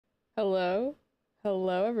Hello?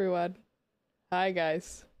 Hello, everyone. Hi,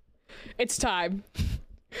 guys. It's time.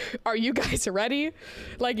 Are you guys ready?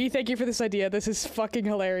 Leggy, thank you for this idea. This is fucking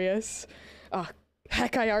hilarious. Oh,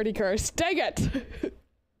 heck, I already cursed. Dang it!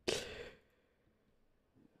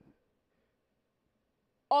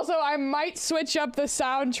 Also, I might switch up the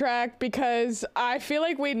soundtrack because I feel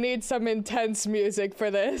like we need some intense music for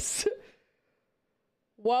this.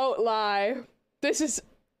 Won't lie.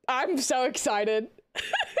 I'm so excited.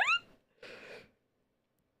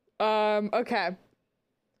 Okay.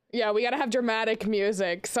 Yeah, we gotta have dramatic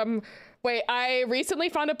music. Wait, I recently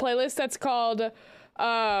found a playlist that's called,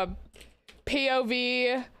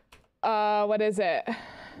 POV, what is it?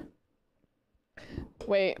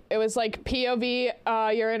 Wait, it was like POV,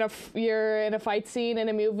 you're in a fight scene in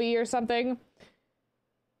a movie or something.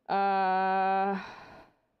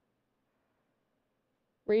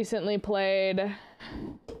 Recently played.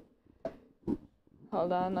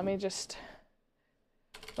 Hold on, let me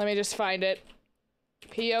just find it.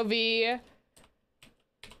 POV,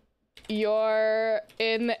 you're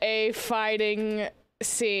in a fighting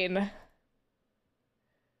scene.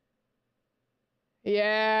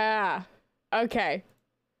 Yeah. Okay.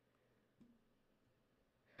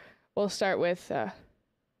 We'll start with,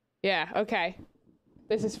 yeah, okay.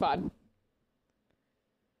 This is fun.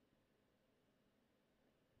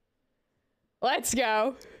 Let's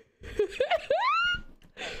go.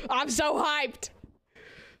 I'm so hyped.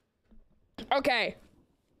 Okay.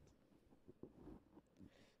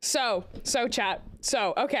 So chat.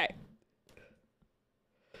 Okay.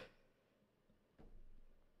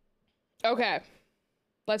 Okay.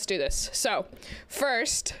 Let's do this. So,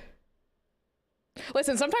 first,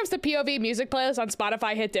 listen, sometimes the POV music playlists on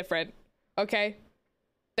Spotify hit different. Okay?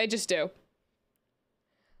 They just do.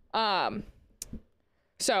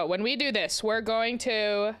 So when we do this, we're gonna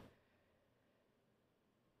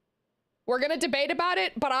debate about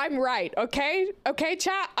it, but I'm right, okay? Okay,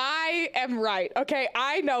 chat? I am right, okay?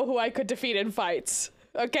 I know who I could defeat in fights,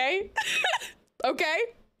 okay? Okay?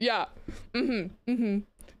 Yeah.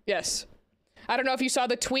 Yes. I don't know if you saw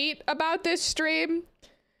the tweet about this stream,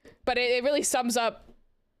 but it really sums up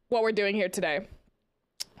what we're doing here today.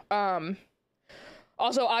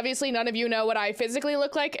 Also, obviously, none of you know what I physically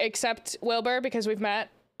look like, except Wilbur, because we've met,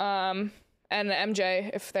 and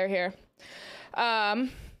MJ, if they're here.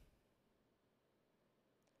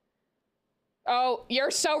 Oh,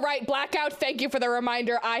 you're so right, Blackout, thank you for the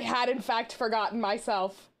reminder. I had, in fact, forgotten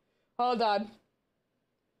myself. Hold on.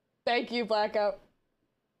 Thank you, Blackout.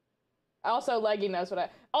 Also, Leggy knows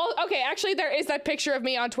what Oh, okay, actually, there is that picture of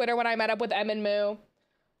me on Twitter when I met up with Em and Moo.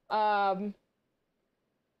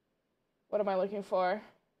 What am I looking for?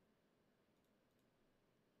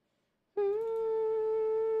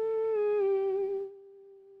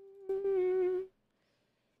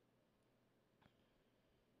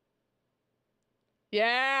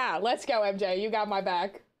 Yeah, let's go, MJ. You got my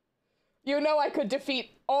back. You know I could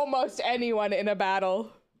defeat almost anyone in a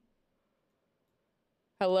battle.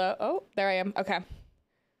 Hello? Oh, there I am. Okay.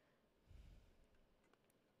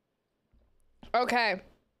 Okay.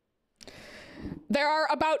 There are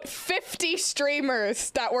about 50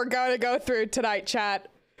 streamers that we're going to go through tonight, chat.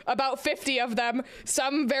 About 50 of them.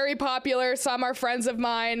 Some very popular, some are friends of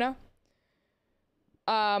mine.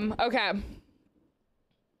 Okay.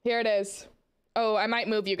 Here it is. Oh, I might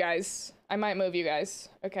move you guys.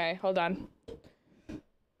 Okay, hold on.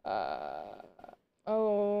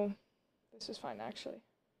 Oh, this is fine, actually.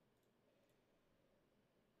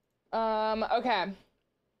 Okay.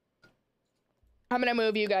 I'm gonna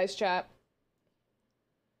move you guys, chat.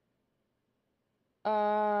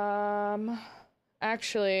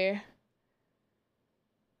 Actually,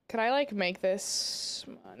 could I, like, make this?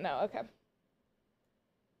 No, okay.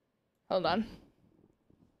 Hold on.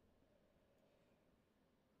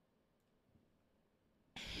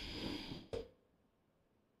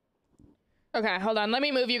 Okay, hold on. Let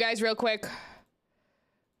me move you guys real quick.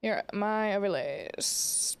 Here, my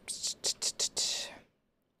overlays.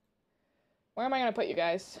 Where am I gonna put you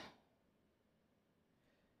guys?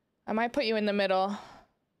 I might put you in the middle.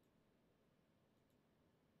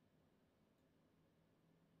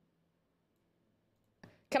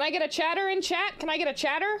 Can I get a chatter in chat? Can I get a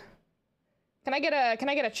chatter? Can I get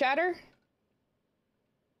a chatter?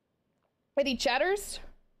 Any chatters?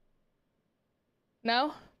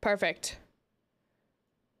 No? Perfect.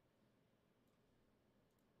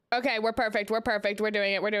 Okay, we're perfect. We're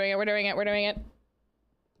doing it.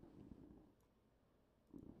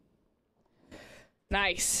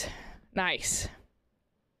 Nice.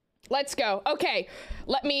 Let's go. Okay,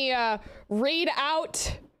 let me read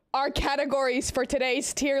out our categories for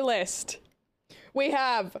today's tier list. We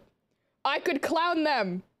have I could clown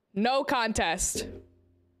them. No contest.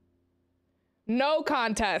 No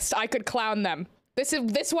contest. I could clown them.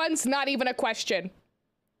 This one's not even a question.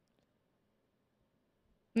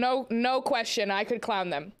 No question. I could clown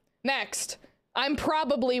them. Next. I'm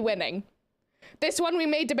probably winning. This one we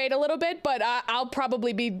may debate a little bit, but I'll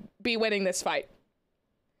probably be winning this fight.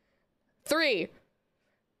 3.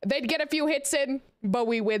 They'd get a few hits in, but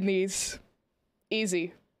we win these.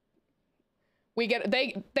 Easy. They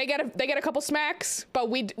get a couple smacks, but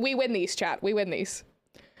we win these, chat. We win these.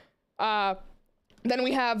 Then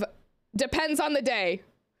we have depends on the day.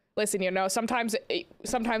 Listen, you know, sometimes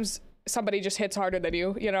somebody just hits harder than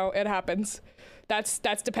you. You know, it happens. That's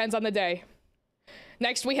depends on the day.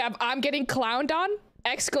 Next we have I'm getting clowned on!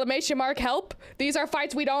 Exclamation mark help. These are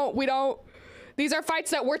fights we don't. These are fights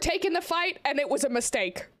that we're taking the fight and it was a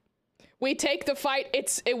mistake. We take the fight.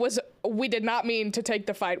 We did not mean to take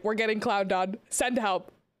the fight. We're getting clowned on. Send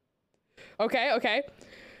help. Okay.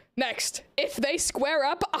 Next, if they square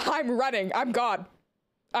up, I'm running. I'm gone.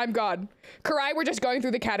 Karai, we're just going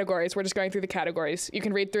through the categories. You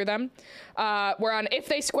can read through them. We're on if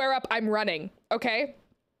they square up, I'm running. Okay.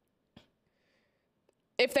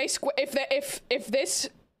 If this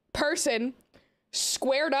person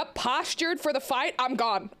squared up, postured for the fight, I'm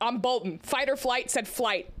gone. I'm bolting. Fight or flight said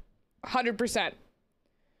flight. 100%.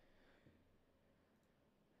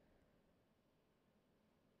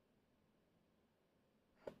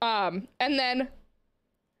 And then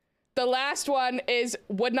the last one is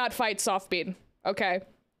would not fight soft bean. Okay.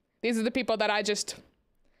 These are the people that I just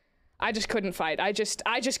couldn't fight. I just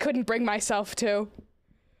couldn't bring myself to.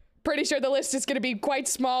 Pretty sure the list is going to be quite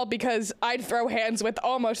small because I'd throw hands with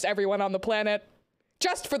almost everyone on the planet.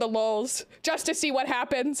 Just for the lulz. Just to see what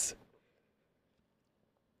happens.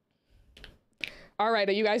 All right,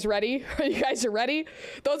 are you guys ready? Ready?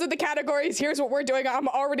 Those are the categories. Here's what we're doing. I'm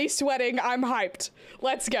already sweating. I'm hyped.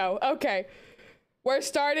 Let's go. Okay. We're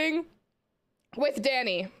starting with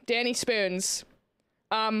Danny Spoons.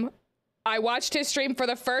 I watched his stream for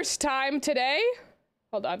the first time today.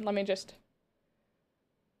 Hold on, let me just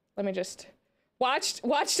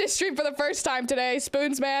watched his stream for the first time today.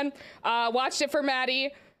 Spoons, man. Watched it for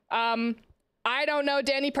Maddie. I don't know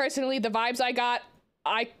Danny personally. The vibes I got,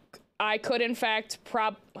 I could in fact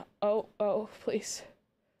oh, please.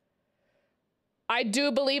 I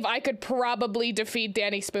do believe I could probably defeat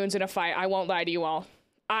Danny Spoons in a fight. I won't lie to you all.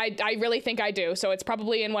 I really think I do. So it's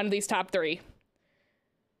probably in one of these top 3.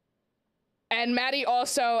 And Maddie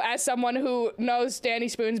also, as someone who knows Danny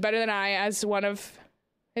Spoons better than I, as one of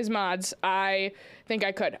his mods, I think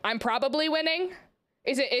I could. I'm probably winning.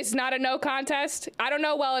 It's not a no contest. I don't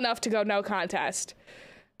know well enough to go no contest.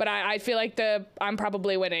 But I feel like I'm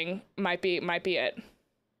probably winning might be it.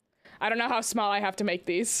 I don't know how small I have to make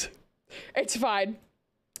these. It's fine.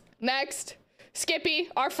 Next, Skippy,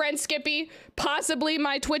 our friend Skippy, possibly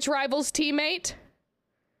my Twitch Rivals teammate.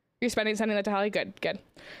 You're sending that to Holly? Good.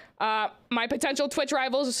 My potential Twitch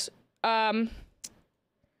Rivals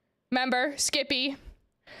member, Skippy.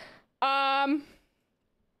 Now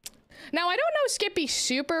I don't know Skippy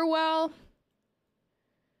super well.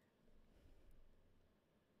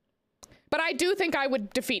 But I do think I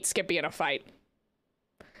would defeat Skippy in a fight.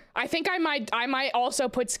 I think I might also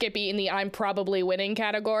put Skippy in the I'm probably winning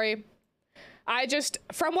category.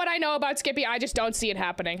 From what I know about Skippy, I just don't see it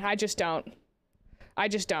happening. I just don't.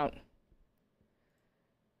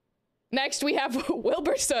 Next, we have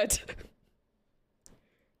Wilbursoot.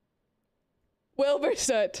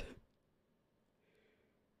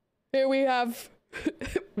 Here we have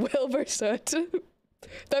Wilbursoot.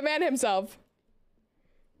 The man himself.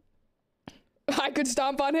 I could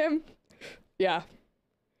stomp on him. Yeah.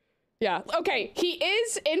 Okay, he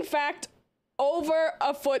is, in fact, over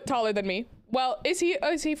a foot taller than me. Well, is he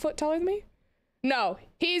a foot taller than me? No,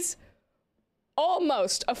 he's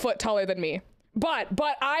almost a foot taller than me. But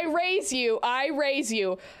I raise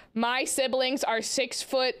you. My siblings are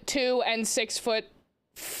 6'2" and 6'5",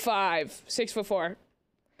 6'4".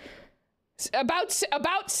 About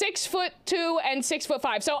 6'2" and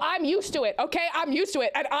 6'5". So I'm used to it, okay? I'm used to it,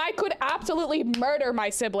 and I could absolutely murder my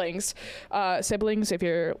siblings. Siblings, if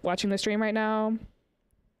you're watching the stream right now,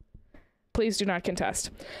 please do not contest.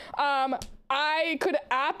 I could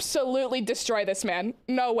absolutely destroy this man.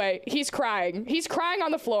 No way. He's crying. He's crying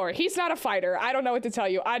on the floor. He's not a fighter. I don't know what to tell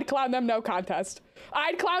you. I'd clown them, no contest.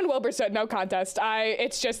 I'd clown Wilbursoot, no contest.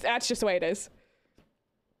 That's just the way it is.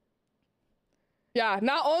 Yeah,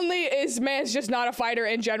 not only is Mans just not a fighter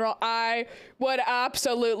in general, I would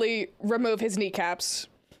absolutely remove his kneecaps.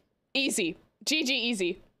 Easy. GG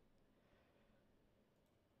easy.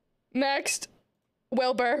 Next,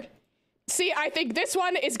 Wilbur. See, I think this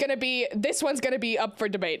one's gonna be up for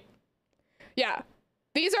debate. Yeah.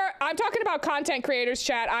 I'm talking about content creators,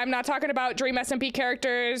 chat. I'm not talking about Dream SMP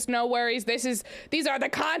characters. No worries. These are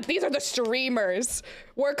the streamers.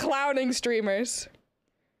 We're clowning streamers.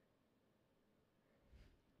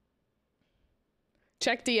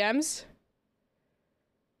 Check DMs.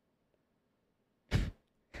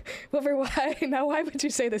 Wilbur, why? Now, why would you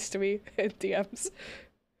say this to me in DMs?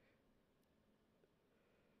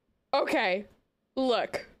 Okay.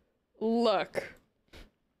 Look,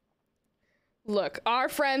 our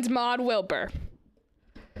friend Mod Wilbur.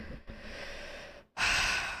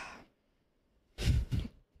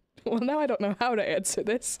 Well, now I don't know how to answer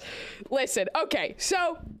this. Listen, okay,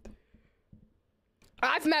 so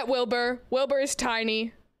I've met Wilbur. Wilbur is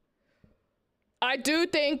tiny. I do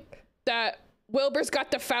think that Wilbur's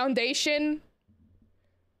got the foundation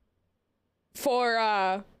for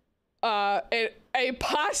a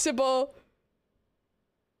possible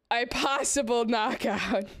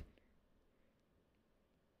knockout.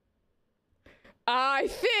 I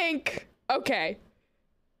think, okay.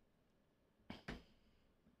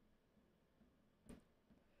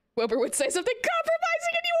 Wilbur would say something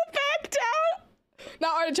compromising and you will back down.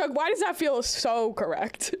 Now, Artichoke, why does that feel so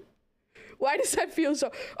correct? Why does that feel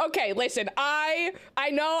so? Okay, listen, I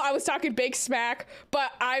know I was talking big smack,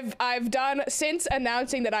 but I've done, since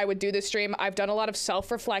announcing that I would do this stream, I've done a lot of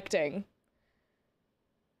self-reflecting.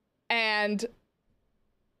 And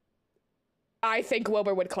I think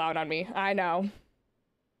Wilbur would clown on me. I know.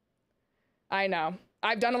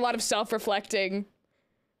 I've done a lot of self-reflecting.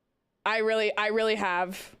 I really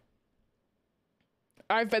have.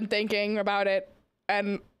 I've been thinking about it,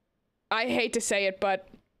 and I hate to say it, but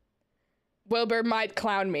Wilbur might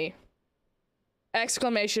clown me.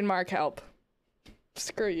 Exclamation mark help.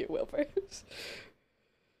 Screw you, Wilbur.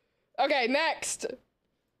 Okay, next.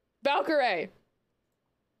 Valkyrae.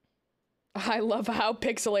 I love how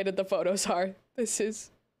pixelated the photos are. This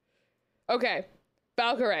is... Okay.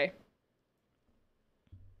 Valkyrae.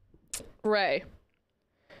 Ray.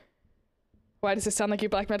 Why does it sound like you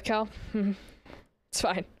Black Med Cal? It's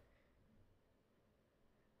fine.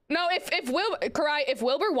 No, if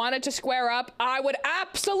Wilbur wanted to square up, I would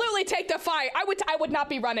absolutely take the fight. I would not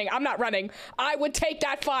be running. I'm not running. I would take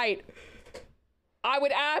that fight. I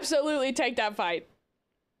would absolutely take that fight.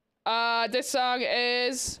 This song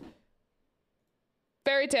is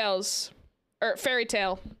Fairy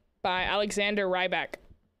Tale by Alexander Rybak.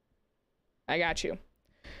 I got you.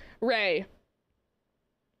 Ray.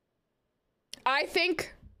 I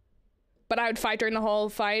think, but I would fight during the whole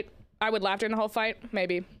fight. I would laugh during the whole fight,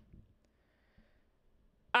 maybe.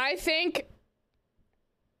 I think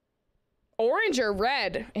orange or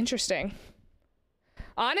red. Interesting.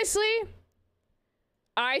 Honestly,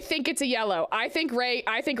 I think it's a yellow. I think Ray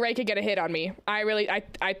could get a hit on me. I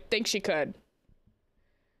think she could.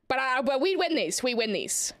 But we win these. We win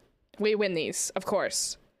these, of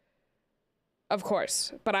course. Of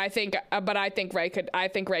course. But I think Ray could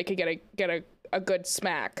get a good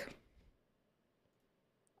smack.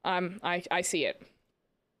 I see it.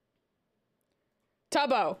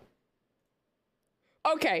 Tubbo.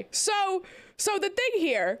 Okay, so the thing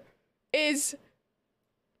here is,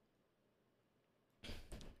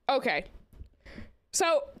 okay,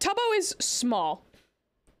 so Tubbo is small,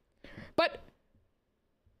 but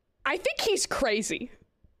I think he's crazy.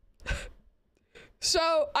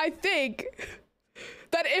 So I think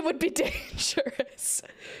that it would be dangerous.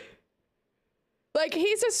 Like,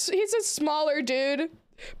 he's a smaller dude,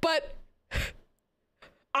 but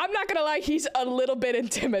I'm not gonna lie, he's a little bit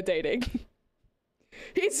intimidating.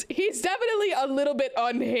 He's definitely a little bit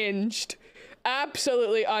unhinged.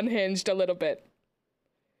 Absolutely unhinged a little bit.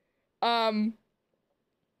 The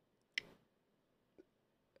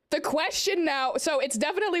question now, so it's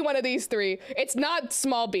definitely one of these three. It's not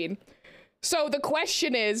Small Bean. So the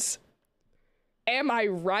question is, am I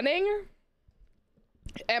running?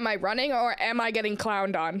 Am I running or am I getting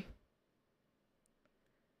clowned on?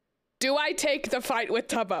 Do I take the fight with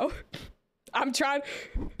Tubbo? I'm trying.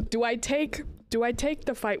 Do I take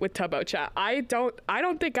the fight with Tubbo, chat? I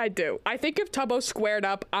don't think I do. I think if Tubbo squared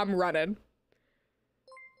up, I'm running.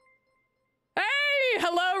 Hey,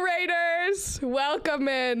 hello Raiders. Welcome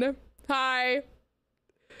in. Hi.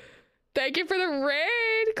 Thank you for the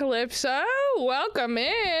raid, Calypso. Welcome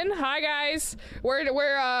in. Hi guys.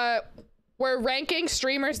 We're ranking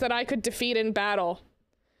streamers that I could defeat in battle.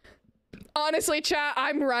 Honestly, chat,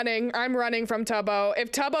 I'm running from Tubbo.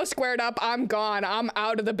 If Tubbo squared up, I'm gone. I'm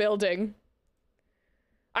out of the building.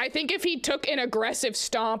 I think if he took an aggressive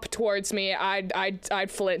stomp towards me, I'd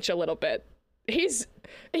flinch a little bit. He's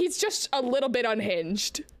just a little bit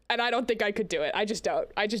unhinged. and I don't think I could do it. I just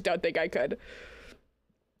don't think I could.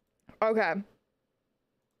 Okay.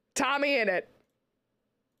 Tommy in it.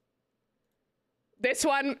 This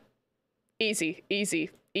one, easy.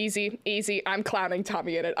 I'm clowning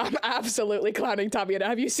Tommy in it. I'm absolutely clowning Tommy in it.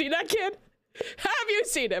 Have you seen that kid? Have you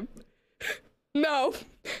seen him? No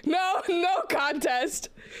contest.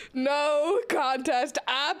 No contest.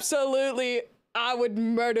 Absolutely. I would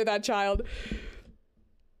murder that child.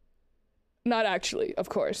 Not actually, of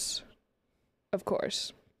course. Of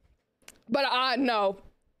course. But no.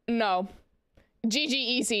 GG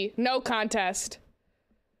easy. No contest.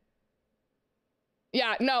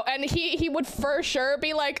 Yeah, no, and he would for sure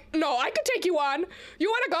be like, no, I could take you on. You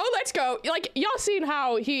want to go? Let's go. Like, y'all seen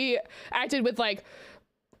how he acted with, like,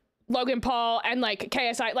 Logan Paul and, like,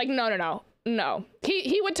 KSI. Like, no.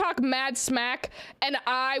 He would talk mad smack, and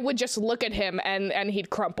I would just look at him, and he'd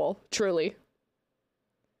crumple, truly.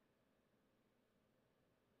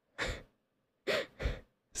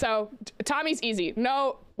 So, Tommy's easy.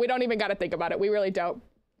 No, we don't even got to think about it. We really don't.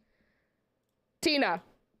 Tina.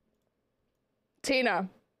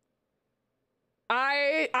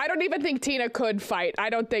 I don't even think Tina could fight. I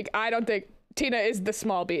don't think Tina is the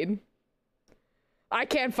small bean. I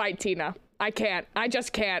can't fight Tina. I can't. I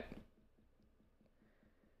just can't.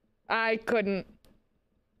 I couldn't.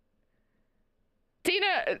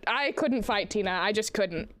 I couldn't fight Tina. I just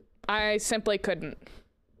couldn't. I simply couldn't.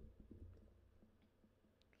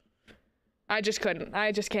 I just couldn't.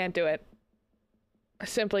 I just can't do it. I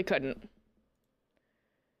simply couldn't.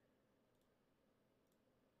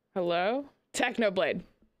 Hello? Technoblade.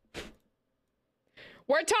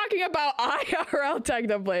 We're talking about IRL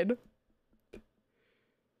Technoblade.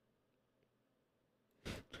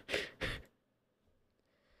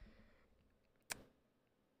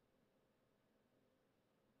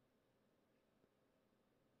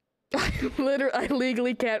 I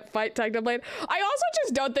legally can't fight Technoblade. I also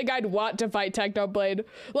just don't think I'd want to fight Technoblade.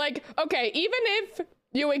 Like, okay, even if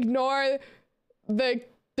you ignore the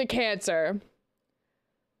cancer,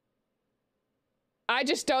 I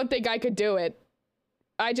just don't think I could do it.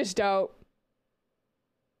 I just don't.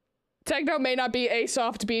 Techno may not be a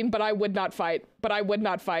soft bean, but I would not fight.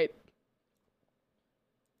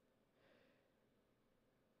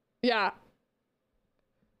 Yeah.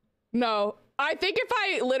 No. I think if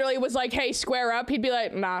I literally was like, hey, square up, he'd be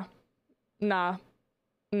like, nah,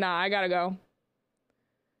 I gotta go.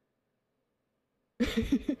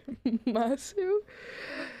 Masu?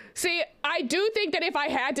 See, I do think that if I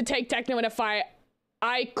had to take Techno in a fight,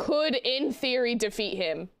 I could, in theory, defeat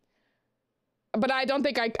him. But I don't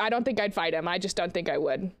think I'd fight him. I just don't think I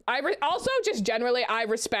would. Also, just generally, I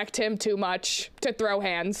respect him too much to throw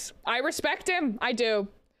hands. I respect him. I do.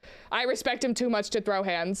 I respect him too much to throw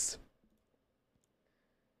hands.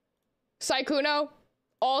 Sykkuno,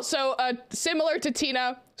 also similar to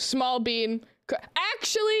Tina, small bean.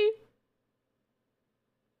 Actually,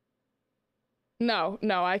 no,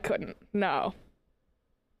 I couldn't. No.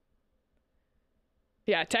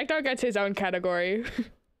 Yeah, Techno gets his own category.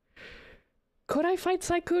 Could I fight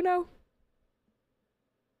Sykkuno?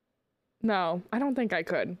 No, I don't think I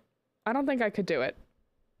could. I don't think I could do it.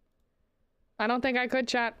 I don't think I could,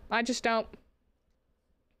 chat. I just don't.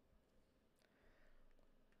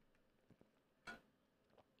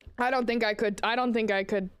 I don't think I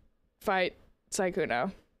could fight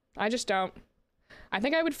Sykkuno. I just don't. I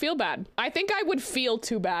think I would feel bad. I think I would feel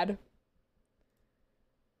too bad.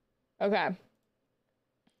 Okay.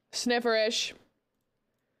 Snifferish.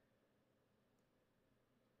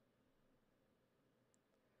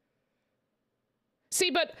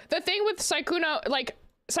 See, but the thing with Sykkuno, like,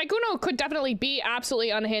 Sykkuno could definitely be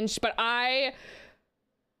absolutely unhinged, but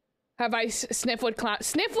Sniff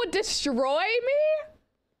would destroy me?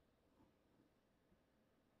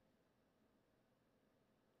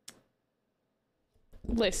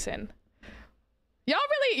 Listen.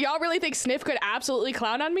 Y'all really think Sniff could absolutely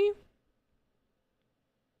clown on me?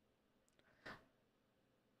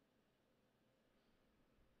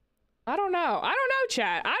 I don't know,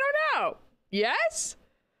 chat. I don't know. Yes?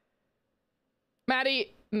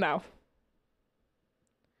 Maddie, no.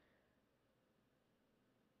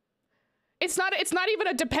 It's not even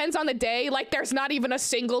a depends on the day. Like, there's not even a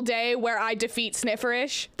single day where I defeat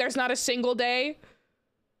Snifferish. There's not a single day.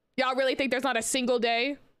 Y'all really think there's not a single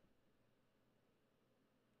day?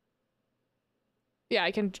 Yeah,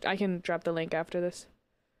 I can drop the link after this.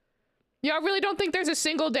 Y'all really don't think there's a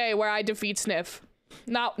single day where I defeat Sniff?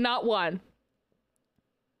 Not one.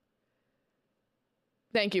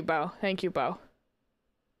 Thank you, Bo. Thank you, Bo.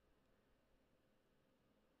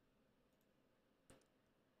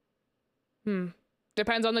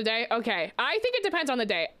 Depends on the day? Okay. I think it depends on the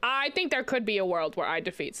day. I think there could be a world where I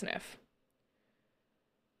defeat Sniff.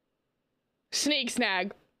 Sneak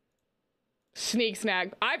snag. Sneak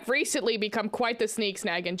snag. I've recently become quite the sneak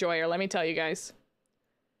snag enjoyer, let me tell you guys.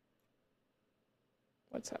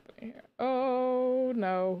 What's happening here? Oh,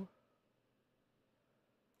 no.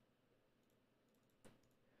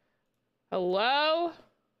 Hello?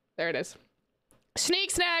 There it is. Sneak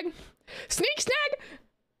snag. Sneak snag.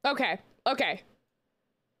 Okay. Okay.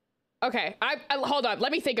 Okay. I hold on.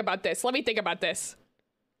 Let me think about this. Let me think about this.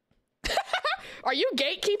 Are you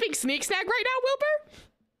gatekeeping sneak snag right now, Wilbur?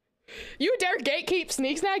 You dare gatekeep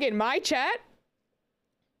sneak snag in my chat?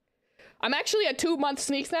 I'm actually a 2-month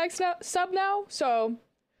sneak snag sub now, so.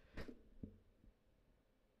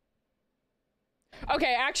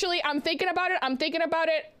 Okay, actually, I'm thinking about it. I'm thinking about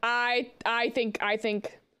it. I think.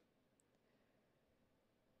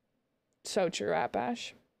 So true,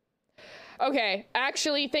 Apash. Okay,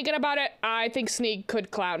 actually, thinking about it, I think Sneak could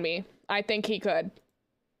clown me. I think he could.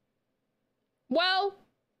 Well,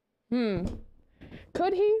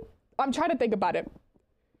 could he? I'm trying to think about it.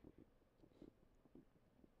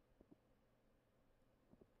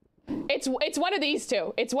 It's one of these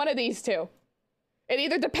two. It's one of these two. It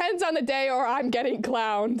either depends on the day or I'm getting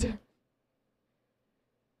clowned.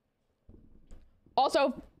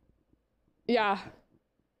 Also, yeah.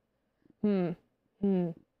 I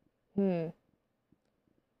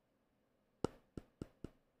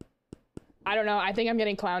don't know. I think I'm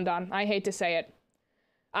getting clowned on. I hate to say it.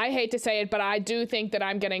 I hate to say it, but I do think that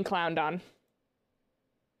I'm getting clowned on.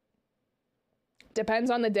 Depends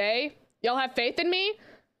on the day. Y'all have faith in me?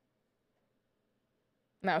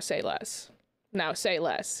 Now say less. Now say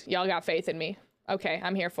less. Y'all got faith in me. Okay,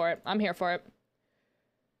 I'm here for it. I'm here for it.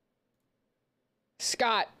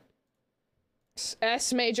 Scott.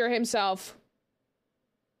 S Major himself.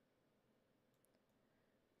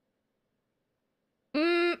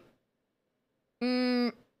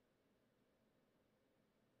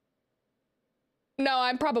 No,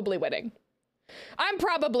 I'm probably winning. I'm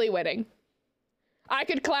probably winning. I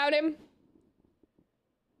could clown him.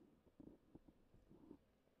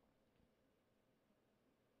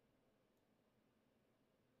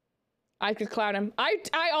 I could clown him.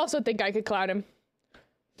 I also think I could clown him.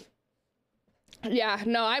 Yeah,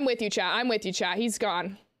 no, I'm with you, chat. I'm with you, chat. He's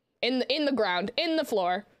gone. In the ground. In the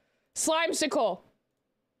floor. Slimesicle.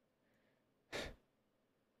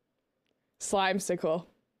 Slimesicle.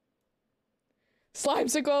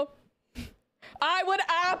 Slimesicle. I would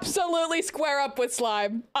absolutely square up with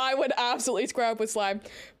Slime. I would absolutely square up with Slime.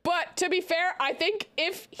 But to be fair, I think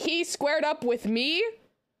if he squared up with me,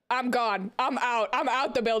 I'm gone. I'm out. I'm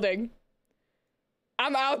out the building.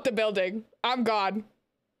 I'm out the building. I'm gone.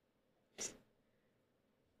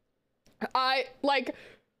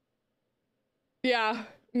 Yeah,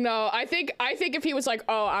 no, I think if he was like,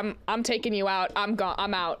 oh, I'm taking you out, I'm gone,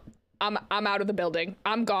 I'm out. I'm out of the building.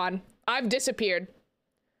 I'm gone. I've disappeared.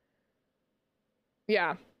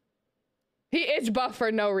 Yeah. He is buff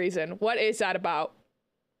for no reason. What is that about?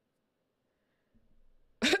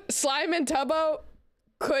 Slime and Tubbo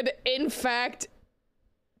could, in fact,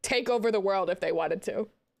 take over the world if they wanted to.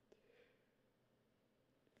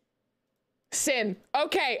 Sin.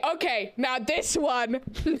 Okay, okay. Now this one.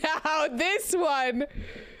 Now this one.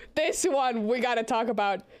 This one we gotta talk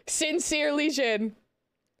about. Sincerely Jin.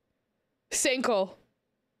 Sinkle.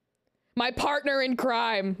 My partner in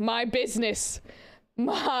crime. My business.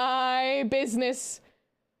 My business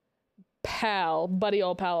pal. Buddy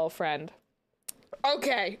old pal old friend.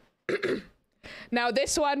 Okay. Now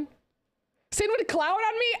this one. Sin would clown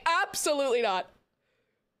on me? Absolutely not.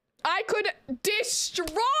 I could destroy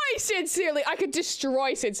Sincerely. I could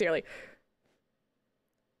destroy Sincerely.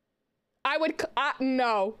 I would,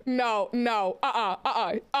 no.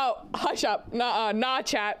 Oh, hush up. Nah,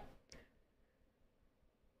 chat.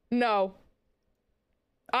 No.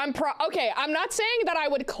 Okay, I'm not saying that I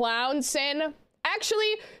would clown Sin.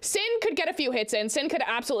 Actually, Sin could get a few hits in. Sin could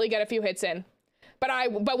absolutely get a few hits in.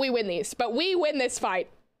 But we win these. But we win this fight.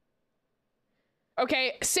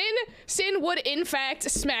 Okay, Sin would in fact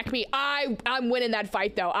smack me. I'm winning that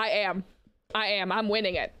fight though. I am. I'm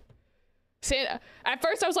winning it. Sin, at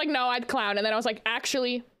first I was like, no, I'd clown. And then I was like,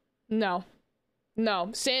 actually, no.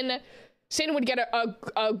 No, Sin would get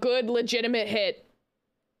a good legitimate hit.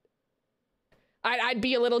 I'd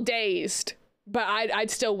be a little dazed, but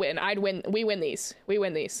I'd still win. I'd win. We win these. We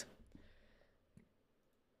win these.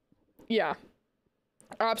 Yeah.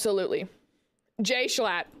 Absolutely. Jay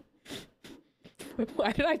Schlatt.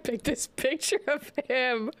 Why did I pick this picture of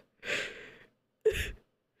him?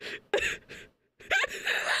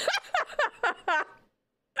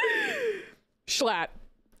 Schlatt.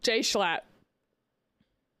 Jay Schlatt.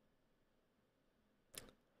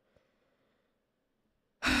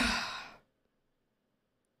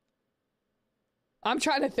 I'm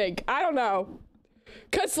trying to think. I don't know.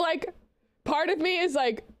 Cause like part of me is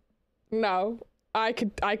like, no, I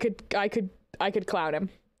could clown him.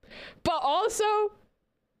 But also,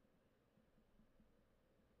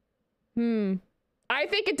 I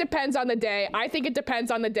think it depends on the day. I think it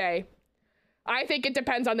depends on the day. I think it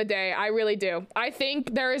depends on the day. I really do. I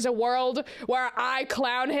think there is a world where I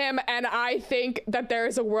clown him, and I think that there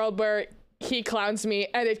is a world where he clowns me,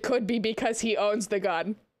 and it could be because he owns the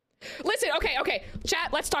gun. Listen, okay,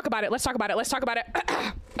 chat, let's talk about it. Okay,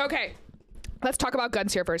 let's talk about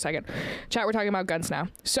guns here for a second. Chat, we're talking about guns now.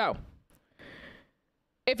 So,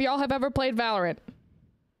 if y'all have ever played Valorant,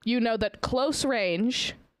 you know that close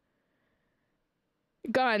range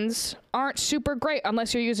guns aren't super great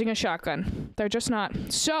unless you're using a shotgun. They're just not.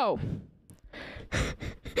 So,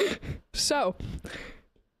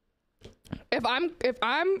 if I'm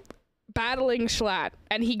battling Schlatt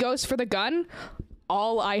and he goes for the gun,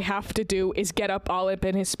 all I have to do is get up all up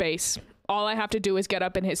in his space. All I have to do is get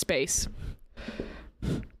up in his space.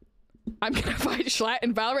 I'm gonna fight Schlatt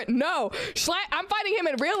in Valorant? No! Schlatt, I'm fighting him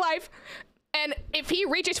in real life, and if he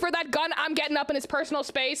reaches for that gun, I'm getting up in his personal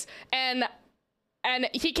space, and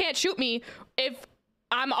he can't shoot me if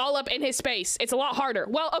I'm all up in his space. It's a lot harder.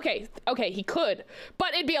 Well, okay, he could,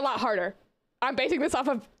 but it'd be a lot harder. I'm basing this off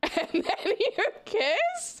of, and then you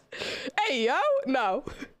kiss? Hey, yo, no.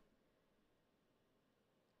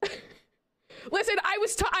 Listen, I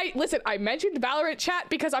mentioned Valorant, chat,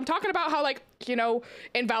 because I'm talking about how, like, you know,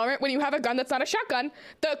 in Valorant, when you have a gun that's not a shotgun,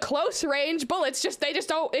 the close range bullets it just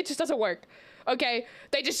doesn't work. Okay?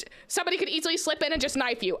 Somebody could easily slip in and just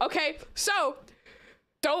knife you. Okay? So,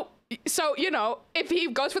 you know, if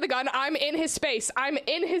he goes for the gun, I'm in his space, and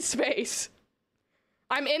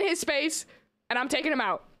I'm taking him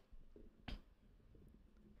out.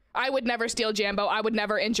 I would never steal Jambo. I would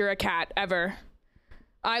never injure a cat, ever.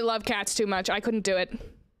 I love cats too much. I couldn't do it.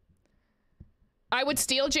 I would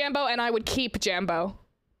steal Jambo and I would keep Jambo.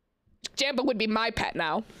 Jambo would be my pet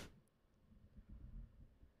now.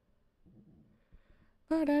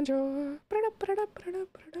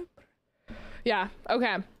 Yeah,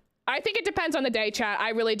 okay. I think it depends on the day, chat. I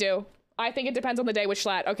really do. I think it depends on the day with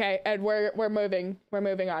Schlatt. Okay, and we're moving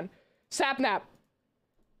on. Sapnap.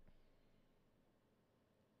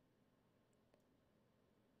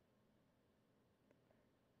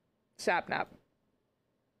 Sapnap.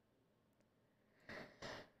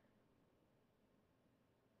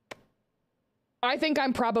 I think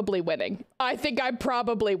I'm probably winning. Depends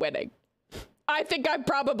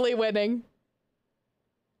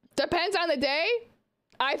on the day.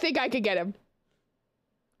 I think I could get him.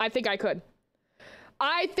 I think I could.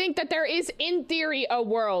 I think that there is, in theory, a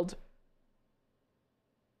world.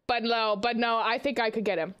 But no, I think I could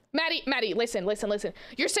get him. Maddie, listen.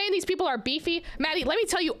 You're saying these people are beefy? Maddie, let me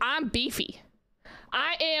tell you, I'm beefy.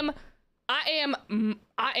 I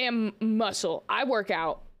am muscle. I work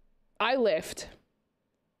out. I lift.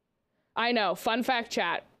 I know. Fun fact,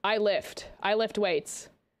 chat. I lift weights.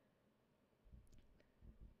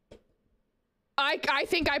 I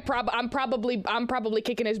think I'm probably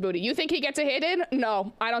kicking his booty. You think he gets a hit in?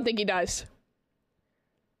 No, I don't think he does.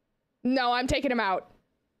 No, I'm taking him out.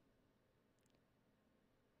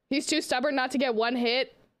 He's too stubborn not to get one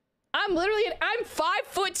hit. I'm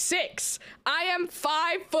 5'6". I am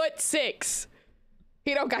 5'6".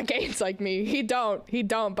 He don't got gains like me. He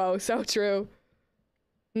don't, Bo. So true.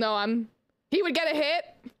 No, he would get a hit.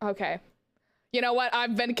 Okay. You know what?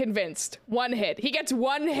 I've been convinced. One hit. He gets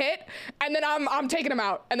one hit, and then I'm taking him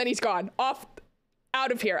out, and then he's gone. Out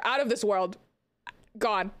of here. Out of this world.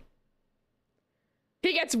 Gone.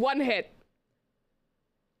 He gets one hit.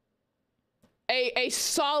 A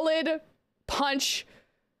solid punch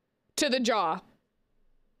to the jaw.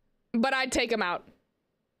 But I'd take him out.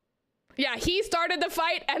 Yeah, he started the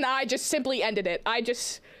fight, and I just simply ended it.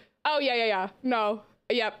 Oh, yeah. No.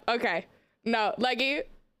 Yep, okay. No, Leggy,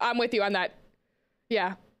 I'm with you on that.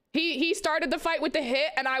 Yeah. He started the fight with the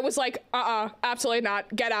hit, and I was like, absolutely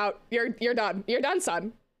not. Get out. You're done. You're done,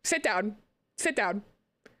 son. Sit down.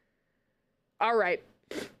 All right.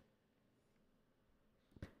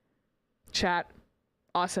 Chat.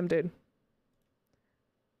 Awesome, dude.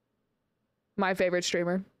 My favorite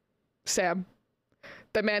streamer. Sam.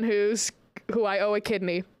 The man who I owe a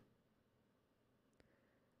kidney.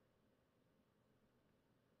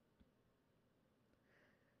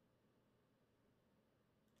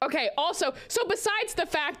 Okay, also, so besides the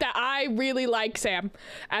fact that I really like Sam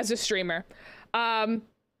as a streamer, I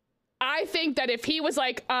think that if he was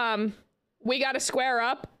like, we gotta square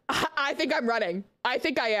up, I think I'm running. I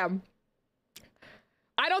think I am.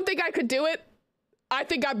 I don't think I could do it. I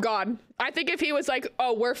think I'm gone. I think if he was like,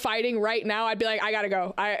 oh, we're fighting right now, I'd be like, I gotta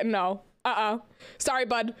go. No. Sorry,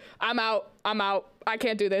 bud. I'm out. I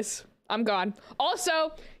can't do this. I'm gone.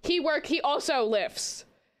 Also, he also lifts.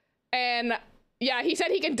 And yeah, he said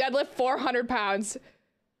he can deadlift 400 pounds.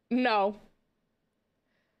 No.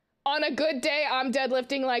 On a good day, I'm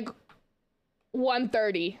deadlifting like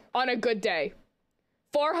 130 on a good day.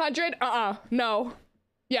 400? No.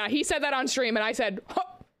 Yeah, he said that on stream and I said, huh.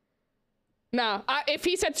 Nah, if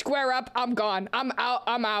he said square up, I'm gone. I'm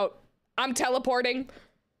out. I'm teleporting.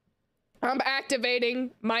 I'm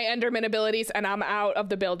activating my Enderman abilities and I'm out of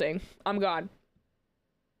the building. I'm gone.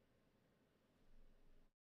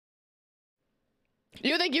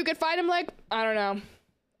 You think you could fight him like? I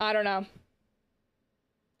don't know.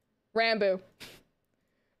 Rambo.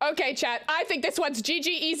 Okay, chat. I think this one's GG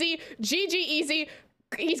easy. GG easy.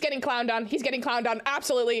 He's getting clowned on.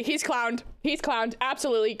 Absolutely. He's clowned.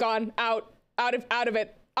 Absolutely gone. Out of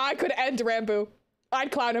it. I could end Rambo.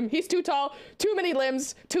 I'd clown him. He's too tall, too many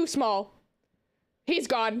limbs, too small. He's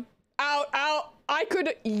gone. Out. I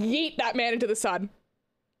could yeet that man into the sun.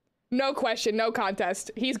 No question, no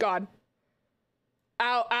contest. He's gone.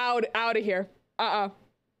 Out of here.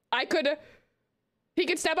 He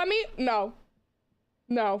could step on me? No.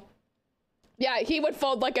 Yeah, he would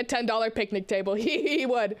fold like a $10 picnic table. He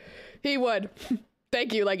would.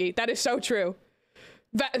 Thank you, Leggy. That is so true.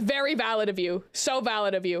 Very valid of you. So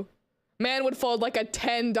valid of you. Man would fold like a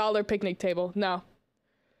 $10 picnic table. No.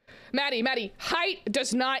 Maddie, height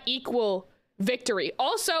does not equal victory.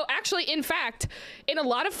 Also, actually, in fact, in a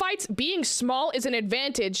lot of fights, being small is an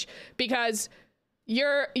advantage because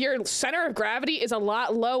your center of gravity is a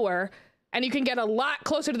lot lower and you can get a lot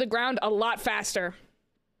closer to the ground a lot faster.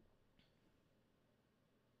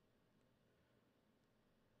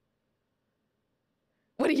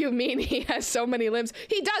 What do you mean he has so many limbs?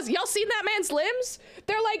 He does. Y'all seen that man's limbs?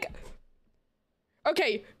 They're like...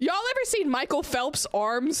 Okay, y'all ever seen Michael Phelps'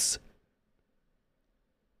 arms?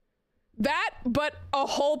 That, but a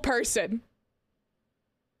whole person.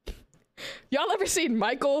 Y'all ever seen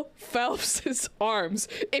Michael Phelps' arms?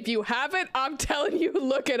 If you haven't, I'm telling you,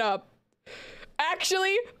 look it up.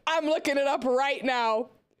 Actually, I'm looking it up right now.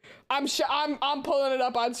 I'm pulling it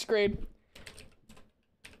up on screen.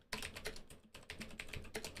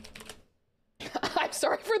 I'm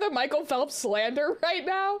sorry for the Michael Phelps slander right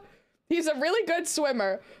now. He's a really good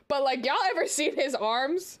swimmer, but like, y'all ever seen his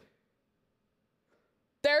arms?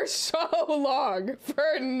 They're so long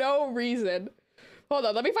for no reason. Hold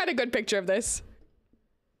on, let me find a good picture of this.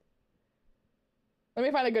 Let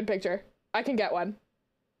me find a good picture. I can get one.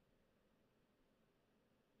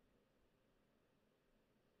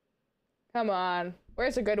 Come on,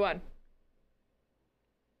 where's a good one?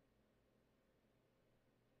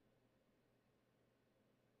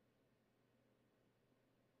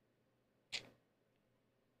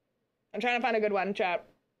 I'm trying to find a good one, chat.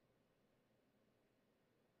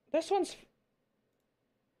 This one's...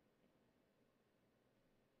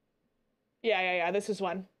 Yeah, this is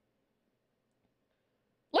one.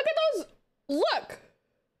 Look at those! Look!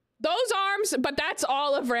 Those arms, but that's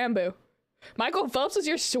all of Rambo. Michael Phelps is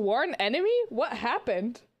your sworn enemy? What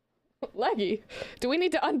happened? Leggy, do we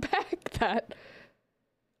need to unpack that?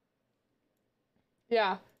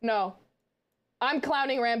 Yeah, no. I'm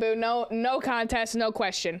clowning Rambo. No contest, no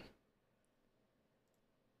question.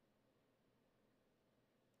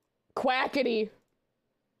 Quackity.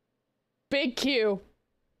 Big Q.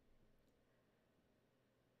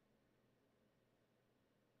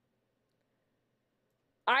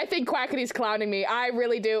 I think Quackity's clowning me. I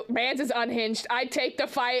really do. Mans is unhinged. I take the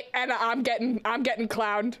fight and I'm getting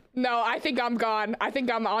clowned. No, I think I'm gone. I think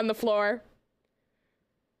I'm on the floor.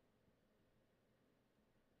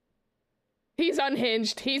 He's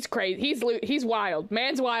unhinged. He's crazy. He's wild.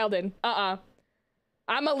 Man's wildin'.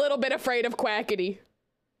 I'm a little bit afraid of Quackity.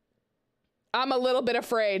 I'm a little bit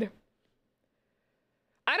afraid.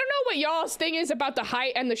 I don't know what y'all's thing is about the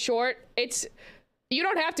height and the short. You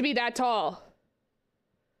don't have to be that tall.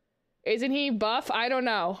 Isn't he buff? I don't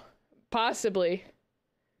know. Possibly.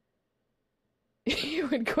 You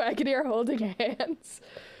and Quackity are holding hands.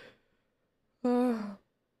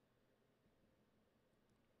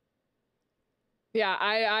 Yeah,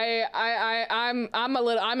 I'm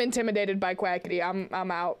intimidated by Quackity.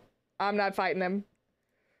 I'm out. I'm not fighting him.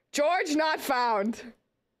 George not found.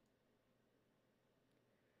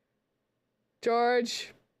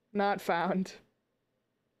 George not found.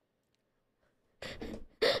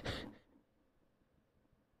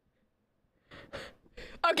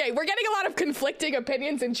 Okay, we're getting a lot of conflicting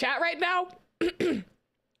opinions in chat right now.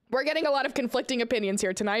 We're getting a lot of conflicting opinions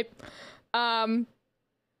here tonight.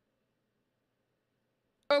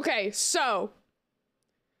 Okay, so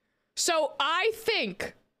I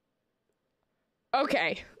think,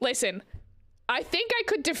 okay, listen, I think I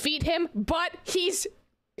could defeat him, but he's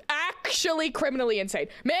actually criminally insane.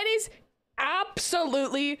 Man is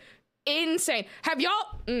absolutely insane. Have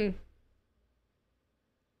y'all,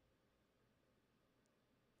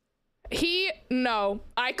 no,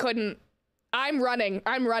 I couldn't. I'm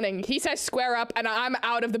running. He says square up and I'm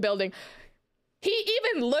out of the building. He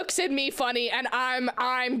even looks at me funny and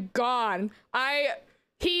I'm gone.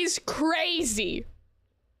 He's crazy.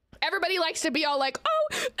 Everybody likes to be all like, oh,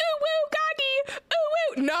 ooh, woo, Gagi,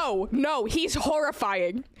 ooh, woo. No, he's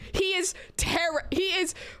horrifying. He is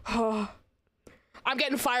oh, I'm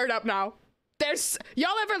getting fired up now.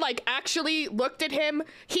 Y'all ever like actually looked at him?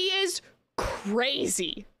 He is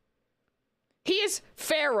crazy. He is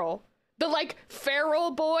feral. The like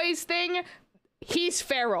feral boys thing, he's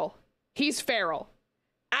feral.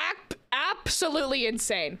 Absolutely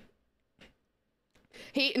insane.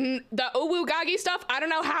 The Uwu Gagi stuff, I don't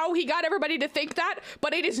know how he got everybody to think that,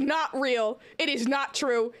 but it is not real. It is not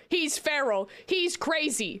true. He's feral. He's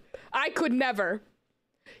crazy. I could never.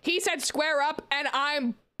 He said square up and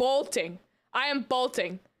I'm bolting. I am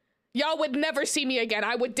bolting. Y'all would never see me again.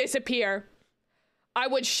 I would disappear. I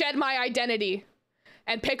would shed my identity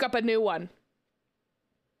and pick up a new one.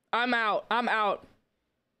 I'm out.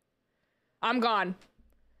 I'm gone.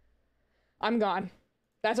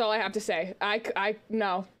 That's all I have to say.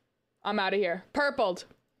 No. I'm out of here. Purpled.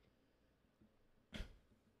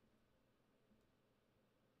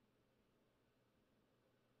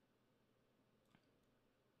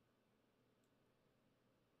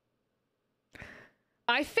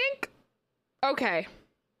 I think, okay.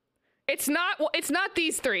 It's not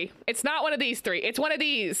these three. It's not one of these three. It's one of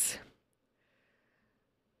these.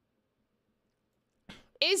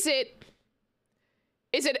 Is it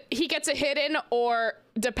he gets a hit in or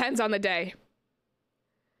depends on the day?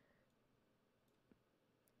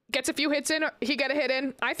 Gets a few hits in, or he get a hit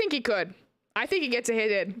in? I think he could. I think he gets a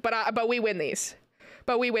hit in, but we win these.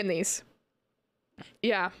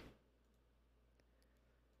 Yeah.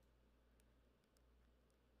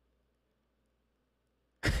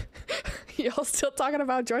 Y'all still talking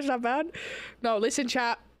about George Not Found? No, listen,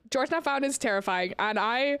 chat. George Not Found is terrifying, and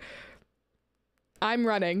I'm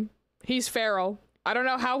running. He's feral. I don't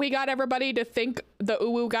know how he got everybody to think the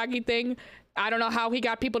Uwu Gagi thing. I don't know how he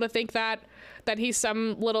got people to think that he's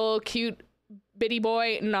some little cute bitty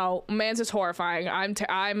boy. No, man's is horrifying.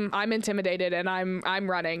 I'm intimidated and I'm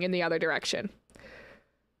running in the other direction.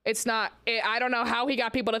 I don't know how he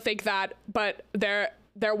got people to think that, but they're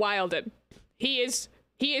wilded. He is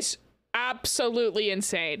absolutely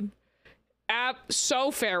insane.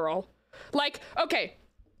 So feral. Like, okay.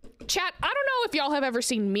 Chat, I don't know if y'all have ever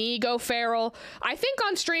seen me go feral. I think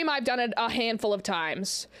on stream I've done it a handful of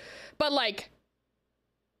times. But like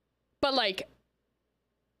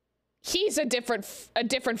he's a different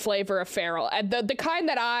flavor of feral. The kind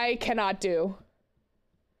that I cannot do.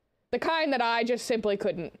 The kind that I just simply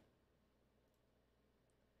couldn't.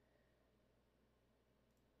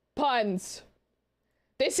 Puns.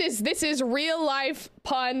 This is real life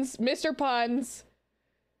puns. Mr. Puns.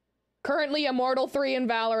 Currently Immortal 3 in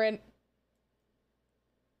Valorant.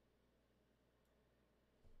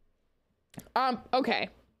 Okay.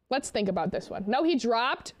 Let's think about this one. No, he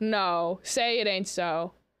dropped? No. Say it ain't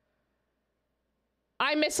so.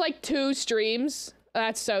 I missed like 2 streams.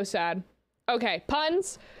 That's so sad. Okay,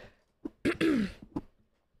 puns.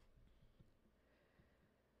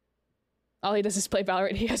 All he does is play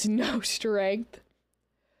Valorant. He has no strength.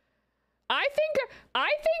 I think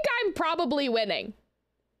I'm probably winning.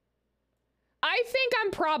 I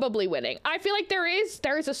feel like there is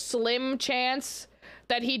a slim chance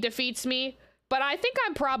that he defeats me, but I think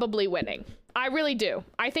I'm probably winning. I really do.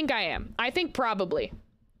 I think I am. I think probably.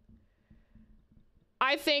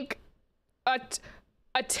 I think a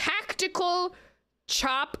tactical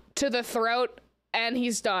chop to the throat and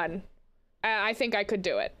he's done. I think I could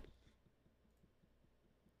do it.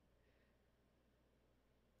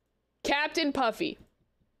 Captain Puffy.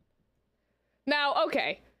 Now,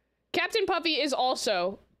 okay. Captain Puffy is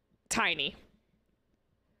also tiny.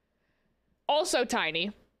 But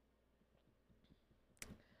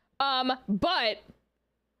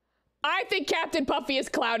I think Captain Puffy is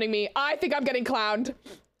clowning me. I think I'm getting clowned.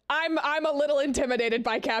 I'm a little intimidated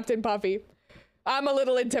by Captain Puffy. I'm a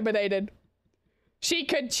little intimidated. She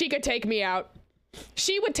could take me out.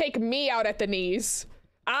 She would take me out at the knees.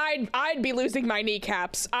 I'd be losing my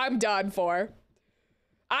kneecaps. I'm done for.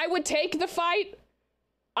 I would take the fight,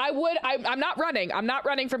 I'm not running. I'm not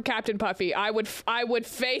running from Captain Puffy. I would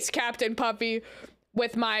face Captain Puffy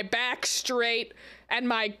with my back straight and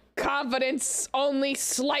my confidence only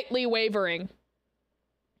slightly wavering.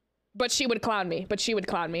 But she would clown me.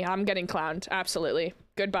 I'm getting clowned. Absolutely.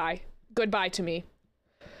 Goodbye. Goodbye to me.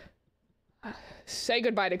 Say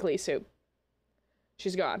goodbye to Glee Soup.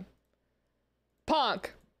 She's gone.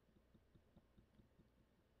 Ponk.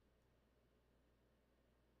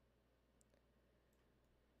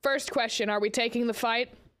 First question, are we taking the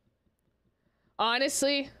fight?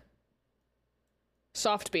 Honestly,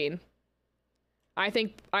 soft bean. I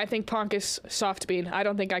think Ponk is soft bean. I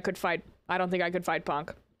don't think I could fight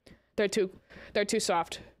Ponk. They're too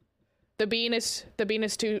soft. The bean is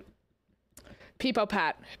too Peepo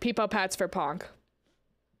Pat. Peepo Pat's for Ponk.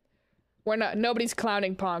 Nobody's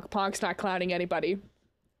clowning Ponk. Ponk's not clowning anybody.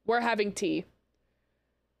 We're having tea.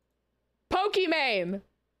 Pokimane!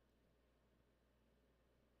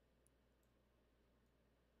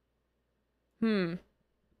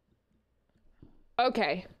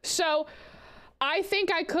 Okay, so I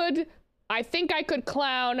think I could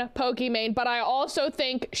clown Pokimane, but I also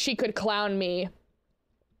think she could clown me.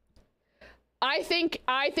 I think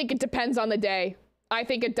it depends on the day. I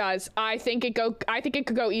think it does. I think it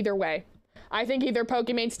could go either way. I think either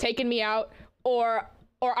Pokimane's taking me out or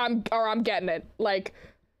I'm getting it. Like,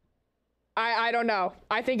 I don't know.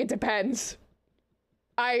 I think it depends.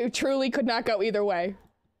 I truly could not go either way.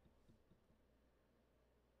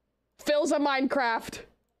 Phil's a Minecraft.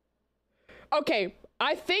 Okay,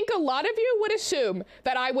 I think a lot of you would assume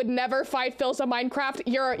that I would never fight Phil's a Minecraft.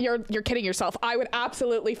 You're kidding yourself. I would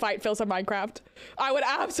absolutely fight Phil's a Minecraft. I would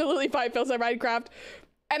absolutely fight Phil's a Minecraft.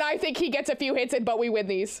 And I think he gets a few hits in, but we win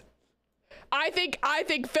these. I think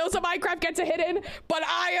Phil's a Minecraft gets a hit in, but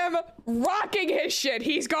I am rocking his shit.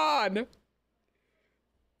 He's gone.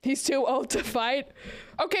 He's too old to fight.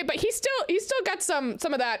 Okay, but he's still got some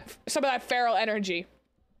of that feral energy.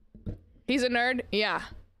 He's a nerd? Yeah.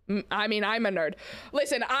 I mean, I'm a nerd.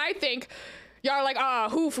 Listen, I think y'all are like,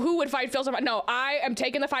 who would fight Phil's a Minecraft? No, I am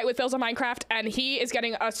taking the fight with Phil's a Minecraft, and he is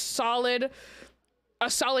getting a solid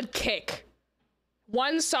kick.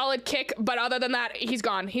 One solid kick, but other than that, he's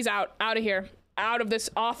gone. He's out of here. Out of this,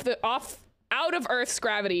 out of Earth's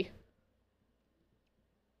gravity.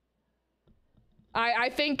 I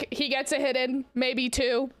think he gets a hit in, maybe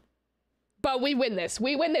two. But we win this.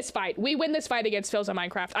 We win this fight. We win this fight against Phil's a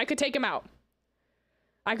Minecraft. I could take him out.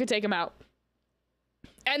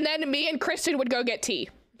 And then me and Kristen would go get tea.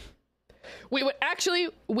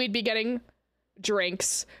 We'd be getting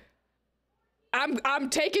drinks. I'm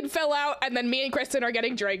taking Phil out, and then me and Kristen are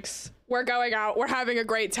getting drinks. We're going out. We're having a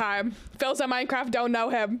great time. Phil's a Minecraft, don't know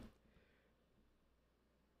him.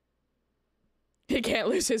 He can't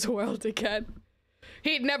lose his world again.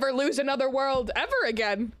 He'd never lose another world ever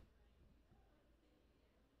again.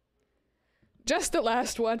 Just the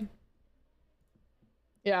last one.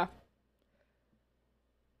 Yeah.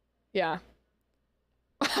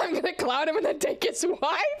 I'm gonna clown him and then take his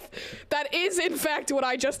wife? That is, in fact, what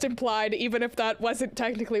I just implied, even if that wasn't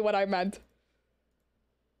technically what I meant.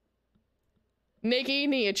 Nikki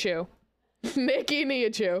Niachu. Nikki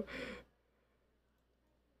Niachu.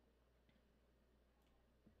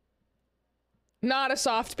 Not a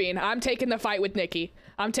soft bean. I'm taking the fight with Nikki.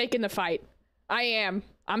 I'm taking the fight. I am.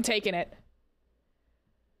 I'm taking it.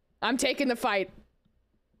 I'm taking the fight.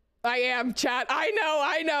 I am, chat. I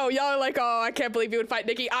know. Y'all are like, oh, I can't believe you would fight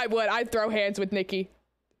Nikki. I would. I'd throw hands with Nikki.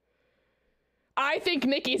 I think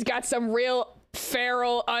Nikki's got some real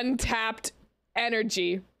feral, untapped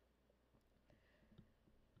energy.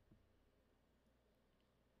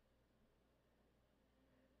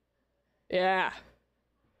 Yeah.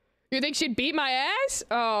 You think she'd beat my ass?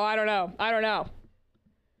 Oh, I don't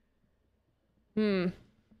know.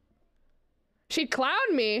 She'd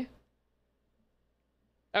clown me.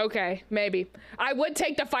 Okay, maybe. I would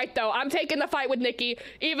take the fight, though. I'm taking the fight with Nikki,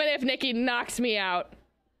 even if Nikki knocks me out.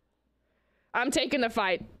 I'm taking the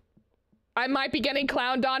fight. I might be getting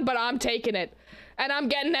clowned on, but I'm taking it. And I'm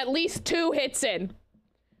getting at least 2 hits in.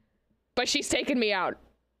 But she's taking me out.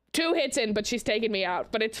 2 hits in, but she's taking me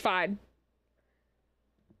out. But it's fine.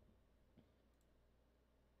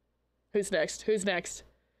 Who's next?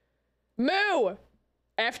 Moo!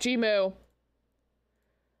 FG Moo.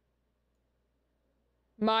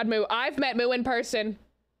 Mod Moo. I've met Moo in person.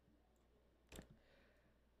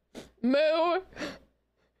 Moo.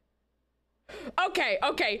 Okay.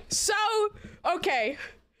 Shut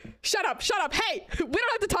up. Hey, we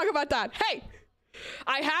don't have to talk about that. Hey,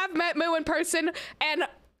 I have met Moo in person, and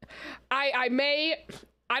I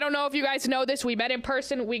don't know if you guys know this. We met in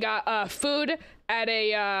person. We got food at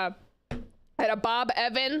and a Bob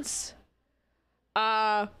Evans.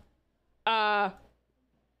 I'm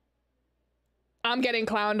getting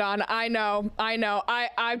clowned on. I know.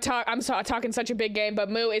 I'm talking such a big game, but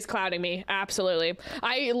Moo is clouding me. Absolutely.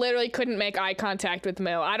 I literally couldn't make eye contact with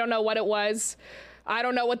Moo. I don't know what it was. I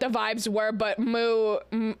don't know what the vibes were, but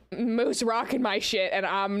Moo's rocking my shit, and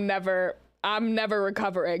I'm never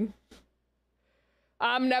recovering.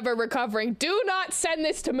 I'm never recovering. Do not send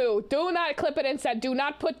this to Moo. Do not clip it and send. Do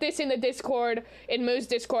not put this in the Discord, in Moo's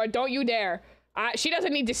Discord. Don't you dare. She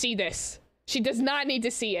doesn't need to see this. She does not need to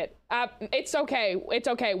see it. It's okay. It's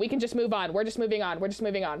okay. We can just move on. We're just moving on. We're just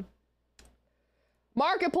moving on.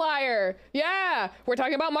 Markiplier. Yeah. We're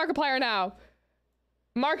talking about Markiplier now.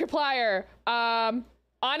 Markiplier.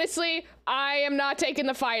 Honestly, I am not taking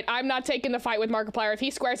the fight. I'm not taking the fight with Markiplier. If he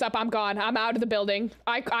squares up, I'm gone. I'm out of the building.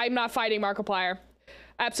 I'm not fighting Markiplier.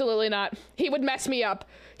 Absolutely not. He would mess me up.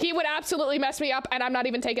 He would absolutely mess me up, and I'm not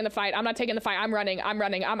even taking the fight. I'm not taking the fight. I'm running. I'm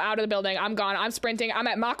out of the building. I'm gone. I'm sprinting. I'm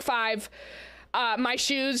at Mach 5. My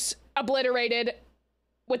shoes obliterated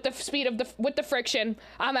with the speed of with the friction.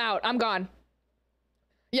 I'm out. I'm gone.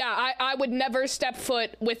 Yeah, I would never step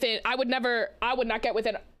foot within. I would not get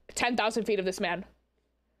within 10,000 feet of this man.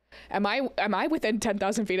 Am I within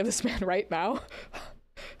 10,000 feet of this man right now?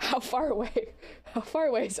 How far away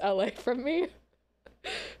is LA from me?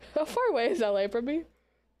 How far away is LA from me?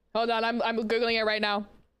 Hold on, I'm Googling it right now.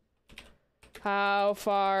 How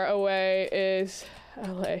far away is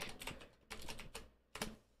LA?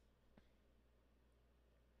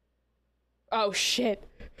 Oh shit.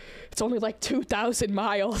 It's only like 2,000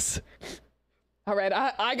 miles. All right,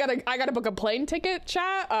 I gotta book a plane ticket,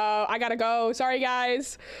 chat. I gotta go. Sorry,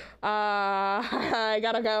 guys. I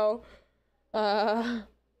gotta go.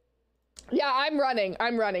 Yeah, I'm running.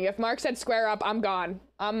 If Mark said square up, I'm gone.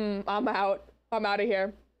 I'm out. I'm out of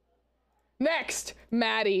here. Next,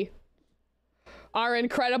 Maddie. Our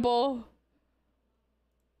incredible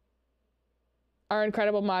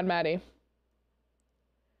mod, Maddie.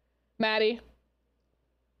 Maddie,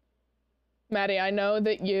 I know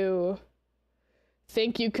that you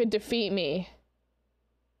think you could defeat me,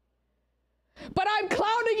 but I'm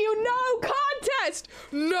clowning you.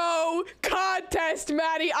 No contest,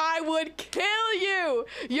 Maddie. I would kill you.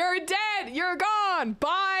 You're dead. You're gone.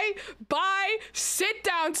 Bye. Sit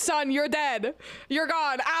down, son. You're dead. You're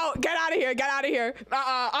gone. Out. Get out of here.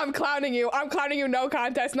 I'm clowning you. No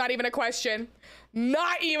contest. Not even a question. You're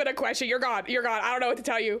gone. I don't know what to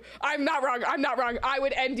tell you. I'm not wrong. I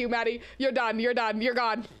would end you, Maddie. You're done. You're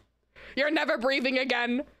gone. You're never breathing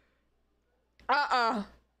again.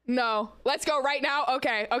 No. Let's go right now.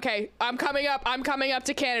 Okay. I'm coming up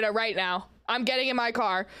to Canada right now. I'm getting in my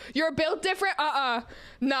car. You're built different?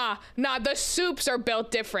 Nah. The soups are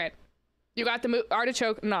built different. You got the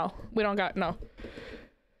artichoke? No. We don't got, no.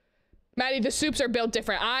 Maddie, the soups are built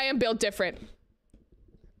different. I am built different.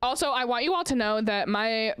 Also, I want you all to know that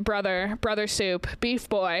my brother Soup, Beef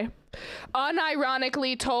Boy,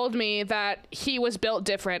 unironically told me that he was built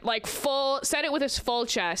different. Like said it with his full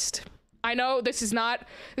chest. I know this is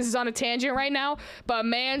on a tangent right now, but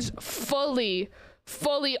man's fully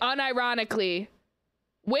unironically,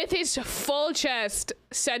 with his full chest,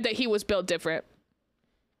 said that he was built different.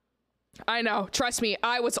 I know, trust me,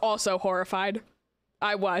 I was also horrified.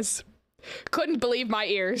 I was. Couldn't believe my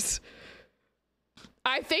ears.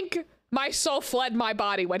 I think my soul fled my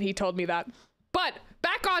body when he told me that. But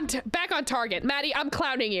back on target. Maddie, I'm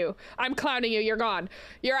clowning you. You're gone.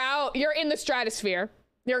 You're out. You're in the stratosphere.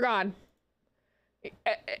 You're gone.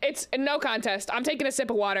 It's no contest. I'm taking a sip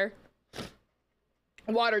of water.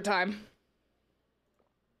 Water time.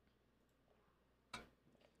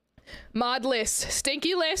 Mod list.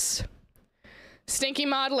 Stinky list. Stinky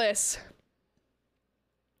mod list.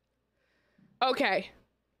 Okay.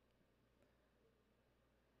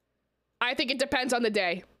 I think it depends on the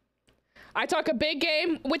day. I talk a big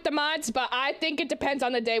game with the mods, but I think it depends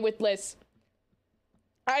on the day with lists.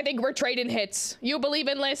 I think we're trading hits. You believe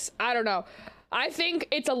in lists? I don't know. I think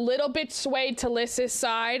it's a little bit swayed to Liss's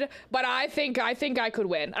side, but I think I could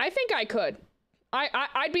win. I think I could.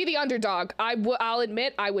 I'd be the underdog. I'll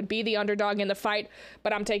admit I would be the underdog in the fight,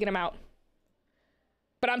 but I'm taking him out.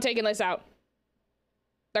 But I'm taking Liss out.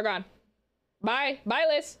 They're gone. Bye,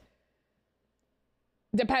 Liss.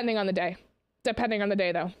 Depending on the day. Depending on the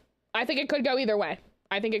day, though. I think it could go either way.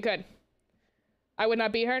 I think it could. I would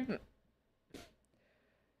not beat her.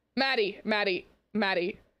 Maddie,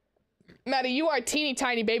 you are a teeny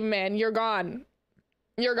tiny baby man. You're gone.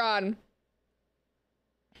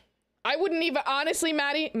 I wouldn't even, honestly,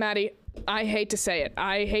 Maddie, I hate to say it.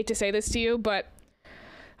 I hate to say this to you, but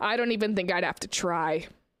I don't even think I'd have to try.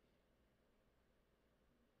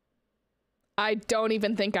 I don't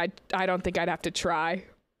even think I don't think I'd have to try.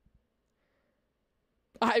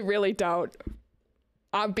 I really don't.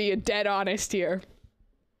 I'm being dead honest here.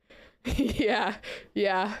 Yeah.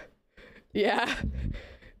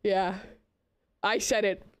 I said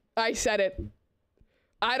it. I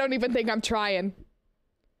don't even think I'm trying.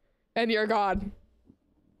 And you're gone.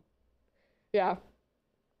 Yeah.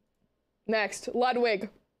 Next, Ludwig.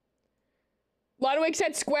 Ludwig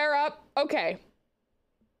said square up. Okay.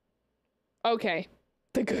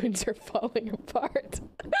 The goons are falling apart.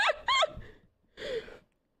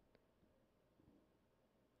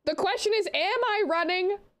 The question is, am I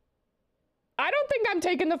running? I don't think I'm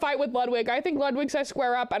taking the fight with Ludwig. I think Ludwig says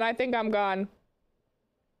square up, and I think I'm gone.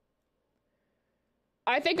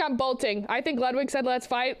 I think I'm bolting. I think Ludwig said let's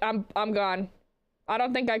fight. I'm gone. I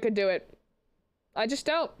don't think I could do it. I just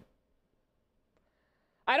don't.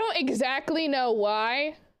 I don't exactly know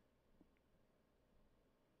why.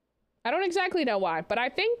 But I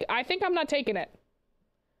think I'm not taking it.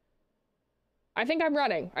 I think I'm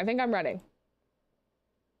running.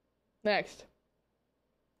 Next.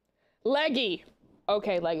 Leggy.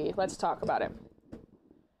 Okay, Leggy, let's talk about him.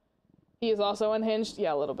 He is also unhinged?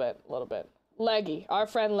 Yeah, a little bit. Leggy, our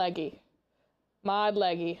friend Leggy. Mod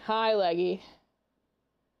Leggy. Hi, Leggy.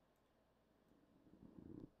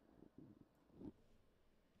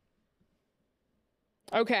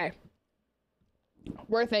 Okay.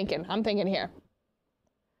 I'm thinking here.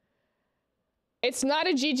 It's not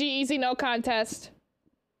a GG easy no contest.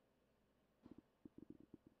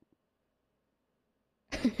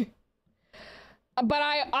 But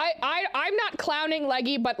I'm not clowning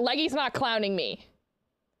Leggy, but Leggy's not clowning me.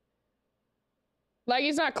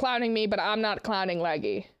 Leggy's not clowning me, but I'm not clowning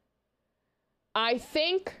Leggy. I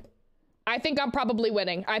think I'm probably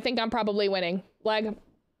winning. Leg,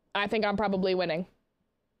 I think I'm probably winning.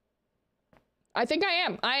 I think I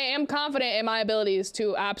am. I am confident in my abilities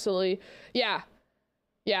to absolutely... Yeah.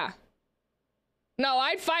 No,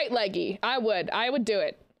 I'd fight Leggy. I would do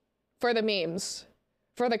it. For the memes.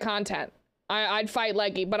 For the content. I'd fight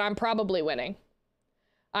Leggy, but I'm probably winning.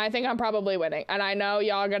 I think I'm probably winning. And I know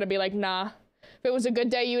y'all are gonna be like, nah. If it was a good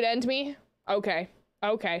day, you'd end me? Okay,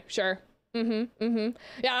 sure. Yeah,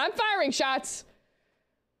 I'm firing shots.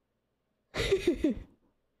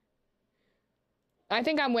 I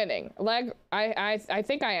think I'm winning. Leg, I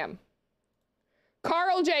think I am.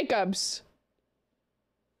 Karl Jacobs.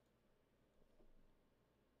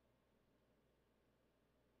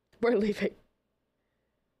 We're leaving.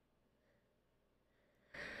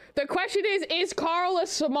 The question is Karl a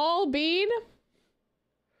small bean?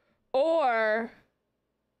 Or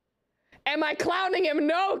am I clowning him?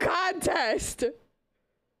 No contest.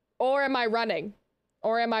 Or am I running?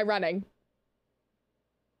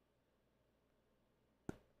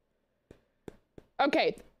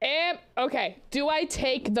 Okay, do I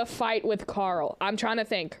take the fight with Karl? I'm trying to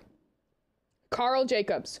think. Karl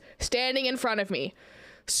Jacobs, standing in front of me.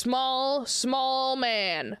 Small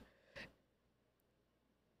man.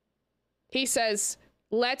 He says,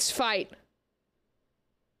 let's fight.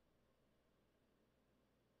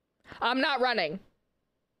 I'm not running.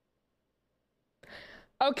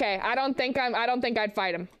 Okay, I don't think I'd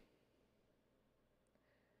fight him.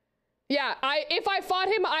 Yeah, if I fought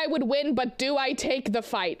him, I would win, but do I take the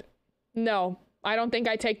fight? No, I don't think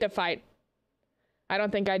I take the fight. I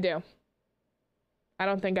don't think I do.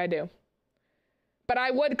 But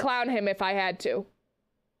I would clown him if I had to.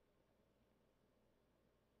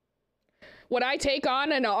 Would I take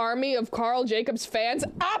on an army of Karl Jacobs fans?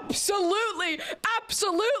 Absolutely!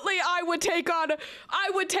 I would take on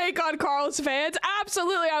Karl's fans.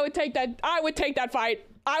 Absolutely, I would take that fight.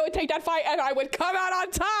 I would take that fight and I would come out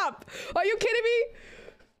on top. Are you kidding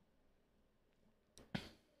me?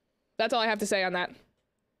 That's all I have to say on that.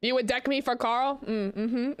 You would deck me for Karl?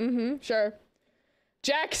 Sure.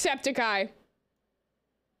 Jacksepticeye.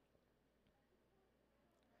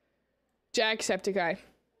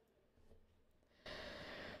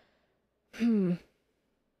 I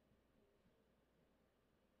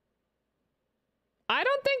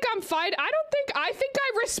think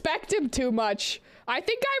I respect him too much. I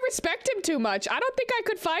don't think I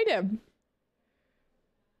could fight him.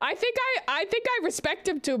 I think I respect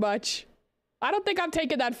him too much. I don't think I'm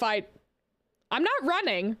taking that fight. I'm not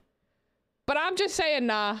running, but I'm just saying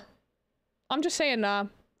nah.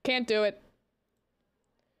 Can't do it.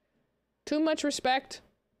 Too much respect.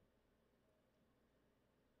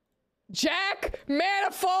 Jack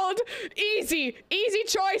Manifold, easy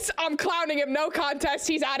choice. I'm clowning him. No contest.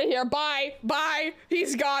 He's out of here. Bye.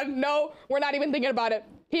 He's gone. No, we're not even thinking about it.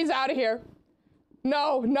 He's out of here.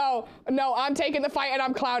 No. I'm taking the fight and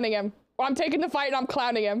I'm clowning him.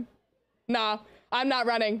 Nah, I'm not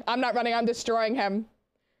running. I'm not running. I'm destroying him.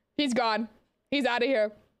 He's gone. He's out of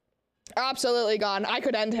here. Absolutely gone. I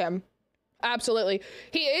could end him. Absolutely.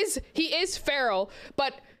 He is feral,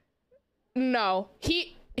 but no.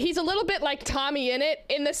 He's a little bit like Tommy Innit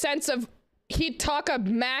in the sense of he'd talk a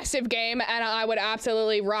massive game and I would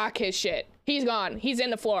absolutely rock his shit. He's gone. He's in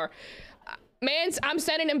the floor. I'm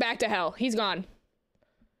sending him back to hell. He's gone.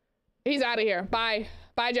 He's out of here. Bye.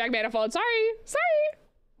 Bye, Jack Manifold. Sorry.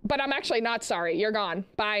 But I'm actually not sorry. You're gone.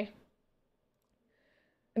 Bye.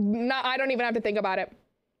 No, I don't even have to think about it.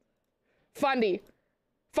 Fundy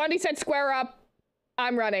said square up.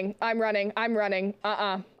 I'm running. I'm out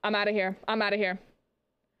of here.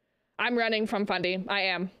 I'm running from Fundy. I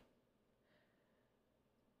am.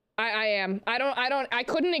 I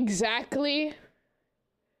couldn't exactly.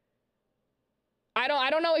 I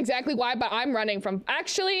don't know exactly why, but I'm running from,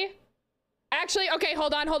 actually, okay,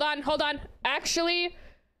 hold on. Actually,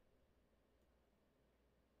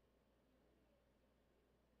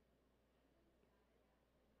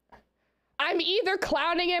 I'm either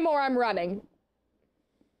clowning him or I'm running.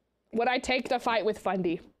 Would I take the fight with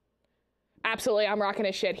Fundy? Absolutely, I'm rocking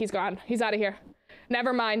his shit. He's gone. He's out of here.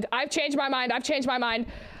 Never mind. I've changed my mind.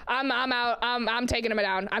 I'm out. I'm taking him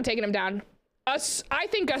down. I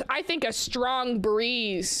think a strong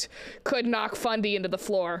breeze could knock Fundy into the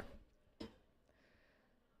floor.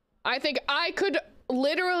 I think I could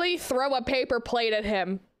literally throw a paper plate at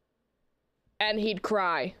him and he'd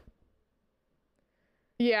cry.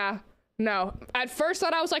 Yeah, no. At first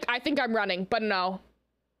thought I was like, I think I'm running, but no.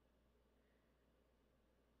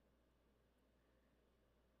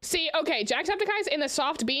 See, okay, Jacksepticeye's in the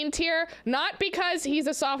soft bean tier, not because he's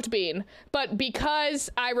a soft bean, but because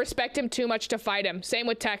I respect him too much to fight him. Same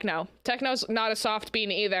with Techno. Techno's not a soft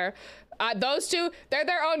bean either. Those two, they're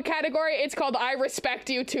their own category. It's called I respect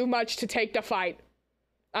you too much to take the fight.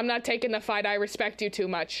 I'm not taking the fight, I respect you too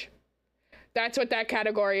much. That's what that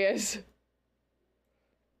category is.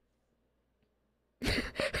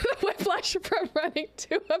 The whiplash from running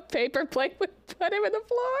to a paper plate would put him in the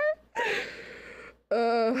floor.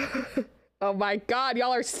 Oh my god,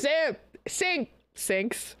 y'all are sinks.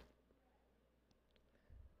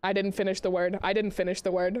 I didn't finish the word.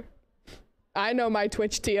 I know my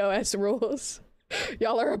Twitch TOS rules.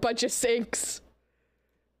 Y'all are a bunch of sinks.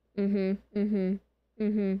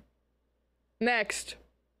 Next,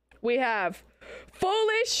 we have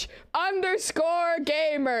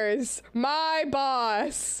Foolish_gamers. My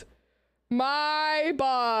boss.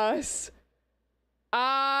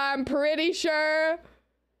 I'm pretty sure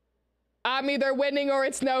I'm either winning or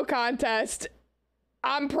it's no contest.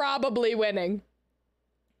 I'm probably winning.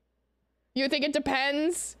 You think it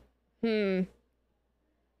depends?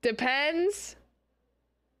 Depends?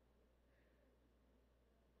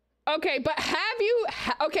 Okay, but have you...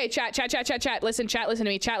 okay, chat. Listen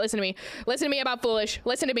to me. Listen to me about Foolish.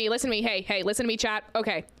 Listen to me. Hey, listen to me, chat.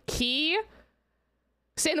 Okay. Key...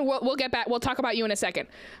 Sin, we'll get back. We'll talk about you in a second.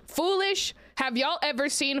 Foolish, have y'all ever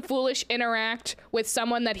seen Foolish interact with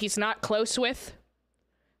someone that he's not close with?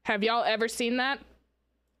 Have y'all ever seen that?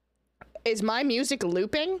 Is my music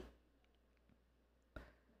looping?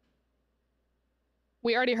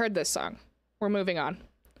 We already heard this song. We're moving on.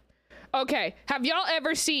 Okay, have y'all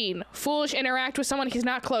ever seen Foolish interact with someone he's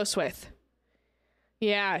not close with?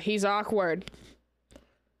 Yeah, he's awkward.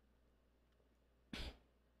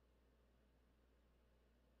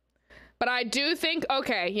 But I do think,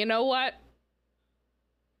 okay, you know what?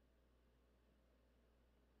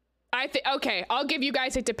 Okay, I'll give you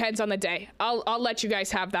guys, it depends on the day. I'll let you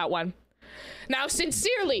guys have that one. Now,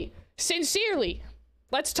 sincerely,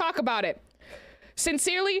 let's talk about it.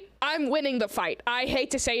 Sincerely, I'm winning the fight. I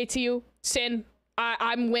hate to say it to you, Sin,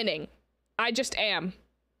 I'm winning. I just am.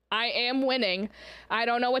 I am winning. I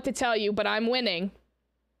don't know what to tell you, but I'm winning.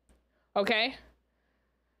 Okay?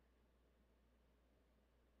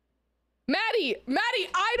 Maddie,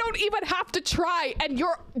 I don't even have to try, and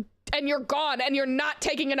you're gone, and you're not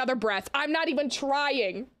taking another breath. I'm not even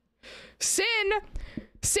trying. Sin,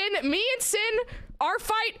 me and Sin, our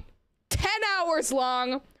fight, 10 hours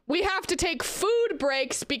long. We have to take food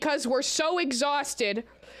breaks because we're so exhausted.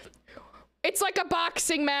 It's like a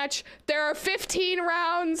boxing match. There are 15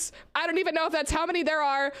 rounds. I don't even know if that's how many there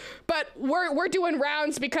are, but we're doing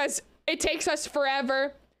rounds because it takes us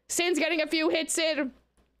forever. Sin's getting a few hits in.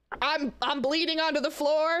 I'm bleeding onto the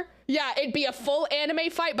floor. Yeah, it'd be a full anime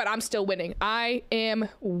fight, but I'm still winning. I am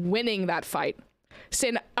winning that fight.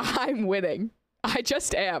 Sin, I'm winning. I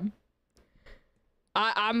just am.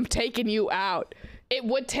 I'm taking you out. It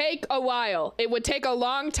would take a while. It would take a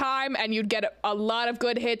long time, and you'd get a lot of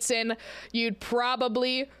good hits in. You'd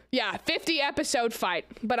probably, yeah, 50 episode fight,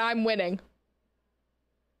 but I'm winning.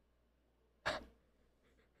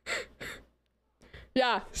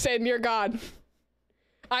 Yeah, Sin, you're gone.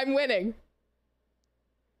 I'm winning.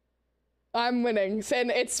 I'm winning. Sin,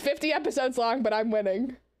 it's 50 episodes long, but I'm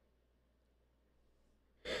winning.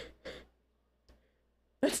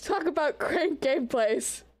 Let's talk about crank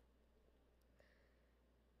gameplays.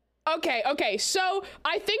 Okay, so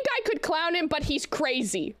I think I could clown him, but he's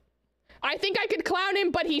crazy. I think I could clown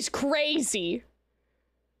him, but he's crazy.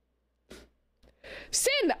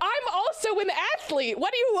 Sin, I'm also an athlete.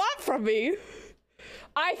 What do you want from me?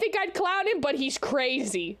 I think I'd clown him, but he's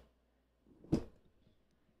crazy.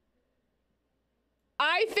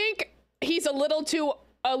 I think he's a little too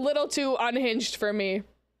unhinged for me.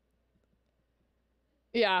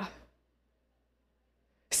 Yeah.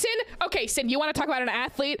 Sin, okay, Sin, you want to talk about an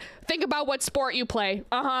athlete? Think about what sport you play.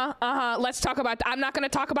 Let's talk about that. I'm not going to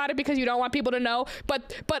talk about it because you don't want people to know,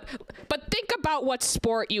 but think about what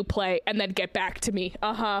sport you play and then get back to me.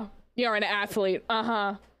 You're an athlete.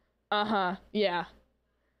 Yeah.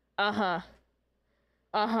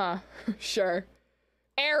 Sure.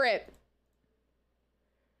 Aaron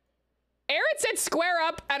said square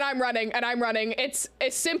up, and I'm running. It's a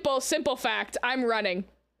simple fact. I'm running.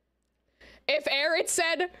 If Aaron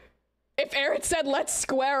said let's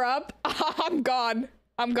square up, I'm gone.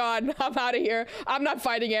 I'm out of here. I'm not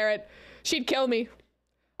fighting Aaron. She'd kill me.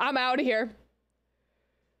 I'm out of here.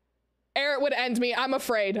 Aaron would end me. I'm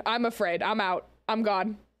afraid. I'm out. I'm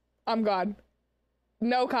gone.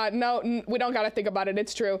 No, we don't gotta think about it.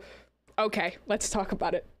 It's true. Okay, let's talk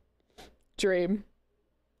about it. Dream.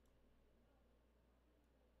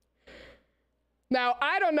 Now,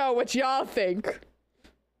 I don't know what y'all think.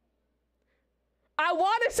 I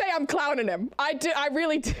want to say I'm clowning him. I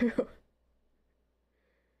really do.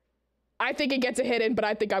 I think he gets a hit in, but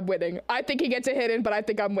I think I'm winning. I think he gets a hit in, but I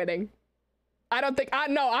think I'm winning.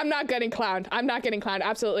 No, I'm not getting clowned.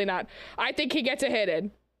 Absolutely not. I think he gets a hit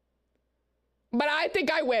in. But I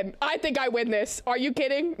think I win. I think I win this. Are you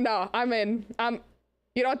kidding? No, I'm in.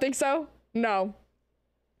 You don't think so? No.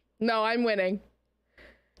 No, I'm winning.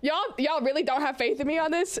 Y'all really don't have faith in me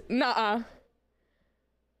on this? Nuh-uh.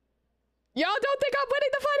 Y'all don't think I'm winning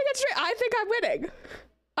the fight against Dream? I think I'm winning.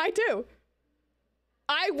 I do.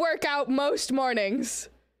 I work out most mornings.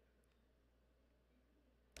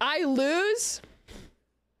 I lose?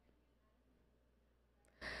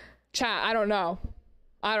 Chat, I don't know.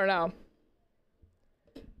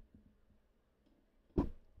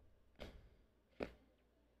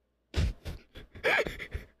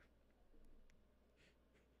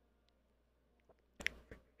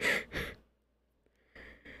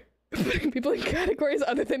 Putting people in categories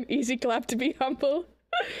other than easy clap to be humble.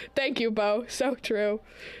 Thank you, Bo. So true.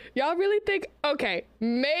 Y'all really think, okay,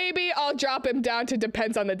 maybe I'll drop him down to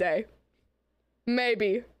depends on the day.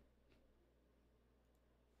 Maybe.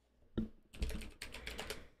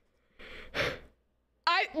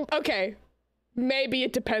 Okay. Maybe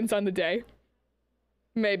it depends on the day.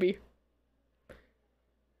 Maybe.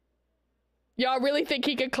 Y'all really think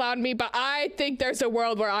he could clown me, but I think there's a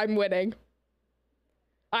world where I'm winning.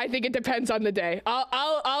 I think it depends on the day.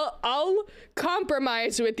 I'll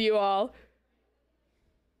compromise with you all.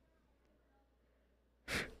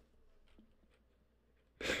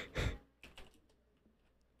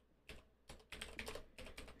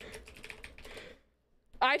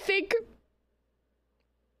 I think,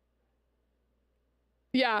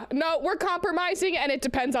 yeah, no, we're compromising and it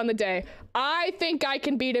depends on the day. I think I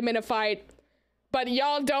can beat him in a fight. But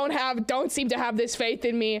y'all don't seem to have this faith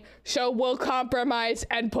in me, so we'll compromise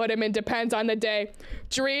and put him in depends on the day.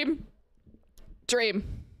 Dream.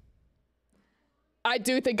 I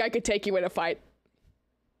do think I could take you in a fight.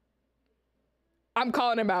 I'm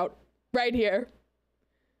calling him out. Right here.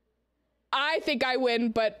 I think I win,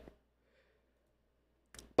 but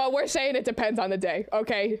we're saying it depends on the day,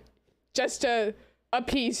 okay? Just to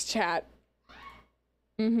appease chat.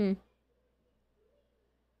 Moving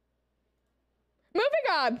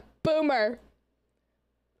on. Boomer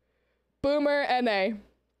NA.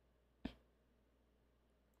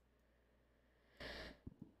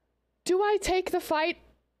 Do I take the fight?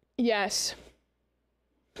 Yes.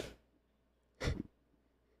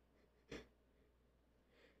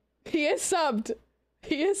 He is subbed.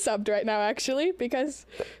 He is subbed right now, actually, because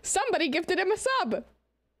somebody gifted him a sub.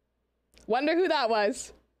 Wonder who that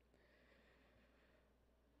was.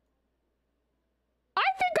 I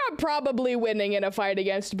think I'm probably winning in a fight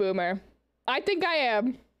against Boomer. I think I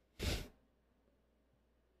am.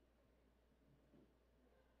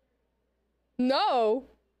 No.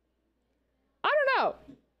 I don't know.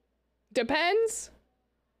 Depends.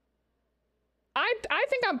 I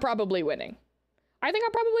think I'm probably winning. I think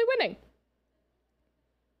I'm probably winning.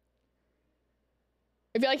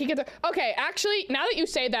 I feel like he could. Okay, actually, now that you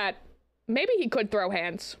say that, maybe he could throw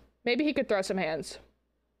hands. Maybe he could throw some hands.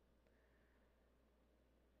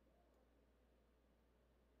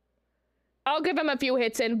 I'll give him a few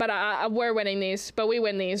hits in, but we're winning these. But we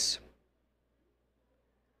win these.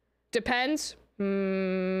 Depends. He's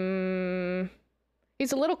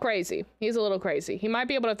a little crazy. He's a little crazy. He might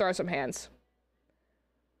be able to throw some hands.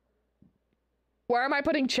 Where am I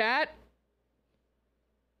putting chat?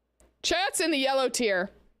 Chat's in the yellow tier.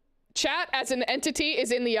 Chat as an entity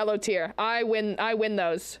is in the yellow tier. I win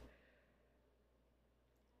those.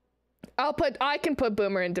 I can put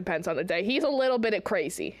Boomer in depends on the day. He's a little bit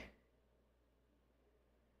crazy.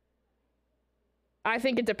 I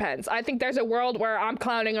think it depends. I think there's a world where I'm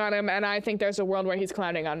clowning on him, and I think there's a world where he's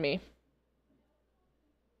clowning on me.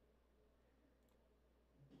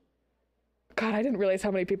 God, I didn't realize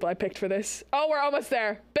how many people I picked for this. Oh, we're almost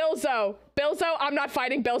there. Bilzo. Bilzo, I'm not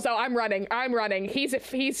fighting Bilzo. I'm running. I'm running.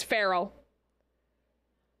 He's feral.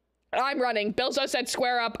 I'm running. Bilzo said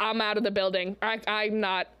square up. I'm out of the building. I'm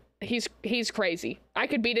not. He's crazy. I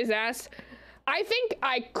could beat his ass. I think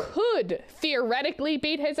I could theoretically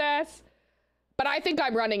beat his ass, but I think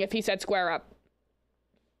I'm running if he said square up.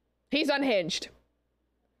 He's unhinged.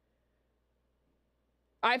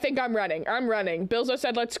 I think I'm running. I'm running. Bilzo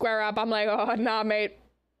said let's square up. I'm like, oh, nah, mate.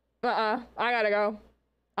 I gotta go.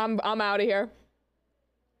 I'm out of here.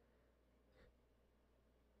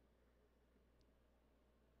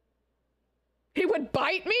 He would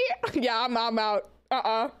bite me? Yeah, I'm out.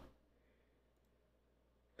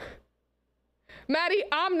 Maddie,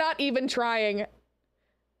 I'm not even trying.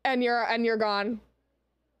 And you're gone.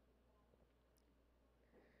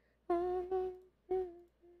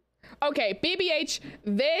 Okay, BBH,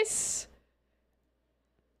 this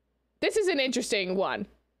is an interesting one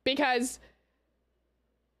because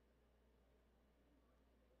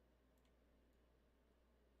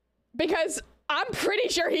I'm pretty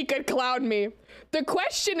sure he could clown me. The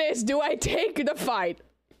question is, do I take the fight?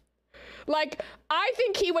 Like, I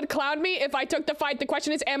think he would clown me if I took the fight. The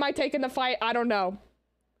question is, am I taking the fight? I don't know.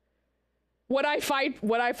 Would I fight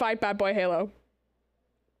Bad Boy Halo?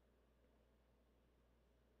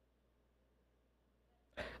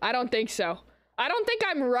 I don't think so. I don't think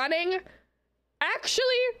I'm running.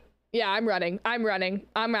 Actually, yeah, I'm running. I'm running.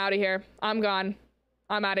 I'm out of here. I'm gone.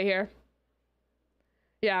 I'm out of here.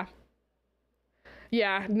 Yeah.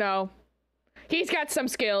 Yeah, no. He's got some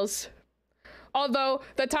skills. Although,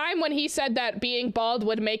 the time when he said that being bald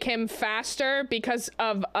would make him faster because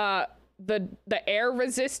of the air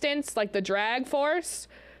resistance, like the drag force,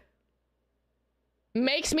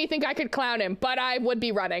 makes me think I could clown him, but I would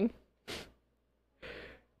be running.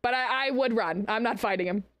 But I would run. I'm not fighting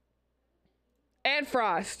him. And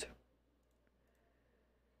Frost.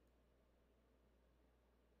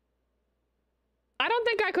 I don't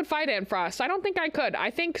think I could fight Ant Frost. I don't think I could. I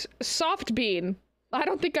think Soft Bean. I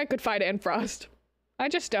don't think I could fight Ant Frost. I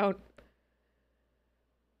just don't.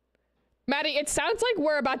 Maddie, it sounds like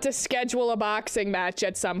we're about to schedule a boxing match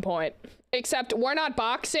at some point. Except we're not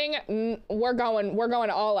boxing. We're going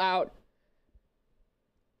all out.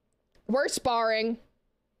 We're sparring.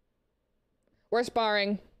 We're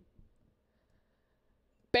sparring.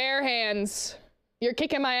 Bare hands. You're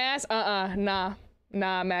kicking my ass? Nah.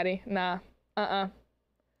 Nah, Maddie. Nah.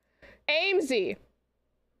 Amesy.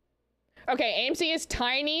 Okay, Amesy is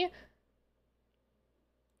tiny.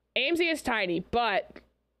 Amesy is tiny, but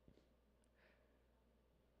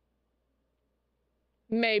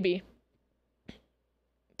maybe.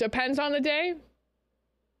 Depends on the day.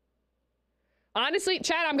 Honestly,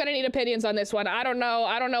 chat, I'm gonna need opinions on this one. I don't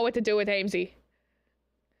know what to do with Amesy.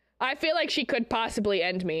 I feel like she could possibly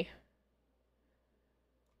end me.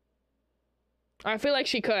 I feel like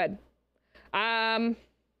she could. But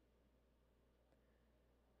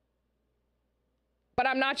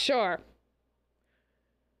I'm not sure.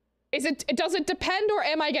 Does it depend, or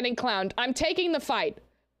am I getting clowned? I'm taking the fight,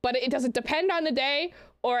 but does it depend on the day,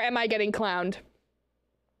 or am I getting clowned?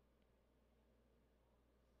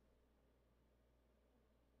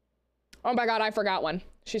 Oh my god, I forgot one.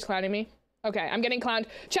 She's clowning me. Okay, I'm getting clowned.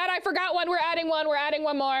 Chat, I forgot one. We're adding one. We're adding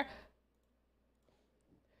one more.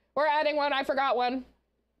 We're adding one. I forgot one.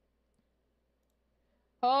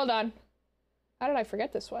 Hold on. How did I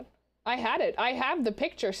forget this one? I had it. I have the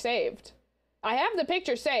picture saved. I have the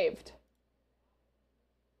picture saved.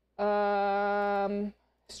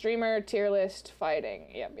 Streamer tier list fighting.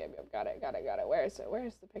 Yep. Got it. Where is it? Where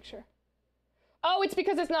is the picture? Oh, it's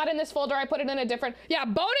because it's not in this folder. I put it in a different... Yeah,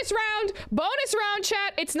 bonus round,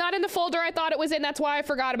 chat. It's not in the folder I thought it was in. That's why I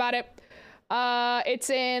forgot about it. It's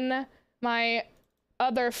in my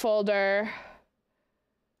other folder.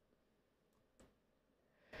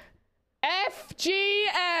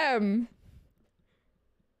 FGM.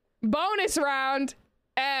 Bonus round,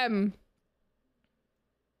 M.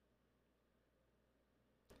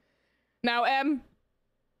 Now, M,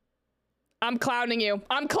 I'm clowning you.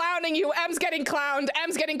 I'm clowning you. M's getting clowned.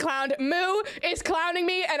 M's getting clowned. Moo is clowning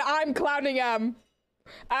me, and I'm clowning M.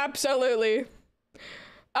 Absolutely.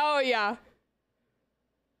 Oh, yeah.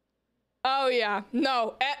 Oh, yeah.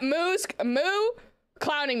 No. Moo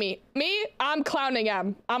clowning me. Me, I'm clowning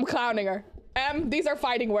M. I'm clowning her. M, these are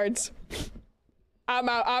fighting words. I'm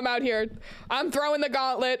out here. I'm throwing the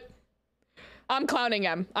gauntlet. I'm clowning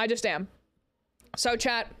M. I just am. So,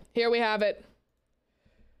 chat, here we have it.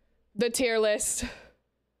 The tier list.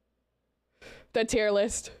 The tier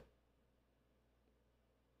list.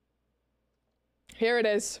 Here it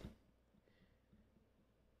is.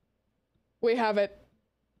 We have it.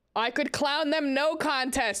 I could clown them, no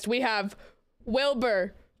contest. We have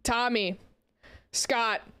Wilbur, Tommy,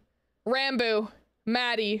 Scott, Rambo,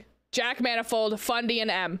 Maddie, Jack Manifold, Fundy, and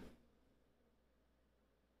M.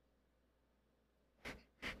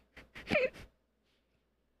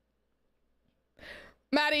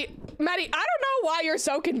 Maddie, I don't know why you're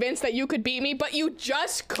so convinced that you could beat me, but you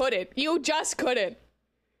just couldn't. You just couldn't.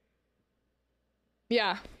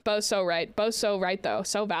 Yeah, Bo's so right. Bo's so right, though.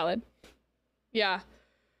 So valid. Yeah.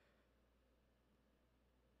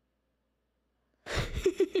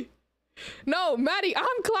 No, Maddie,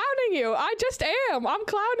 I'm clowning you. I just am. I'm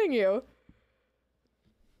clowning you.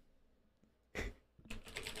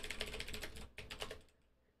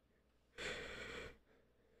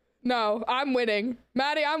 No, I'm winning.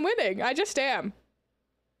 Maddie, I'm winning. I just am.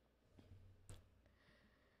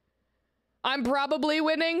 I'm probably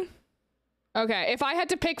winning. Okay, if I had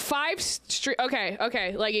to pick 5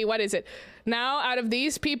 okay, Leggy, what is it? Now, out of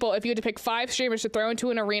these people, if you had to pick 5 streamers to throw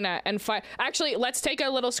into an arena and fight... Actually, let's take a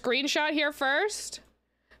little screenshot here first.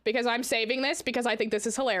 Because I'm saving this, because I think this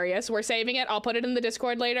is hilarious. We're saving it. I'll put it in the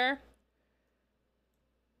Discord later.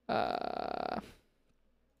 Let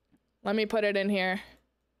me put it in here.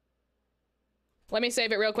 Let me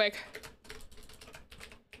save it real quick.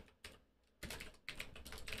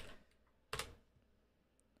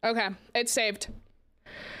 Okay, it's saved.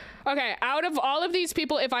 Okay, out of all of these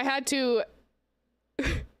people, if I had to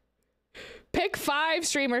pick 5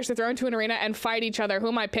 streamers to throw into an arena and fight each other, who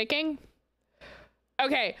am I picking?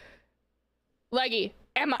 Okay, Leggy,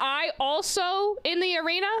 am I also in the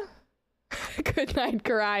arena? Good night,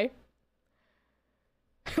 Karai.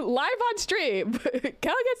 Live on stream.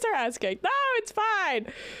 Kel gets her ass kicked. No, it's fine.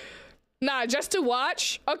 Nah, just to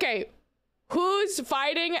watch. Okay, who's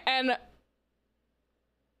fighting and...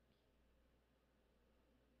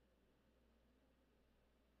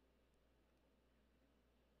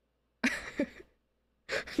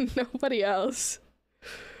 Nobody else.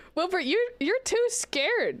 Wilbur, you're too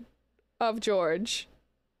scared of George.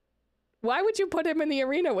 Why would you put him in the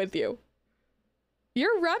arena with you?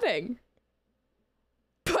 You're running.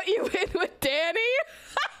 Put you in with Danny?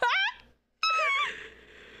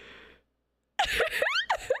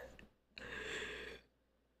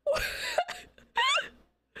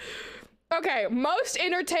 Okay, most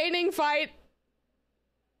entertaining fight.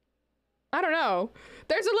 I don't know.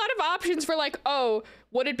 There's a lot of options for like, oh,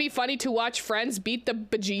 would it be funny to watch friends beat the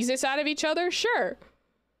bejesus out of each other? Sure.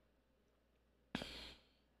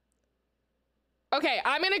 Okay,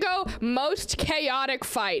 I'm gonna go most chaotic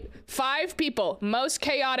fight. 5 people, most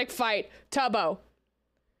chaotic fight. Tubbo.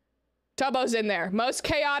 Tubbo's in there. Most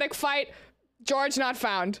chaotic fight. George not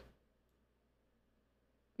found.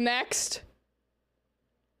 Next.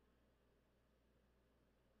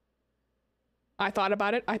 I thought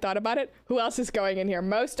about it. I thought about it. Who else is going in here?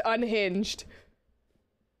 Most unhinged.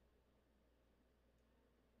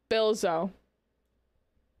 Bilzo.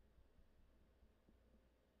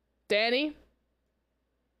 Danny.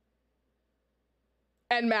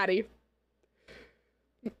 And Maddie.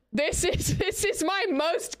 This is my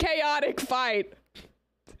most chaotic fight.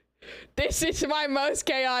 This is my most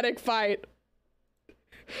chaotic fight.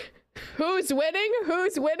 Who's winning?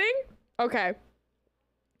 Who's winning? Okay.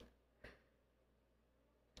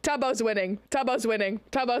 Tubbo's winning. Tubbo's winning.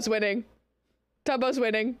 Tubbo's winning. Tubbo's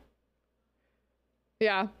winning.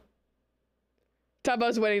 Yeah.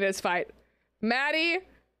 Tubbo's winning this fight. Maddie.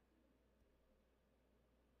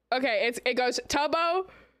 Okay, it goes Tubbo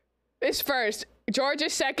is first. George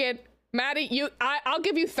is second. Maddie, I'll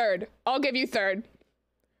give you third. I'll give you third.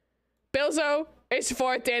 Bilzo is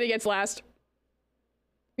fourth. Danny gets last.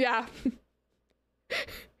 Yeah.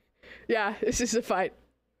 Yeah, this is the fight.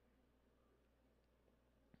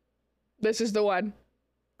 This is the one.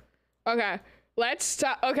 Okay, let's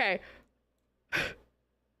stop. Okay.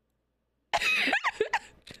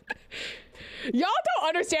 Y'all don't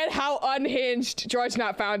understand how unhinged George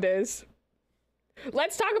Not Found is.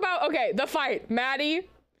 Let's talk about, okay, the fight. Maddie,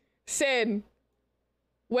 Sin,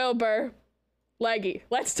 Wilbur, Leggy.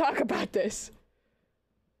 Let's talk about this.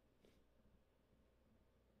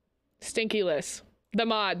 Stinky Liz. The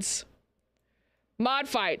mods. Mod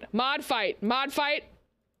fight. Mod fight. Mod fight.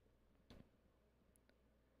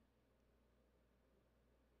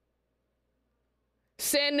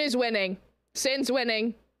 Sin is winning. Sin's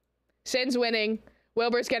winning. Sin's winning.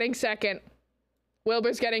 Wilbur's getting second.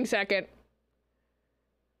 Wilbur's getting second.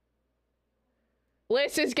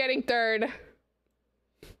 Liz is getting third.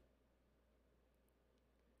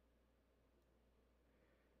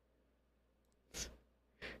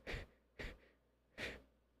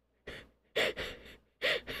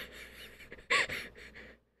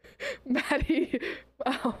 Maddie,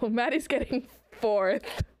 oh, Maddie's getting fourth.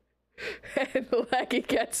 And Leggy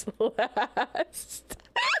gets last.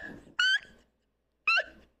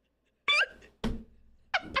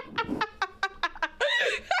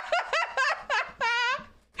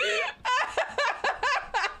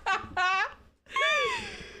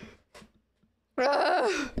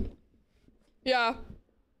 Yeah.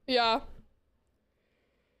 Yeah.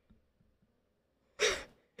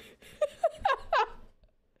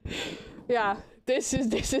 Yeah, this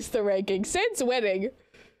is the ranking. Since winning.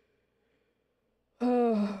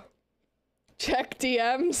 Check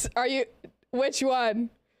DMs. Are you, which one?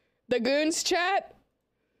 The Goons chat?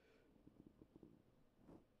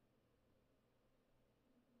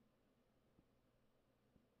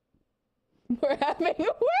 We're having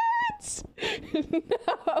words.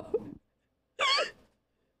 No.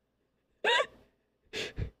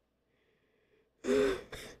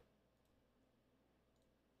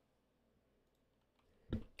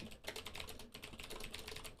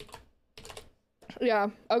 Yeah,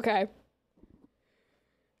 okay.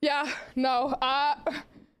 Yeah, no,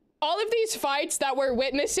 all of these fights that we're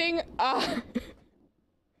witnessing, I'm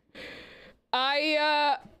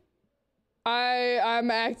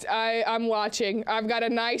watching. I've got a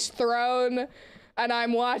nice throne and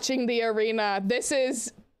I'm watching the arena. This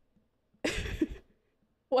is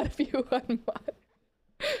what if you unmod?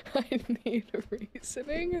 I need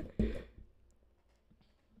reasoning.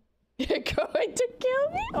 You're going to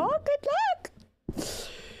kill me? Oh, good luck.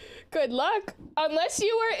 Good luck. Unless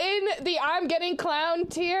you were in the I'm getting clown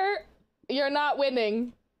tier, you're not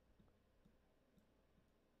winning.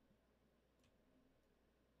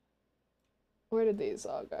 Where did these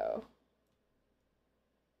all go?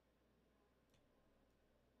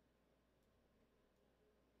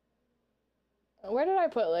 Where did I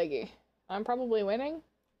put Leggy? I'm probably winning?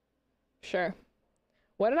 Sure.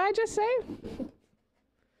 What did I just say?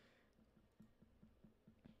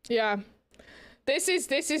 Yeah. This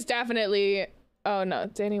is definitely, oh no,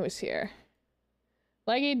 Danny was here.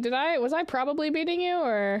 Leggy, was I probably beating you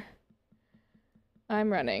or?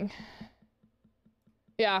 I'm running.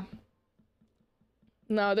 Yeah.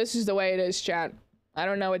 No, this is the way it is, chat. I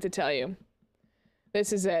don't know what to tell you.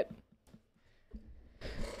 This is it.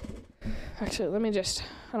 Actually, let me just,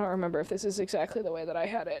 I don't remember if this is exactly the way that I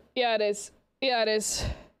had it. Yeah, it is. Yeah, it is.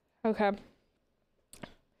 Okay.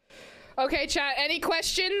 Okay, chat, any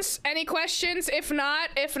questions? Any questions? If not,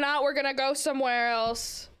 we're gonna go somewhere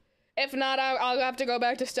else. If not, I'll have to go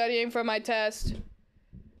back to studying for my test.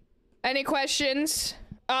 Any questions?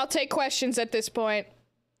 I'll take questions at this point.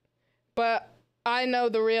 But I know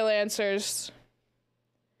the real answers.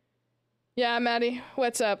 Yeah, Maddie,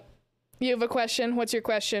 what's up? You have a question? What's your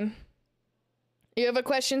question? You have a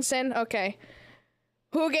question, Sin? Okay.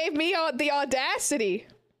 Who gave me the audacity?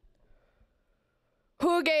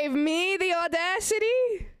 Who gave me the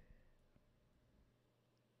audacity?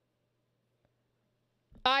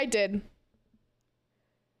 I did.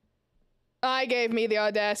 I gave me the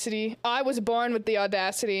audacity. I was born with the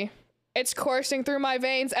audacity. It's coursing through my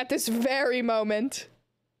veins at this very moment.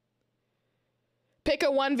 Pick a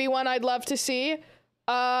 1v1 I'd love to see.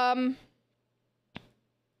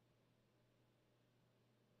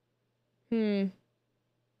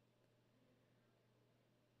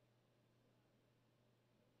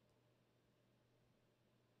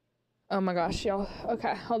 Oh my gosh, y'all.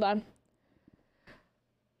 Okay, hold on.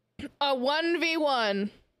 A 1v1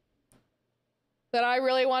 that I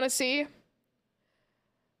really want to see.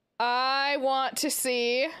 I want to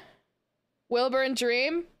see Wilbur and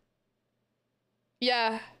Dream.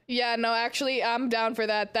 Yeah, no, actually, I'm down for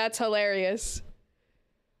that. That's hilarious.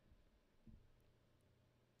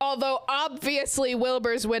 Although, obviously,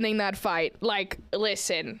 Wilbur's winning that fight. Like,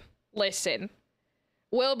 listen.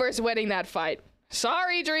 Wilbur's winning that fight.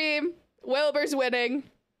 Sorry, Dream. Wilbur's winning.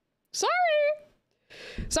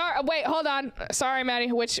 Sorry, wait, hold on. Sorry,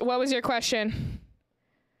 Maddie. What was your question?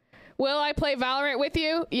 Will I play Valorant with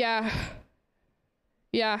you? Yeah.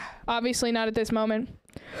 Yeah, obviously not at this moment.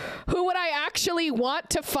 Who would I actually want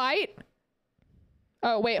to fight?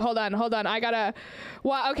 Oh, wait, hold on. I gotta...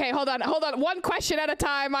 Well, okay, hold on. One question at a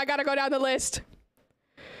time. I gotta go down the list.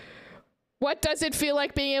 What does it feel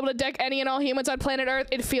like being able to deck any and all humans on planet Earth?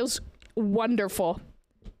 It feels wonderful.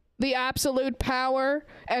 The absolute power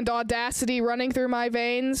and audacity running through my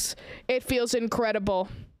veins. It feels incredible.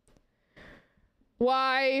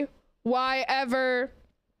 Why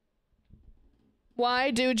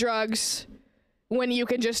do drugs when you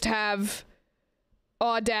can just have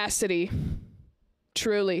audacity?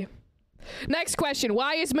 Truly. Next question.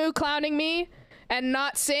 Why is Moo clowning me and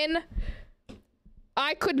not Sin?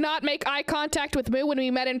 I could not make eye contact with Moo when we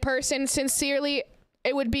met in person. Sincerely,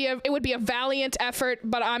 it would be a valiant effort,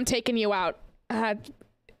 but I'm taking you out. I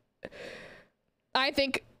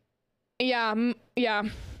think, yeah.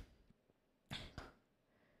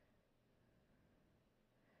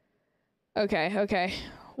 Okay.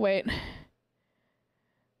 Wait.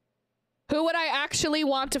 Who would I actually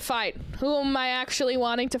want to fight? Who am I actually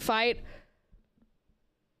wanting to fight?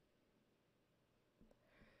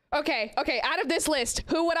 Okay. Out of this list,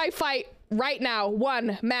 who would I fight right now?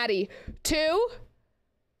 1, Maddie. 2,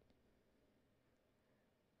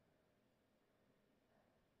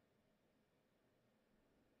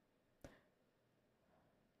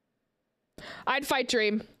 I'd fight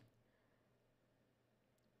Dream.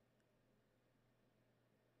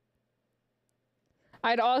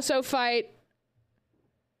 I'd also fight...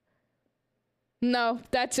 No,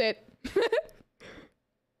 that's it.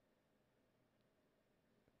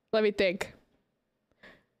 Let me think.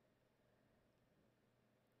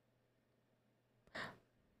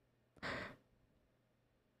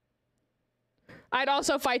 I'd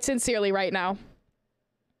also fight Sincerely right now.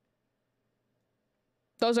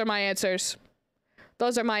 Those are my answers.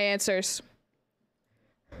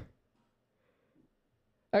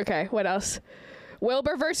 Okay, what else?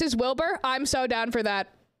 Wilbur versus Wilbur? I'm so down for that.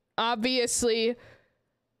 Obviously,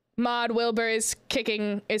 Mod Wilbur is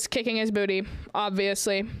kicking his booty.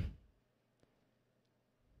 Obviously.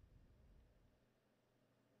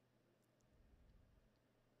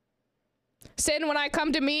 Sin, when I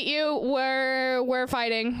come to meet you, we're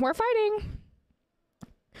fighting. We're fighting.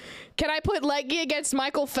 Can I put Leggy against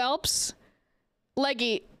Michael Phelps?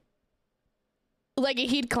 Leggy,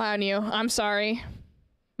 he'd clown you. I'm sorry.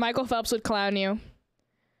 Michael Phelps would clown you.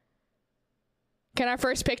 Can our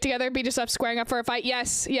first pick together be just up squaring up for a fight?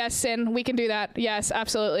 Yes, Sin, we can do that. Yes,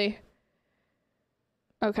 absolutely.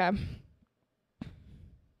 Okay.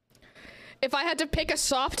 If I had to pick a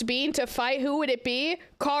soft bean to fight, who would it be?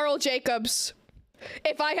 Carl Jacobs.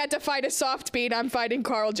 If I had to fight a soft bean, I'm fighting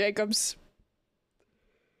Carl Jacobs.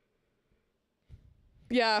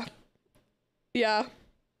 Yeah.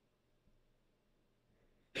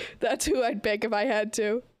 That's who I'd pick if I had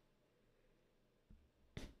to.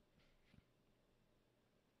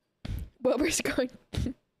 Wilbur's going...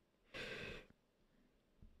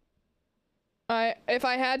 If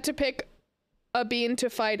I had to pick a bean to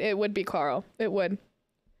fight, it would be Carl. It would.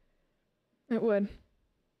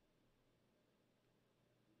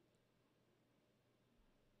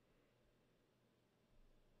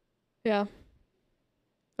 Yeah.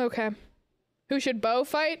 Okay. Who should Bo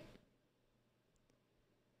fight?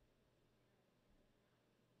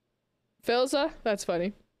 Philza? That's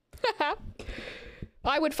funny.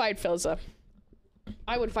 I would fight Philza.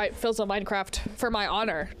 I would fight Philza Minecraft for my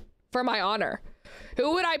honor. For my honor.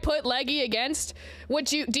 Who would I put Leggy against?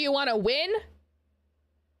 Do you want to win?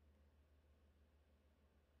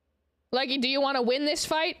 Leggy, do you want to win this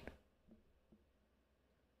fight?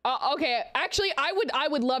 Okay, actually, I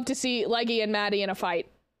would love to see Leggy and Maddie in a fight.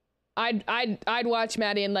 I'd watch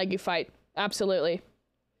Maddie and Leggy fight. Absolutely.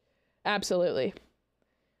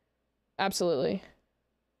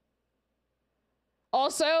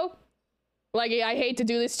 Also, Leggy, I hate to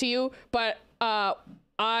do this to you, but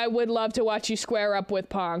I would love to watch you square up with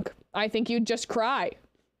Ponk. I think you'd just cry.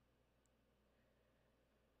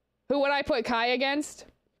 Who would I put Kai against?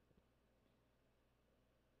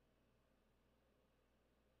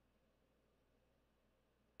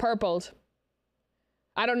 Purpled.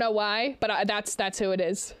 I don't know why, but that's who it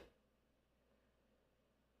is.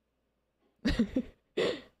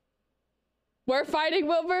 We're fighting,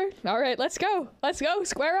 Wilbur. All right, let's go.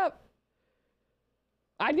 Square up.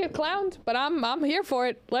 I'd get clowned, but I'm here for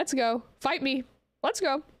it. Let's go. Fight me. Let's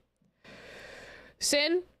go.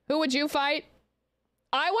 Sin, who would you fight?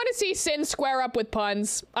 I want to see Sin square up with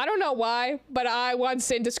puns. I don't know why, but I want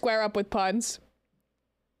Sin to square up with puns.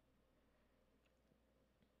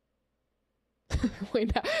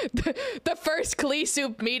 Wait, no. The first Klee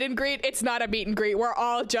Soup meet and greet, it's not a meet and greet. We're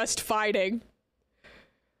all just fighting.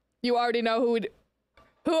 You already know who would...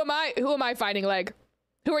 Who am I fighting, Leg?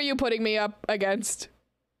 Who are you putting me up against?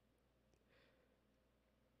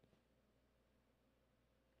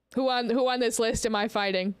 Who on this list am I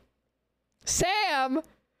fighting? Sam!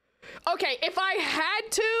 Okay, if I had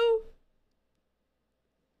to,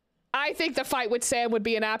 I think the fight with Sam would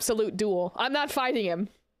be an absolute duel. I'm not fighting him,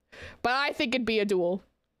 but I think it'd be a duel.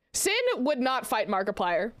 Sin would not fight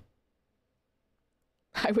Markiplier.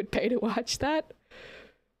 I would pay to watch that.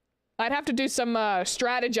 I'd have to do some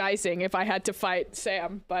strategizing if I had to fight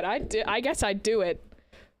Sam, but I guess I'd do it.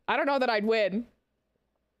 I don't know that I'd win.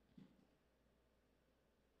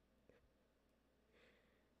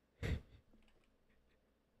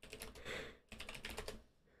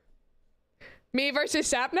 Me versus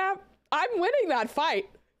Sapnap? I'm winning that fight.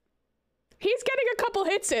 He's getting a couple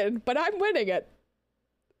hits in, but I'm winning it.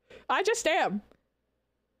 I just am.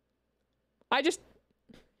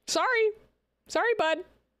 Sorry. Sorry, bud.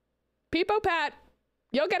 Peepo Pat.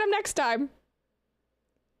 You'll get him next time.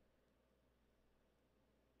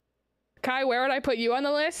 Kai, where would I put you on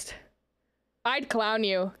the list? I'd clown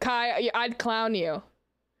you. Kai, I'd clown you.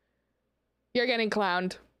 You're getting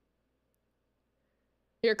clowned.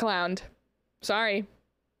 You're clowned. Sorry.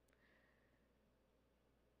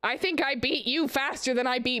 I think I beat you faster than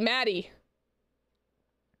I beat Maddie.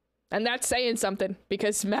 And that's saying something,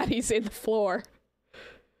 because Maddie's in the floor.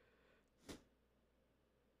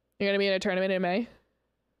 You're gonna be in a tournament in May?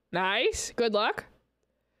 Nice. Good luck.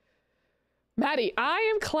 Maddie,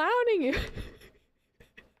 I am clowning you.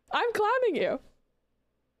 I'm clowning you.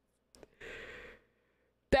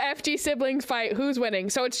 The FG siblings fight. Who's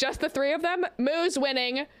winning? So it's just the three of them? Moo's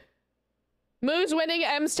winning. Moo's winning,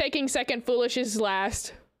 M's taking second, Foolish is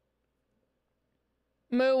last.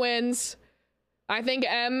 Moo wins. I think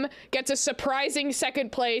M gets a surprising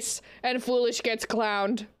second place, and Foolish gets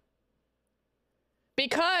clowned.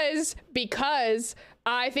 Because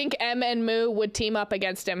I think M and Moo would team up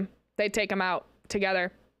against him. They'd take him out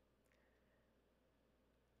together.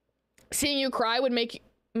 Seeing you cry would make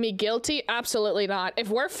me guilty? Absolutely not. If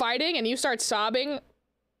we're fighting and you start sobbing,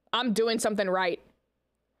 I'm doing something right.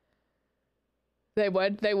 They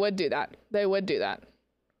would do that. They would do that.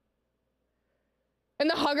 In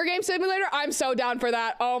the Hunger Games simulator, I'm so down for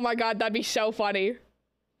that. Oh my god, that'd be so funny.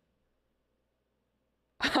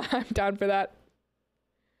 I'm down for that.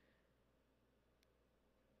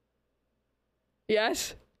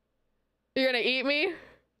 Yes? You're gonna eat me?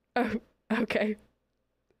 Oh, okay.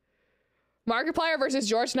 Markiplier versus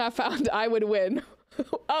George Not Found, I would win.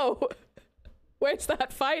 Oh, where's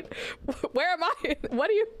that fight? Where am I?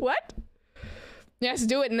 What? Yes,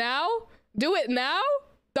 do it now? Do it now?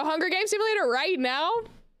 The Hunger Games simulator right now?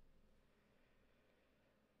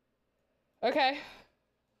 Okay.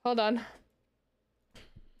 Hold on.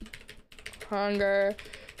 Hunger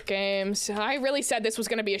Games. I really said this was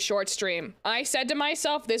gonna be a short stream. I said to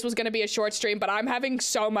myself this was gonna be a short stream, but I'm having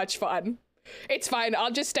so much fun. It's fine.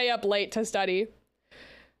 I'll just stay up late to study.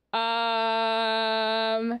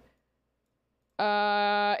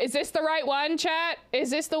 Is this the right one, chat?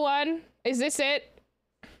 Is this the one? Is this it?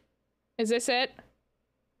 Is this it?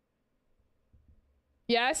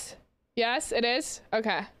 Yes? Yes, it is?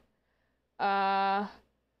 Okay. How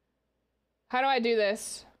do I do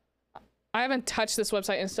this? I haven't touched this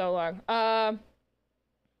website in so long.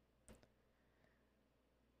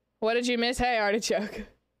 What did you miss? Hey, Artichoke.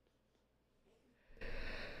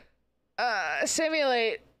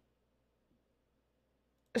 Simulate.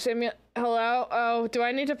 Hello? Oh, do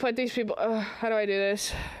I need to put these people? How do I do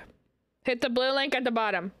this? Hit the blue link at the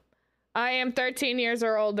bottom. I am 13 years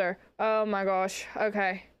or older. Oh my gosh.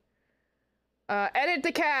 Okay. Edit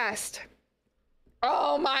the cast.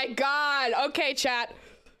 Oh my god. Okay, chat.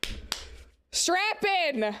 Strap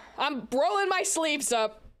in. I'm rolling my sleeves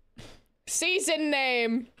up. Season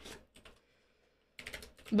name.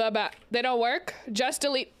 They don't work? Just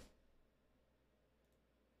delete.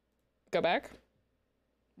 Go back.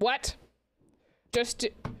 What? Just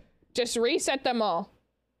reset them all.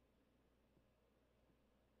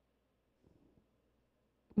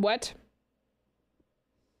 What?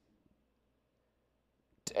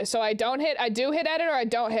 So I do hit edit or I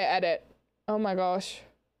don't hit edit? Oh my gosh.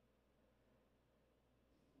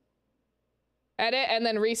 Edit and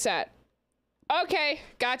then reset. Okay,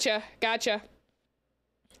 gotcha.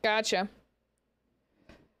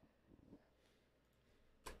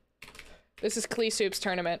 This is Klee Soup's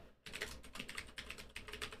tournament.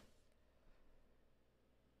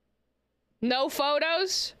 No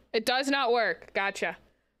photos? It does not work. Gotcha.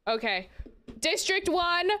 Okay. District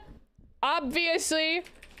 1. Obviously,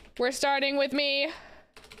 we're starting with me.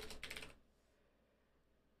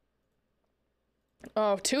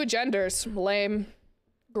 Oh, 2 genders. Lame.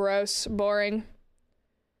 Gross. Boring.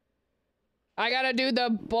 I gotta do the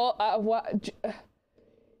what?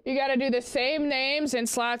 You gotta do the same names in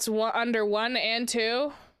slots under 1 and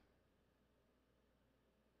 2.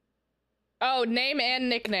 Oh, name and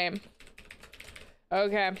nickname.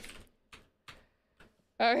 Okay.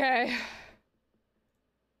 Okay.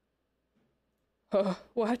 Oh,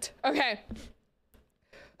 what? Okay.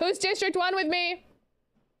 Who's District 1 with me?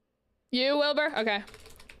 You, Wilbur? Okay.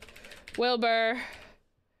 Wilbur.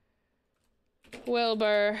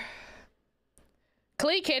 Wilbur.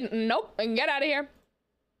 Klee kid. Nope. Get out of here.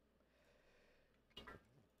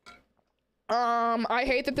 I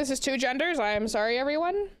hate that this is 2 genders. I am sorry,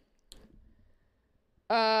 everyone.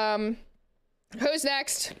 Who's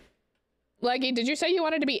next? Leggy, did you say you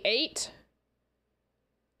wanted to be 8?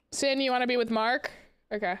 Sin, you want to be with Mark?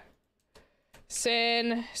 Okay.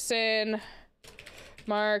 Sin,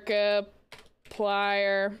 Markiplier.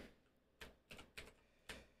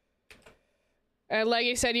 And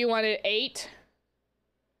Leggy said you wanted 8.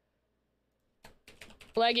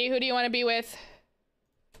 Leggy, who do you want to be with?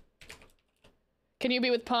 Can you be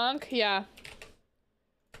with Punk? Yeah.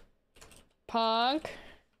 Punk.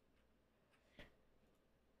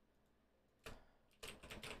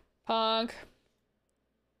 Punk.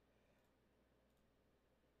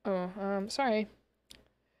 Oh, sorry.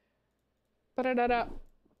 Ba-da-da-da.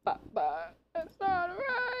 Ba-ba. It's not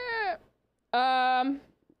right.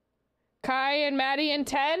 Kai and Maddie in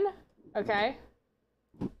 10? Okay.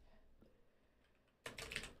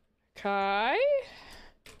 Kai.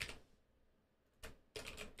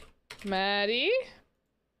 Maddie.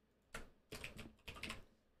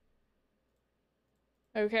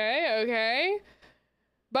 Okay, okay.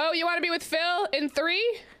 Bo, you want to be with Phil in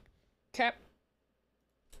 3? Okay.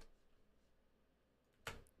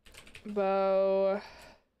 Bo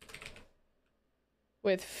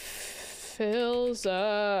with Philza.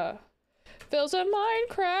 Philza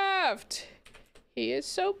Minecraft. He is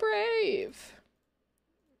so brave.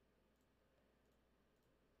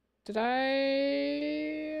 Did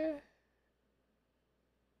I?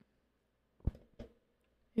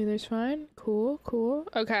 Either's fine. Cool, cool.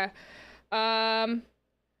 Okay.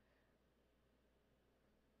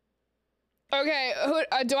 Okay, who,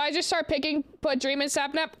 do I just start picking, put Dream and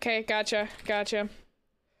Sapnap? Okay, gotcha, gotcha.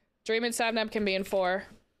 Dream and Sapnap can be in 4.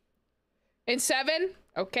 In 7?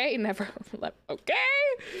 Okay, never, okay.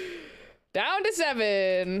 Down to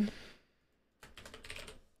 7.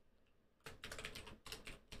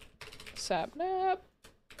 Sapnap.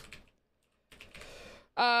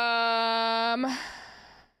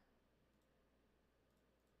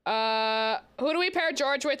 Who do we pair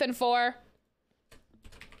George with in 4?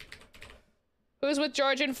 Who's with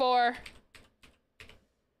George in 4?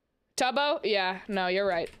 Tubbo? Yeah, no, you're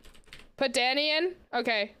right. Put Danny in?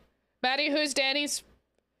 Okay. Maddie, who's Danny's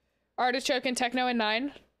Artichoke and Techno in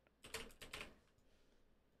 9?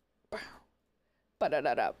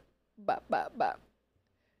 Ba-da-da-da. Ba-ba-ba.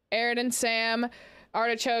 Aaron and Sam,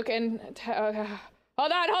 Artichoke and...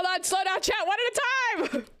 hold on, slow down, chat, one at a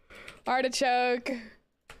time! Artichoke.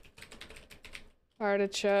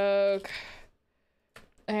 Artichoke.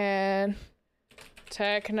 And...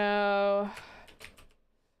 Techno.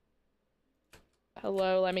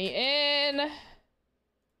 Hello, let me in.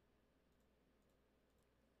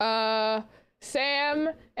 Sam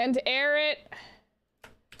and Errit.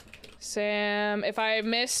 Sam, if I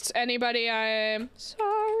missed anybody, I'm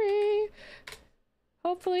sorry.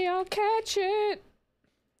 Hopefully I'll catch it.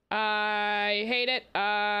 I hate it.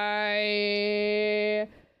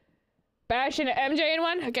 Bash and MJ in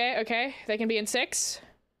 1. Okay, okay. They can be in 6.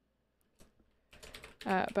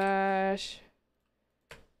 Bash.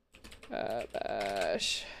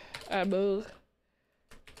 Bash.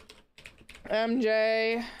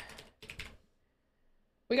 MJ.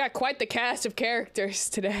 We got quite the cast of characters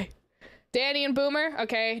today. Danny and Boomer.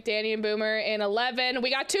 Okay, Danny and Boomer in 11. We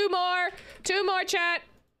got 2 more. 2 more, chat.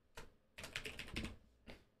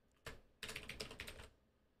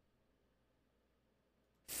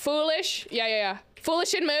 Foolish. Yeah.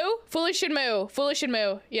 Foolish and Moo. Foolish and Moo. Foolish and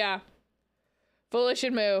Moo. Yeah. Foolish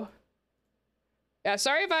and Moo. Yeah,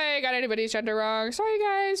 sorry if I got anybody's gender wrong. Sorry,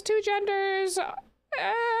 guys. 2 genders.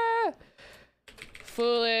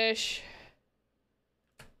 Foolish.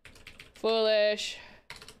 Foolish.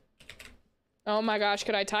 Oh my gosh,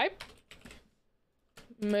 could I type?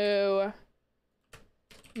 Moo.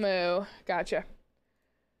 Moo. Gotcha.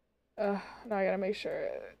 Now I gotta make sure.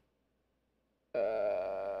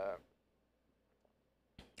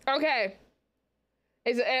 Okay.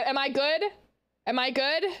 Am I good? Am I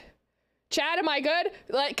good? Chad, am I good?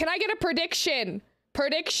 Like, can I get a prediction?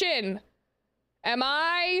 Prediction. Am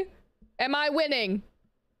I winning?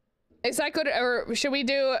 Is that good? Or should we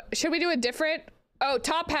do a different? Oh,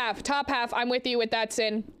 top half. Top half. I'm with you with that,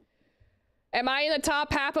 Sin. Am I in the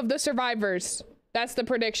top half of the survivors? That's the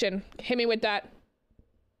prediction. Hit me with that.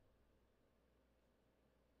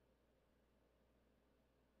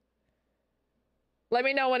 Let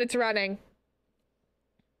me know when it's running.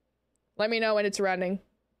 Let me know when it's running.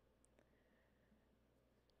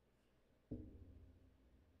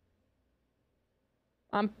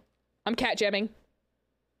 I'm cat jamming.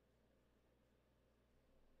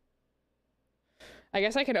 I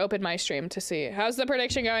guess I can open my stream to see. How's the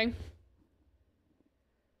prediction going?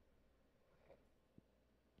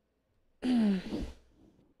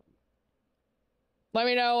 Let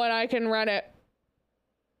me know when I can run it.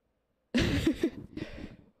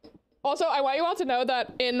 Also, I want you all to know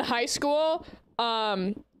that in high school,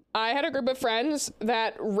 I had a group of friends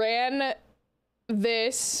that ran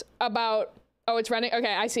this about... Oh, it's running?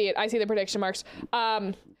 Okay, I see it. I see the prediction marks.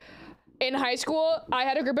 In high school, I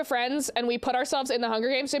had a group of friends and we put ourselves in the Hunger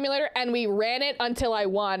Games simulator and we ran it until I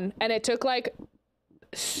won. And it took like...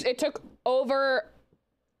 It took over...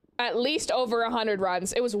 At least over 100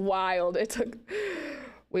 runs. It was wild. It took...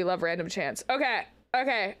 We love random chance. Okay.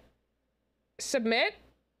 Okay. Submit.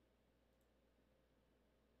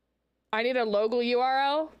 I need a local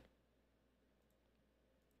URL.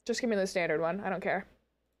 Just give me the standard one. I don't care.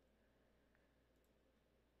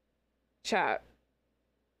 Chat.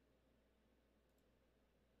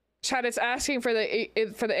 Chat, it's asking for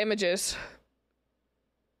the images.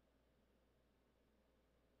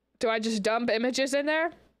 Do I just dump images in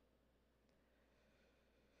there?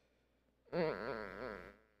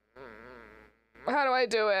 How do I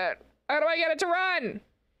do it? How do I get it to run?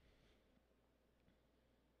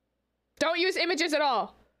 Don't use images at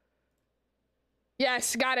all.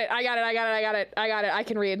 Yes, got it. I got it. I got it. I got it. I got it. I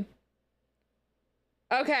can read.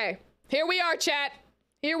 Okay. Here we are, chat.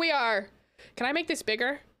 Here we are. Can I make this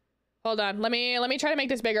bigger? Hold on. Let me try to make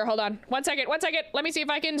this bigger. Hold on. 1 second. 1 second. Let me see if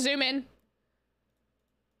I can zoom in.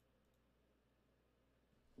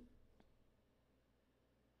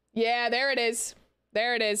 Yeah, there it is.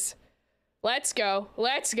 There it is. Let's go.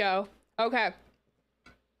 Let's go. Okay.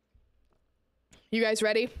 You guys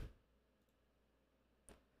ready?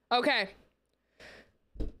 Okay.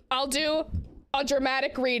 I'll do a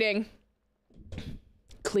dramatic reading.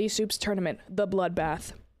 Klee Soup's tournament, the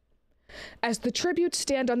bloodbath. As the tributes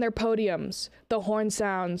stand on their podiums, the horn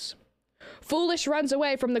sounds. Foolish runs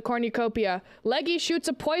away from the cornucopia. Leggy shoots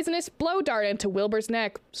a poisonous blow dart into Wilbur's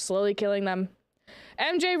neck, slowly killing them.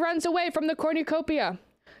 MJ runs away from the cornucopia.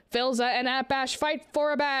 Philza and Atbash fight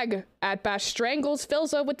for a bag. Atbash strangles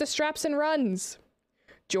Philza with the straps and runs.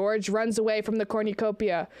 George runs away from the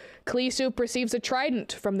cornucopia. Klee Soup receives a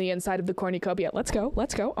trident from the inside of the cornucopia. Let's go.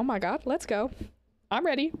 Let's go. Oh my god. Let's go. I'm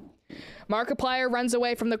ready. Markiplier runs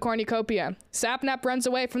away from the cornucopia. Sapnap runs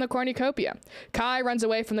away from the cornucopia. Kai runs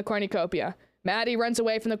away from the cornucopia. Maddie runs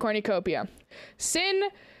away from the cornucopia. Sin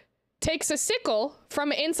takes a sickle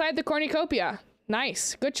from inside the cornucopia.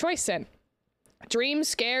 Nice. Good choice, Sin. Dream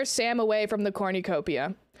scares Sam away from the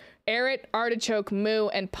cornucopia. Eret, Artichoke, Moo,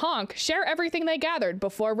 and Ponk share everything they gathered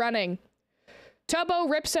before running. Tubbo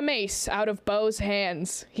rips a mace out of Bo's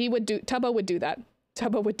hands. Tubbo would do that.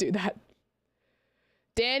 Tubbo would do that.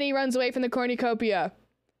 Danny runs away from the cornucopia.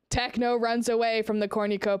 Techno runs away from the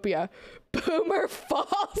cornucopia. Boomer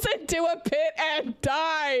falls into a pit and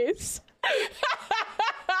dies.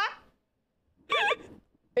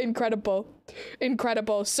 Incredible.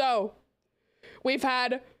 Incredible. So, we've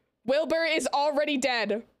had Wilbur is already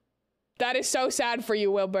dead. That is so sad for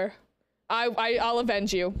you, Wilbur. I'll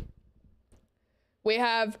avenge you. We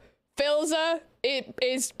have Philza. It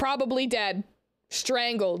is probably dead.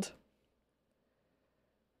 Strangled.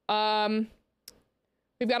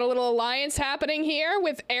 We've got a little alliance happening here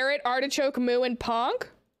with Eret, Artichoke, Moo, and Ponk.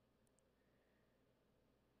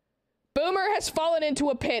 Boomer has fallen into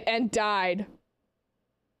a pit and died.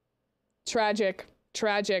 Tragic.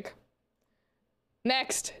 Tragic.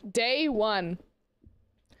 Next, day 1.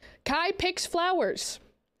 Kai picks flowers.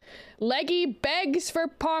 Leggy begs for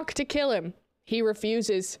Ponk to kill him. He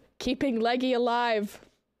refuses, keeping Leggy alive.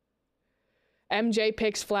 MJ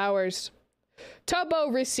picks flowers.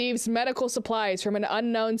 Tubbo receives medical supplies from an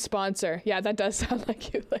unknown sponsor. Yeah, that does sound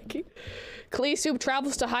like you, Leggy. Klee Soup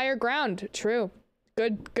travels to higher ground. True.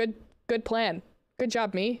 Good plan. Good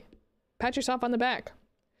job, me. Pat yourself on the back.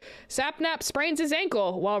 Sapnap sprains his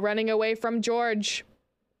ankle while running away from George.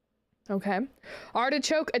 Okay.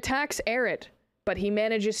 Artichoke attacks Aerith, but he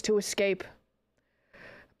manages to escape.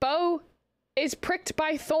 Bo is pricked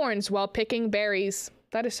by thorns while picking berries.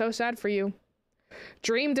 That is so sad for you.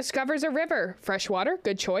 Dream discovers a river. Fresh water.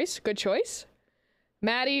 Good choice. Good choice.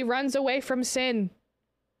 Maddie runs away from Sin.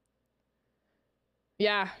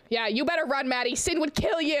 Yeah, you better run, Maddie. Sin would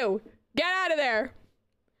kill you. Get out of there.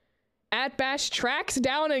 Atbash tracks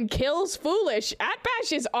down and kills Foolish.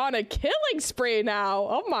 Atbash is on a killing spree now.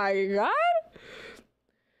 Oh my god.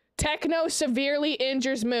 Techno severely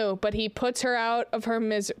injures Moo, but he puts her out of her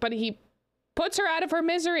misery.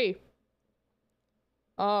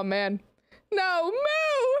 Oh man. No,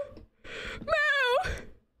 Moo!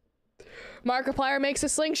 Moo! Markiplier makes a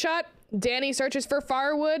slingshot. Danny searches for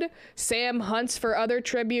firewood. Sam hunts for other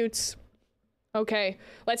tributes. Okay,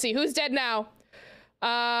 let's see. Who's dead now?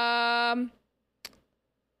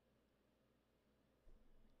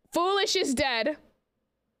 Foolish is dead.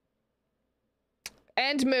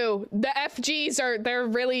 And Moo. The FGs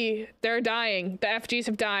they're dying. The FGs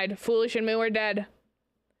have died. Foolish and Moo are dead.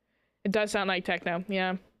 It does sound like Techno.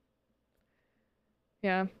 Yeah.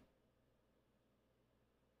 Yeah.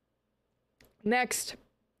 Next.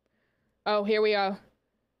 Oh, here we go.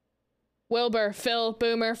 Wilbur, Phil,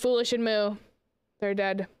 Boomer, Foolish, and Moo. They're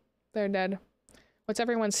dead. They're dead. What's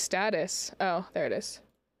everyone's status? Oh, there it is.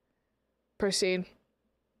 Proceed.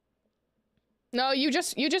 No, you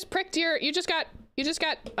just pricked your, you just got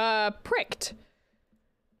pricked.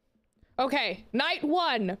 Okay, night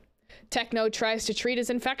 1. Techno tries to treat his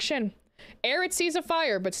infection. Aerith sees a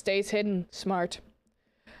fire, but stays hidden. Smart.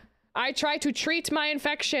 I try to treat my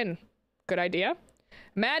infection. Good idea.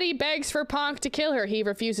 Maddie begs for Ponk to kill her. He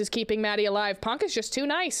refuses, keeping Maddie alive. Ponk is just too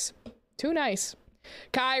nice. Too nice.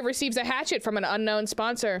 Kai receives a hatchet from an unknown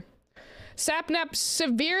sponsor. Sapnap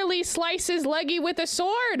severely slices Leggy with a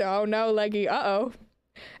sword. Oh no, Leggy. Uh-oh.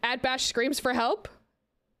 Atbash screams for help.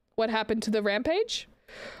 What happened to the rampage?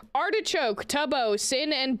 Artichoke, Tubbo,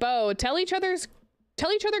 Sin, and Bo tell each other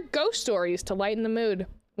ghost stories to lighten the mood.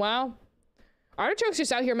 Wow. Artichoke's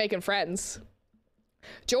just out here making friends.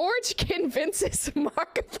 George convinces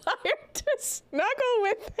Markiplier to snuggle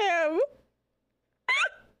with him.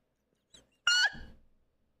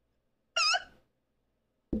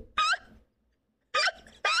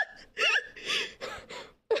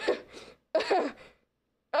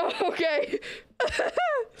 Okay.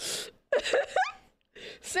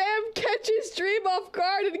 Sam catches Dream off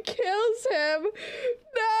guard and kills him.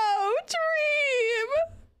 No, Dream.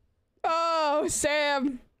 Oh,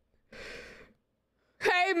 Sam.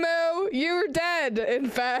 Hey, Moo, you're dead. In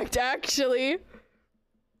fact, actually,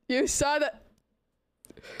 you saw that.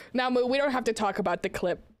 Now, Moo, we don't have to talk about the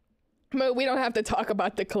clip. Moo, we don't have to talk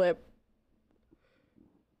about the clip.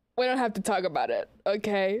 We don't have to talk about it,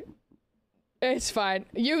 okay? It's fine.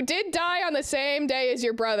 You did die on the same day as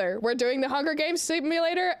your brother. We're doing the Hunger Games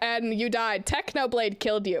simulator, and you died. Technoblade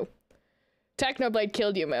killed you. Technoblade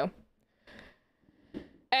killed you, Moo.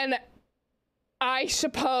 And I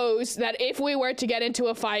suppose that if we were to get into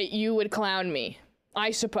a fight, you would clown me.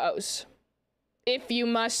 I suppose. If you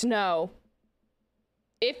must know.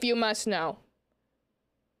 If you must know.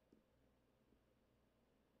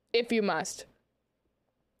 If you must.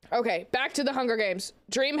 Okay, back to the Hunger Games.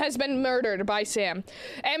 Dream has been murdered by Sam.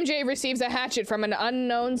 MJ receives a hatchet from an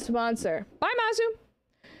unknown sponsor. Bye, Mazu.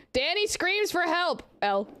 Danny screams for help.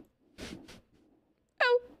 L.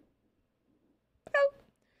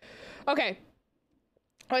 Okay.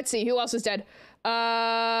 Let's see, who else is dead?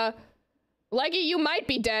 Leggy, you might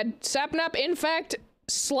be dead. Sapnap, in fact,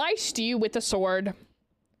 sliced you with a sword.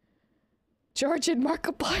 George and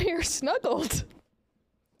Markiplier snuggled.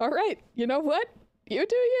 Alright, you know what? You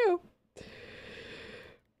do you.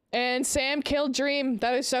 And Sam killed Dream.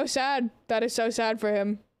 That is so sad. That is so sad for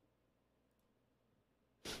him.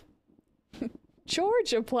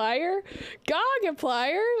 George applier? Gog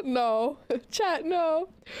applier? No. Chat, no.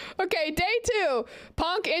 Okay, day 2.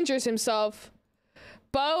 Ponk injures himself.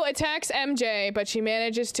 Bo attacks MJ, but she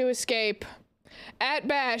manages to escape.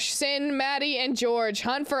 Atbash, Sin, Maddie, and George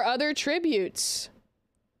hunt for other tributes.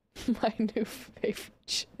 My new favorite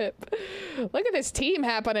chip. Look at this team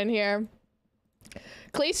happening here.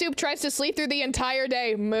 Klee Soup tries to sleep through the entire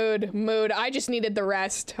day. Mood. I just needed the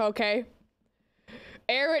rest, okay?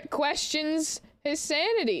 Aerith questions his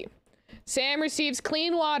sanity. Sam receives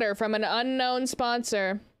clean water from an unknown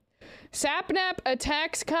sponsor. Sapnap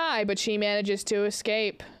attacks Kai, but she manages to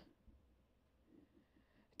escape.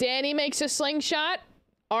 Danny makes a slingshot.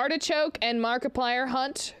 Artichoke and Markiplier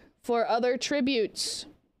hunt for other tributes.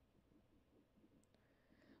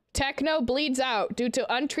 Techno bleeds out due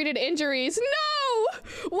to untreated injuries. No!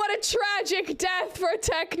 What a tragic death for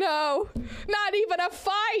Techno. Not even a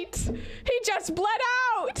fight. He just bled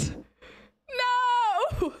out.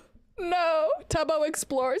 No! No. Tubbo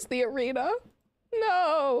explores the arena.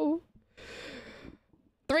 No.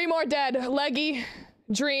 3 more dead. Leggy,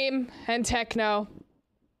 Dream, and Techno.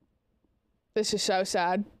 This is so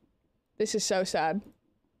sad. This is so sad.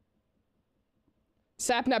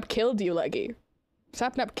 Sapnap killed you, Leggy.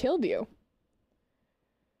 Sapnap killed you.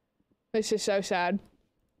 This is so sad.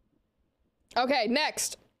 Okay,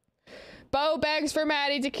 next. Bo begs for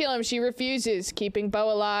Maddie to kill him. She refuses, keeping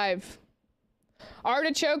Bo alive.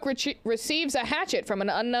 Artichoke receives a hatchet from an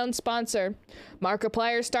unknown sponsor.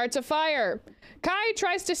 Markiplier starts a fire. Kai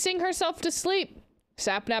tries to sing herself to sleep.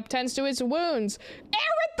 Sapnap tends to his wounds.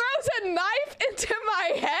 Eret throws a knife into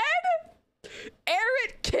my head?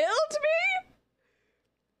 Eret killed me?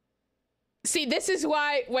 See, this is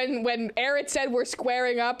why when Eret said we're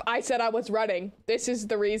squaring up, I said I was running. This is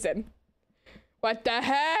the reason. What the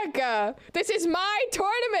heck? This is my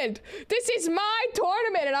tournament. This is my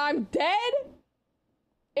tournament and I'm dead?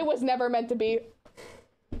 It was never meant to be.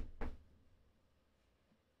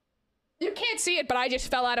 You can't see it, but I just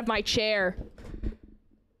fell out of my chair.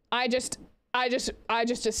 I just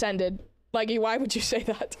ascended. Like, why would you say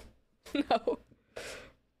that? No.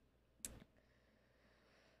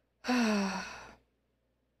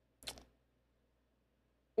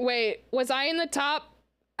 Wait, was I in the top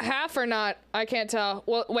half or not? I can't tell.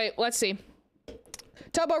 Well, wait, let's see.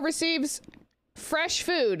 Tubbo receives fresh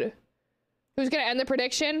food. Who's gonna end the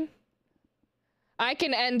prediction? I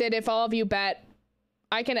can end it if all of you bet.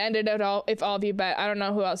 I can end it at all if all of you bet. I don't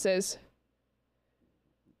know who else is.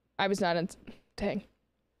 I was not in. Dang.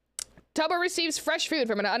 Tubbo receives fresh food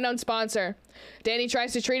from an unknown sponsor. Danny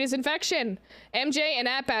tries to treat his infection. MJ and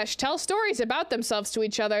Atbash tell stories about themselves to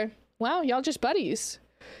each other. Wow, y'all just buddies.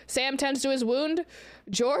 Sam tends to his wound.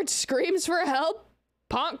 George screams for help.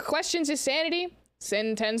 Ponk questions his sanity.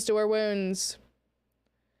 Sin tends to her wounds.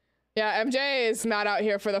 Yeah, MJ is not out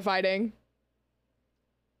here for the fighting.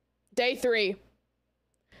 Day 3.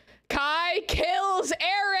 Kai kills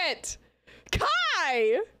Eret!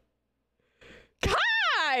 Kai!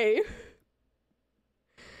 Kai!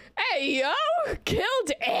 Hey, yo!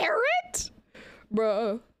 Killed Eret?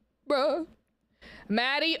 Bruh.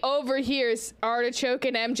 Maddie overhears Artichoke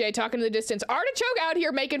and MJ talking to the distance. Artichoke out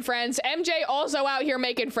here making friends. MJ also out here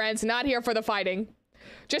making friends. Not here for the fighting.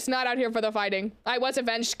 Just not out here for the fighting. I was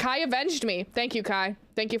avenged. Kai avenged me. Thank you, Kai.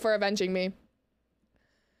 Thank you for avenging me.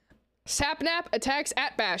 Sapnap attacks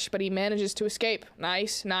Atbash, but he manages to escape.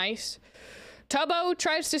 Nice, nice. Tubbo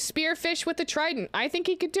tries to spearfish with the trident. I think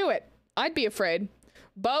he could do it. I'd be afraid.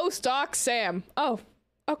 Bo stalks Sam. Oh,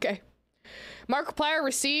 okay. Markiplier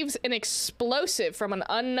receives an explosive from an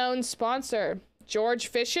unknown sponsor. George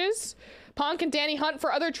fishes. Ponk and Danny hunt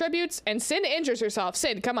for other tributes, and Sin injures herself.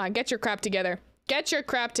 Sin, come on, get your crap together. Get your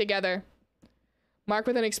crap together. Mark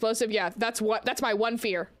with an explosive. Yeah, that's my one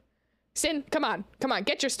fear. Sin, come on,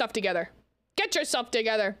 get your stuff together. Get yourself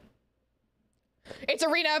together. It's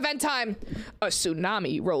arena event time. A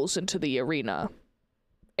tsunami rolls into the arena.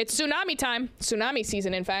 It's tsunami time. Tsunami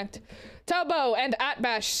season, in fact. Tubbo and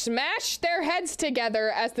Atbash smash their heads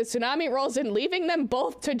together as the tsunami rolls in, leaving them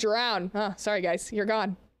both to drown. Sorry guys, you're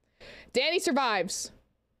gone. Danny survives.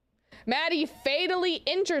 Maddie fatally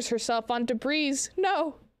injures herself on debris.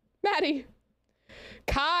 No, Maddie.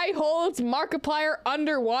 Kai holds Markiplier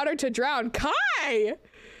underwater to drown. Kai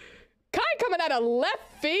coming out of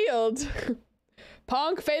left field.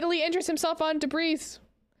 Ponk fatally injures himself on debris.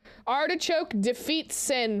 Artichoke defeats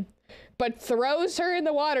Sin, but throws her in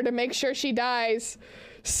the water to make sure she dies.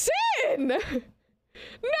 Sin! No!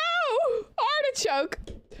 Artichoke!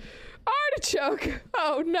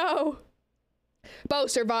 Oh no. Bo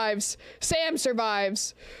survives. Sam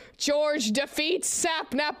survives. George defeats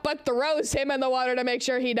Sapnap, but throws him in the water to make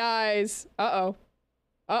sure he dies. Uh-oh.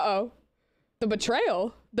 The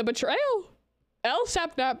betrayal.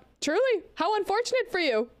 Sapnap. Truly, how unfortunate for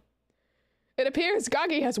you. It appears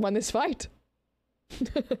Gagi has won this fight.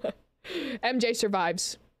 MJ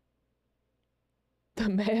survives. The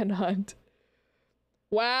manhunt.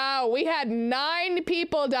 Wow, we had 9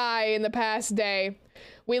 people die in the past day.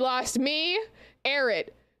 We lost me, Eret,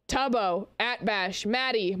 Tubbo, Atbash,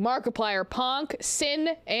 Maddie, Markiplier, Ponk, Sin,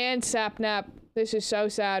 and Sapnap. This is so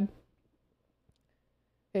sad.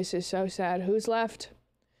 Who's left?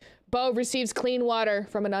 Bo receives clean water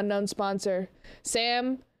from an unknown sponsor.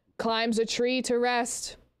 Sam climbs a tree to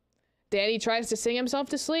rest. Danny tries to sing himself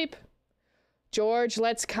to sleep. George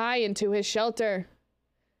lets Kai into his shelter.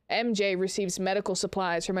 MJ receives medical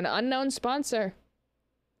supplies from an unknown sponsor.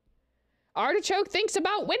 Artichoke thinks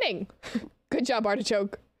about winning. Good job,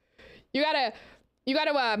 Artichoke. You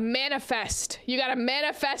gotta manifest. You gotta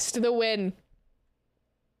manifest the win.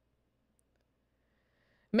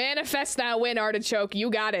 Manifest that win, Artichoke. You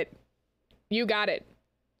got it. You got it.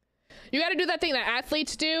 You gotta do that thing that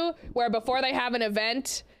athletes do, where before they have an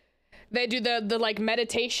event, they do the like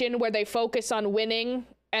meditation where they focus on winning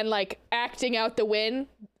and like acting out the win.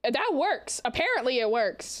 That works. Apparently it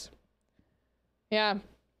works. Yeah.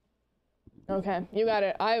 Okay, you got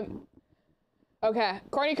it. Okay.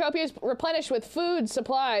 Cornucopia is replenished with food,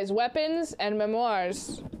 supplies, weapons, and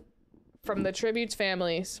memoirs from the tributes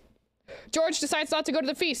families. George decides not to go to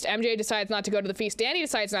the feast. MJ decides not to go to the feast. Danny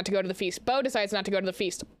decides not to go to the feast. Bo decides not to go to the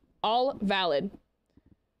feast. All valid.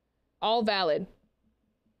 All valid.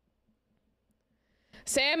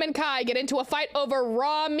 Sam and Kai get into a fight over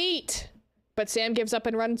raw meat, but Sam gives up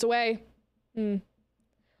and runs away.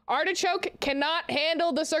 Artichoke cannot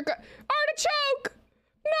handle the Artichoke!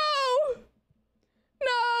 No!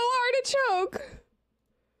 No, Artichoke!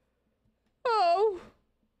 Oh.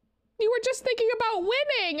 You were just thinking about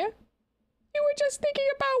winning! You were just thinking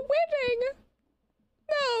about winning!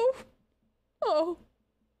 No. Oh.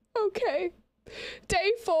 Okay.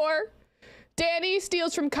 Day 4. Danny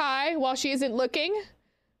steals from Kai while she isn't looking.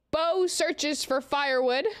 Bo searches for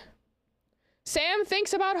firewood. Sam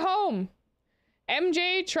thinks about home.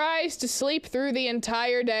 MJ tries to sleep through the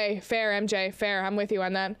entire day. Fair, MJ. Fair. I'm with you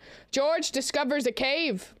on that. George discovers a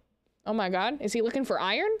cave. Oh my god. Is he looking for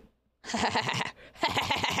iron?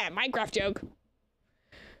 Minecraft joke.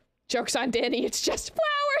 Joke's on Danny. It's just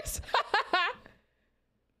flowers.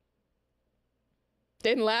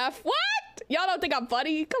 Didn't laugh. What? Y'all don't think I'm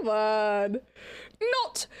funny? Come on.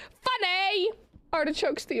 Not funny.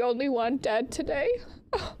 Artichoke's the only one dead today.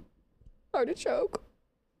 Oh, Artichoke.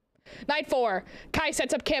 Night 4. Kai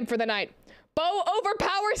sets up camp for the night. Bo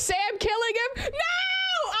overpowers Sam, killing him.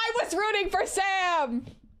 No! I was rooting for Sam.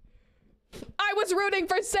 I was rooting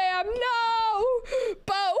for Sam. No!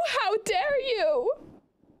 Bo, how dare you?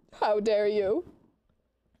 How dare you?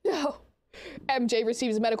 No. MJ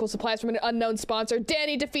receives medical supplies from an unknown sponsor.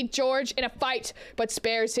 Danny defeats George in a fight, but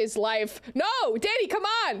spares his life. No! Danny, come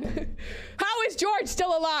on! How is George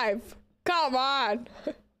still alive? Come on.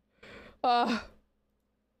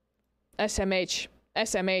 SMH.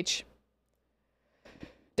 SMH.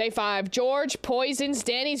 Day 5. George poisons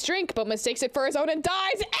Danny's drink, but mistakes it for his own and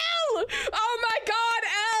dies. L! Oh my god,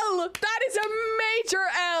 L! That is a major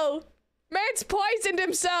L! Man's poisoned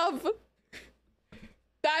himself!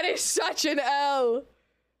 That is such an L.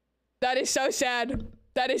 That is so sad.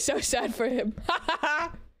 That is so sad for him.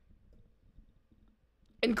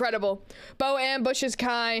 Incredible. Bo ambushes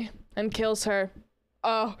Kai and kills her.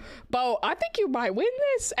 Oh, Bo, I think you might win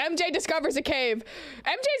this. MJ discovers a cave.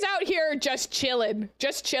 MJ's out here just chilling.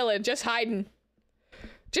 Just chilling. Just hiding.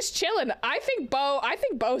 Just chilling. I think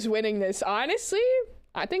Bo's winning this. Honestly,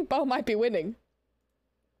 I think Bo might be winning.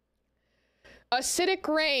 Acidic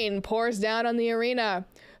rain pours down on the arena.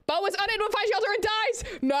 Bo is unable to find shelter and dies.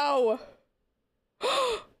 No.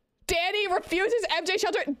 Danny refuses MJ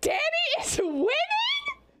shelter. Danny is winning?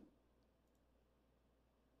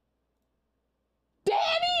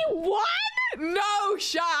 Danny won? No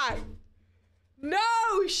shot.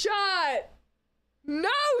 No shot. No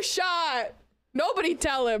shot. Nobody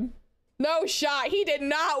tell him. No shot. He did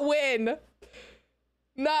not win.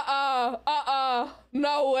 Nuh-uh.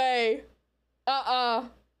 No way.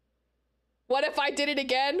 What if I did it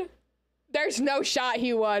again? There's no shot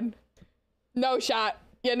he won. No shot.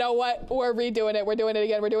 You know what? We're redoing it. We're doing it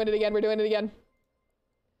again. We're doing it again. We're doing it again.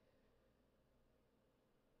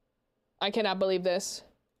 I cannot believe this.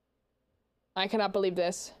 I cannot believe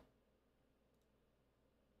this.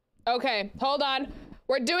 Okay, hold on.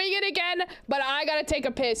 We're doing it again, but I gotta take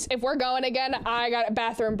a piss. If we're going again, I got a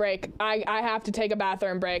bathroom break. I have to take a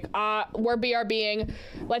bathroom break. We're BRBing.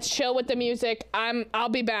 Let's chill with the music. I'll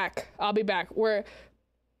be back. I'll be back. We're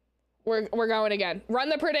going again. Run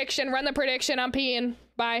the prediction. Run the prediction. I'm peeing.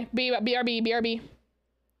 Bye. BRB.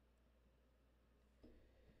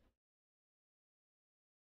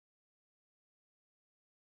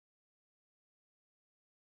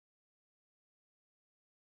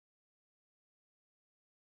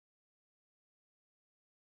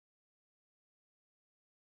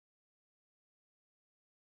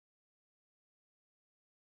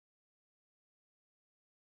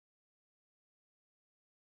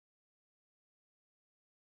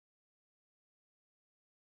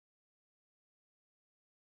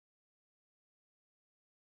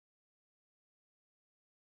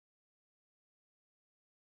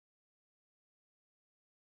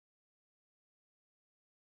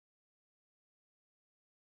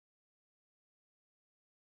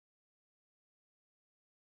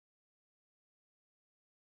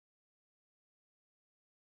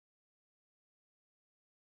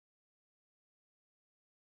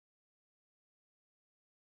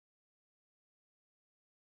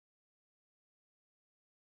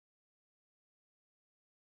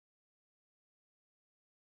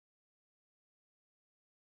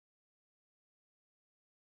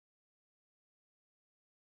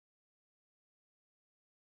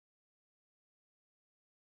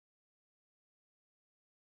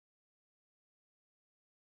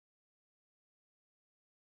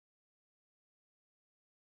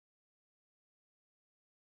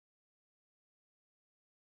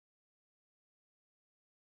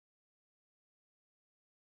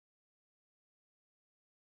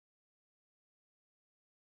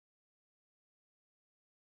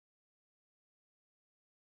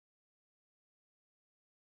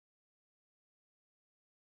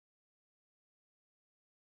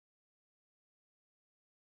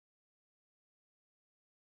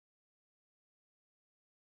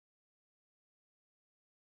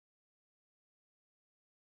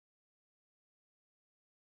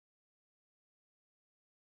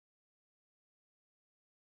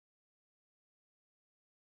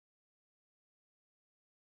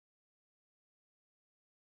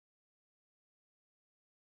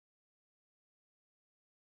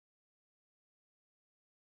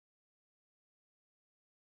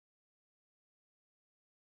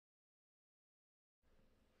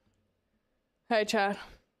 Hey, Chad.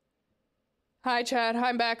 Hi, Chad.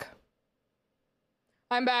 I'm back.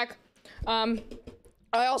 I'm back. I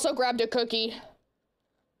also grabbed a cookie.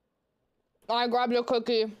 I grabbed a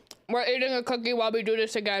cookie. We're eating a cookie while we do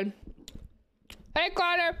this again. Hey,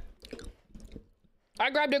 Connor.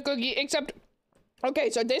 I grabbed a cookie, except... Okay,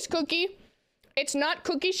 so this cookie, it's not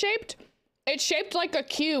cookie shaped. It's shaped like a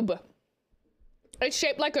cube. It's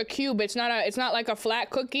shaped like a cube. It's not like a flat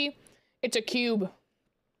cookie. It's a cube.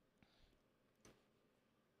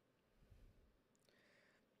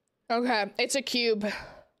 Okay, it's a cube.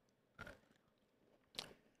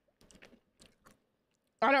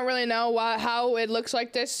 I don't really know how it looks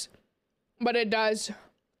like this, but it does.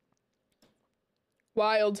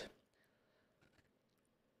 Wild.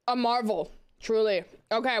 A marvel, truly.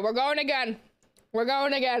 Okay, we're going again. We're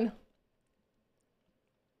going again.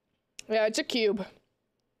 Yeah, it's a cube.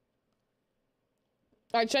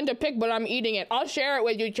 I sent a pic, but I'm eating it. I'll share it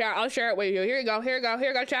with you, chat. I'll share it with you. Here you go. Here you go.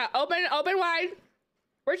 Here you go, chat. Open wide.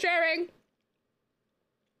 We're sharing.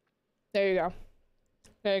 There you go.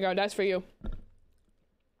 There you go. That's for you.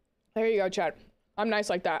 There you go, chat. I'm nice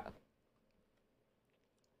like that.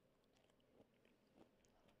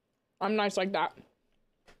 I'm nice like that.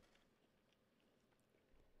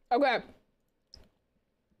 Okay.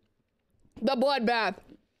 The bloodbath.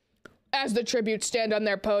 As the tributes stand on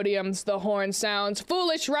their podiums, the horn sounds.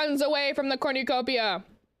 Foolish runs away from the cornucopia.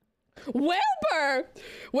 Wilbur!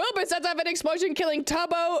 Wilbur sets off an explosion, killing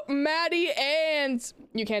Tubbo, Maddie, and...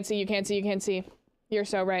 You can't see, you can't see, you can't see. You're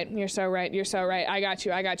so right, you're so right, you're so right. I got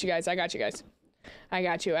you guys, I got you guys. I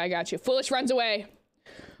got you. Foolish runs away.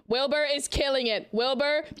 Wilbur is killing it.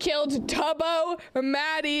 Wilbur killed Tubbo,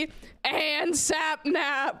 Maddie, and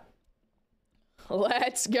Sapnap.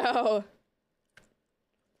 Let's go.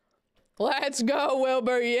 Let's go,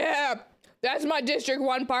 Wilbur, yeah. That's my District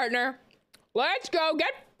 1 partner. Let's go,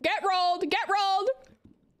 get rolled, get rolled.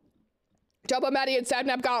 Tubbo, Maddie, and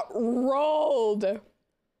Sapnap got rolled.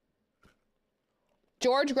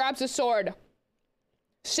 George grabs a sword.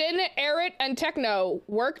 Sin, Eret, and Techno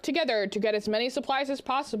work together to get as many supplies as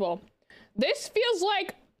possible. This feels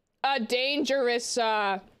like a dangerous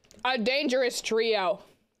trio.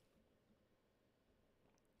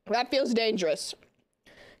 That feels dangerous.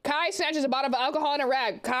 Kai snatches a bottle of alcohol and a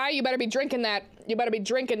rag. Kai, you better be drinking that. You better be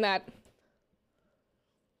drinking that.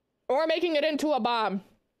 Or making it into a bomb.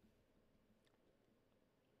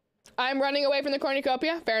 I'm running away from the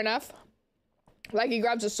cornucopia. Fair enough. Like he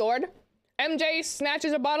grabs a sword. MJ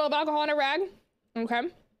snatches a bottle of alcohol and a rag. Okay.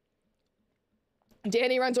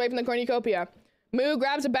 Danny runs away from the cornucopia. Moo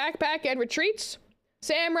grabs a backpack and retreats.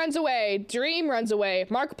 Sam runs away. Dream runs away.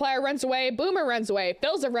 Markiplier runs away. Boomer runs away.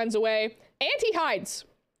 Philza runs away. And he hides.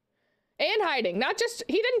 And hiding. Not just,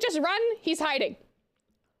 he didn't just run, he's hiding.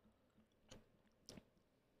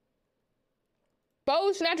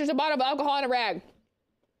 Bo snatches a bottle of alcohol and a rag.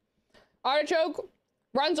 Artichoke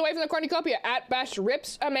runs away from the cornucopia. Bash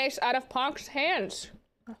rips a mace out of Ponk's hands.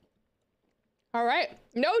 All right.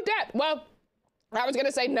 No death. Well, I was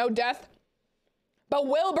gonna say no death. But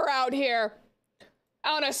Wilbur out here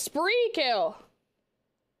on a spree kill.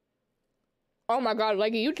 Oh my god,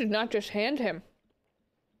 Leggy, you did not just hand him.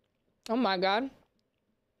 Oh my god.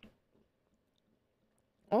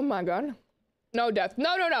 Oh my god. No death.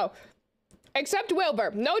 No. Except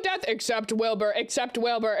Wilbur. No death except Wilbur. Except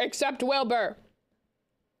Wilbur. Except Wilbur.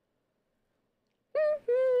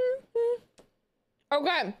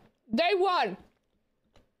 Okay. Day 1.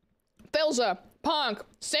 Philza, Ponk,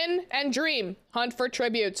 Sin, and Dream hunt for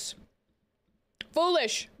tributes.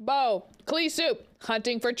 Foolish, Bo, Klee Soup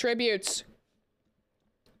hunting for tributes.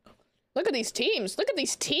 Look at these teams. Look at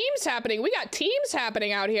these teams happening. We got teams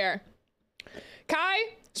happening out here. Kai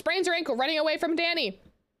sprains her ankle running away from Danny.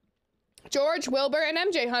 George, Wilbur, and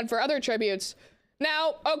MJ hunt for other tributes.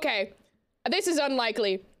 Now, okay, this is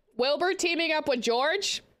unlikely. Wilbur teaming up with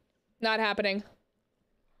George? Not happening.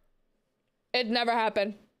 It never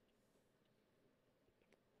happened.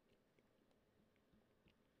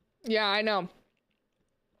 Yeah, I know.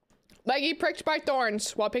 Leggy pricked by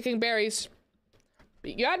thorns while picking berries.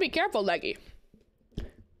 You gotta be careful, Leggy.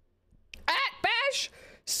 Bash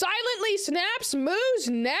silently snaps Moo's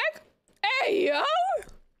neck? Hey, yo!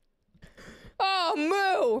 Oh,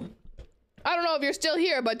 Moo! I don't know if you're still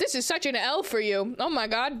here, but this is such an L for you. Oh my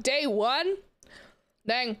god, day 1?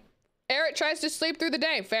 Dang. Eret tries to sleep through the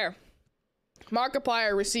day. Fair.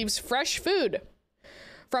 Markiplier receives fresh food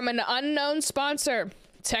from an unknown sponsor.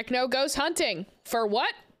 Techno goes hunting. For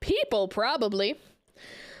what? People, probably.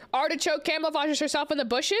 Artichoke camouflages herself in the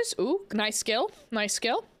bushes. Ooh, nice skill. Nice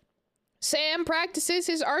skill. Sam practices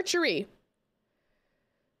his archery.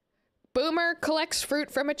 Boomer collects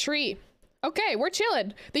fruit from a tree. Okay, we're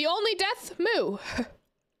chilling. The only death, Moo.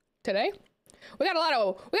 Today. We got a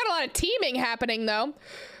lot of teaming happening though.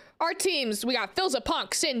 Our teams, we got Philza,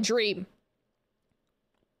 Punk, Sin, Dream.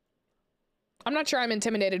 I'm not sure I'm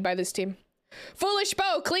intimidated by this team. Foolish,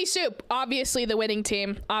 Bo, Klee Soup. Obviously the winning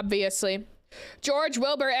team. Obviously. George,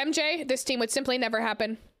 Wilbur, MJ. This team would simply never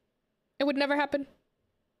happen. It would never happen.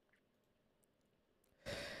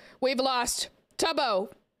 We've lost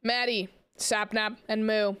Tubbo, Maddie, Sapnap, and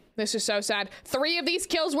Moo. This is so sad. 3 of these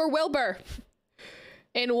kills were Wilbur.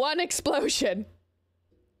 In one explosion.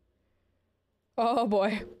 Oh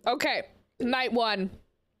boy. Okay. Night 1.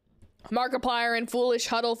 Markiplier and Foolish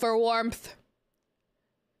huddle for warmth.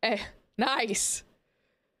 Nice.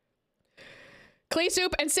 Klee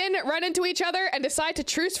Soup and Sin run into each other and decide to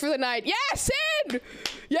truce for the night. Yeah, Sin!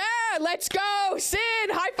 Yeah, let's go! Sin!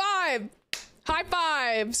 High five! High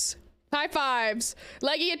fives! High fives.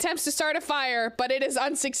 Leggy attempts to start a fire, but it is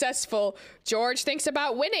unsuccessful. George thinks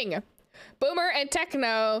about winning. Boomer and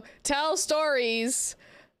Techno tell stories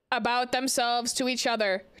about themselves to each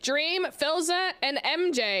other. Dream, Philza, and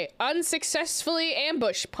MJ unsuccessfully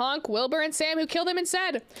ambush Punk, Wilbur, and Sam, who kill them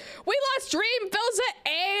instead. We lost Dream, Philza,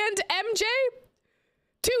 and MJ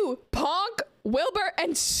to Punk, Wilbur,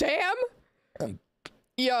 and Sam?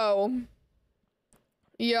 Yo.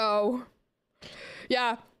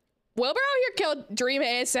 Yeah. Wilbur out here killed Dream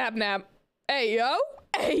and Sapnap. Hey, yo.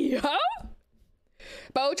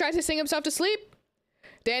 Bo tries to sing himself to sleep.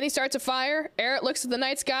 Danny starts a fire. Eric looks at the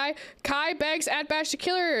night sky. Kai begs Atbash to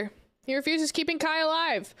kill her. He refuses, keeping Kai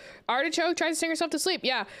alive. Artichoke tries to sing herself to sleep.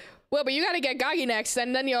 Yeah. Wilbur, you gotta get Gagi next,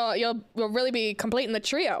 and then you'll really be completing the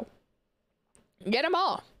trio. Get them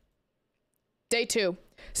all. Day 2.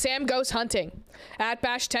 Sam goes hunting.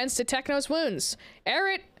 Atbash tends to Techno's wounds.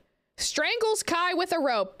 Eric strangles Kai with a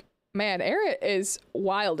rope. Man, Eric is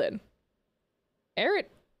wildin'.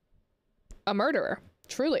 Eric, a murderer.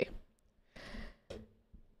 Truly.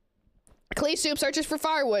 Klee Soup searches for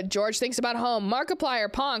firewood. George thinks about home.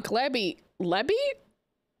 Markiplier, Ponk, Lebby?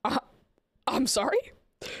 I'm sorry?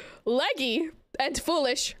 Leggy and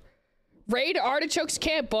Foolish raid Artichoke's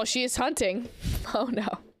camp while she is hunting. Oh no.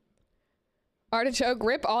 Artichoke,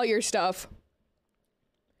 rip all your stuff.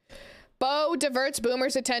 Bo diverts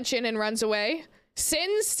Boomer's attention and runs away.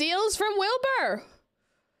 Sin steals from Wilbur.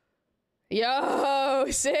 Yo,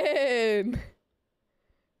 Sin.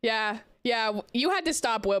 Yeah, you had to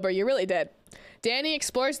stop Wilbur. You really did. Danny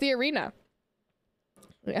explores the arena.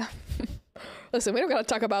 Yeah. Listen, we don't gotta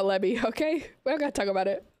talk about Lebby, okay? We don't gotta talk about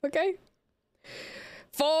it, okay?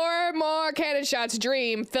 4 more cannon shots.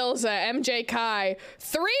 Dream, Philza, MJ, Kai.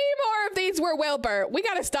 3 more of these were Wilbur. We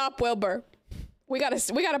gotta stop Wilbur. We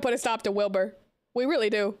gotta put a stop to Wilbur. We really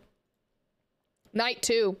do. Night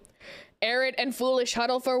 2. Eric and Foolish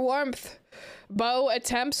huddle for warmth. Bo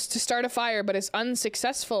attempts to start a fire but is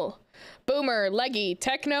unsuccessful. Boomer, Leggy,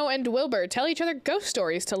 Techno, and Wilbur tell each other ghost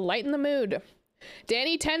stories to lighten the mood.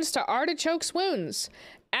 Danny tends to Artichoke's wounds.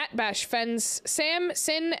 Atbash fends Sam,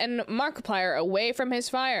 Sin, and Markiplier away from his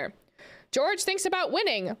fire. George thinks about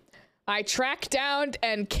winning. I track down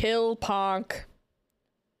and kill Ponk.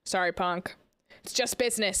 Sorry, Ponk. It's just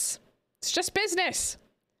business. It's just business.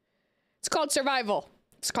 It's called survival.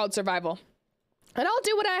 It's called survival. And I'll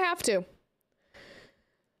do what I have to.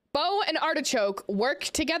 Bo and Artichoke work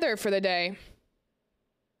together for the day.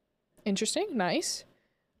 Interesting. Nice.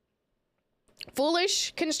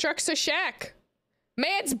 Foolish constructs a shack.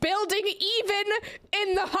 Man's building even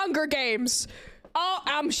in the Hunger Games. Oh,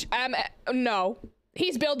 no.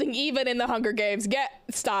 He's building even in the Hunger Games.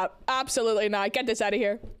 Stop. Absolutely not. Get this out of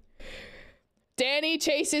here. Danny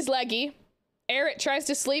chases Leggy. Eric tries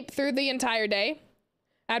to sleep through the entire day.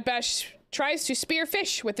 Atbash tries to spear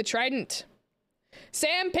fish with the trident.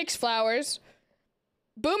 Sam picks flowers.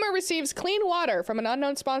 Boomer receives clean water from an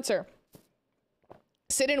unknown sponsor.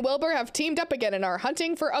 Sid and Wilbur have teamed up again and are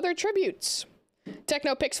hunting for other tributes.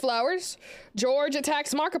 Techno picks flowers. George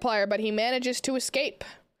attacks Markiplier, but he manages to escape.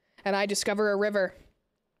 And I discover a river.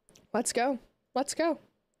 Let's go. Let's go.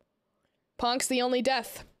 Punk's the only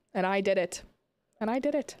death. And I did it. And I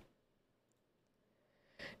did it.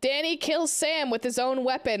 Danny kills Sam with his own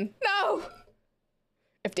weapon. No!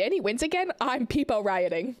 If Danny wins again, I'm peepo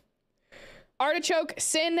rioting. Artichoke,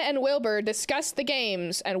 Sin, and Wilbur discuss the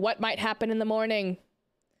games and what might happen in the morning.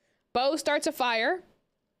 Bo starts a fire.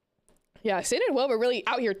 Yeah, Sin and Wilbur really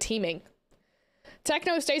out here teaming.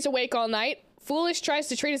 Techno stays awake all night. Foolish tries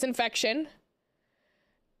to treat his infection.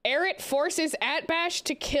 Eric forces Atbash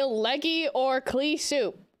to kill Leggy or Klee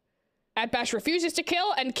Soup. Atbash refuses to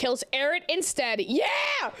kill and kills Eric instead. Yeah!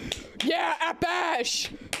 Yeah,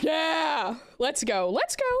 Atbash! Yeah! Let's go.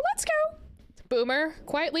 Let's go. Let's go. Boomer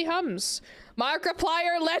quietly hums.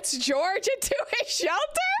 Markiplier lets George into a shelter?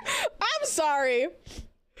 I'm sorry.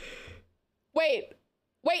 Wait,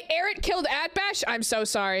 Eret killed Atbash? I'm so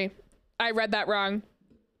sorry. I read that wrong.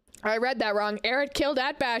 Eret killed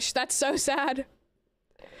Atbash. That's so sad.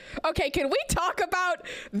 Okay, can we talk about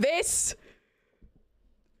this?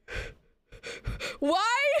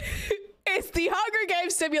 Why is the Hunger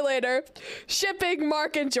Games simulator shipping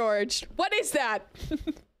Mark and George? What is that?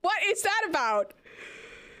 What is that about?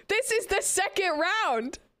 This is the second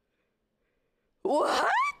round.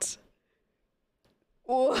 What?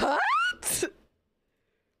 What?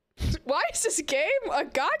 Why is this game a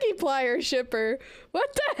Goggiplier shipper?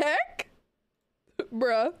 What the heck?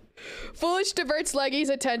 Bruh. Foolish diverts Leggy's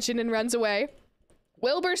attention and runs away.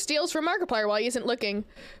 Wilbur steals from Markiplier while he isn't looking.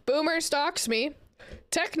 Boomer stalks me.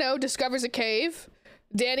 Techno discovers a cave.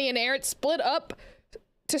 Danny and Eret split up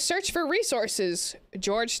to search for resources.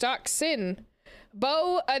 George stalks Sin.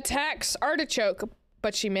 Bo attacks Artichoke,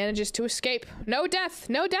 but she manages to escape. No death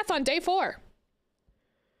on day 4.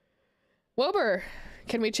 Wilbur,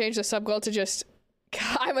 can we change the sub goal to just,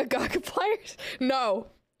 I'm a Goggiplier? No.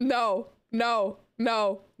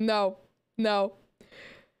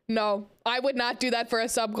 I would not do that for a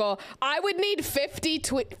sub goal. I would need 50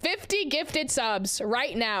 gifted subs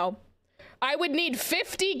right now. I would need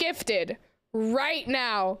 50 gifted right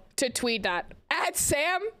now to tweet that. At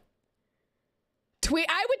Sam?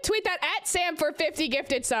 I would tweet that at Sam for 50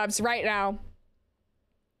 gifted subs right now.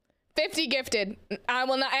 50 gifted. I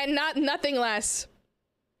will not, and nothing less.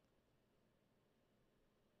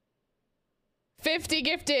 50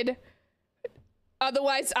 gifted.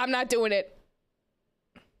 Otherwise, I'm not doing it.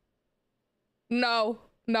 No.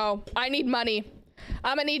 I need money.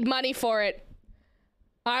 I'm gonna need money for it.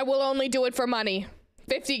 I will only do it for money.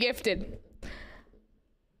 50 gifted.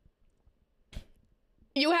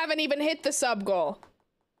 You haven't even hit the sub goal.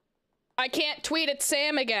 I can't tweet at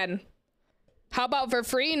Sam again. How about for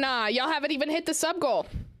free? Nah, y'all haven't even hit the sub goal.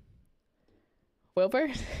 Wilbur?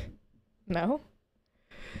 No?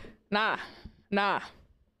 Nah.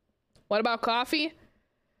 What about coffee?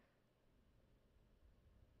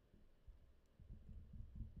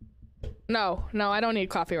 No, I don't need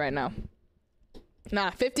coffee right now.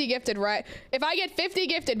 Nah, 50 gifted right. If I get 50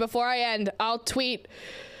 gifted before I end, I'll tweet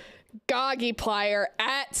Goggiplier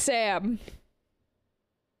at Sam.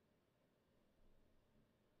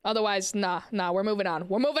 Otherwise, nah, we're moving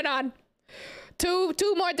on. Two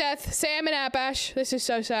more deaths. Sam and Atbash. This is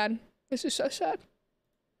so sad.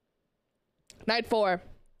 Night 4.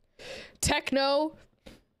 Techno.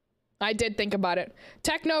 I did think about it.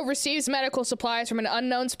 Techno receives medical supplies from an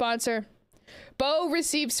unknown sponsor. Bo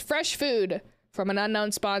receives fresh food from an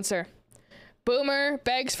unknown sponsor. Boomer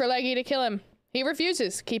begs for Leggy to kill him. He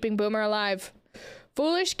refuses, keeping Boomer alive.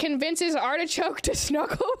 Foolish convinces Artichoke to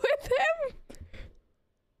snuggle with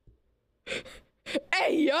him.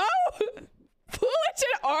 Hey, yo! Foolish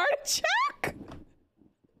and Artichoke?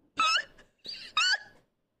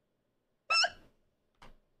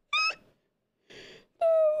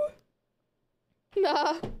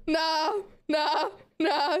 Nah.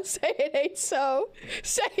 Say it ain't so.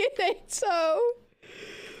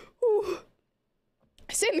 Ooh.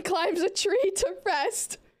 Sin climbs a tree to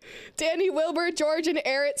rest. Danny, Wilbur, George, and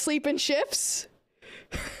Eret sleep in shifts.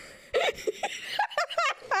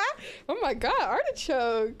 Oh my god,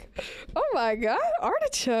 Artichoke.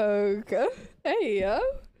 Hey, yo.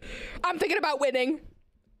 I'm thinking about winning.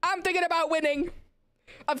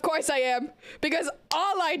 Of course I am. Because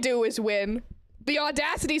all I do is win. The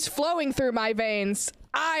audacity's flowing through my veins.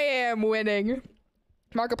 I am winning.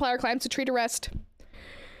 Markiplier climbs a tree to rest.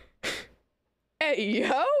 Hey,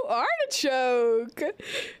 yo, Artichoke.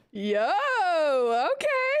 Yo,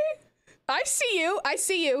 okay. I see you.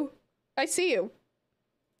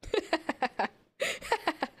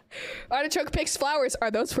 Artichoke picks flowers. Are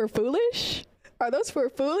those for Foolish?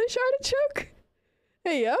 Artichoke?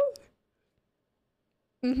 Hey, yo.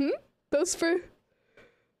 Those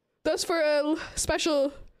for a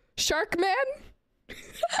special shark man?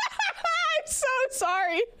 I'm so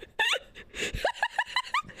sorry.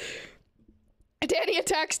 Danny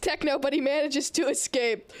attacks Techno, but he manages to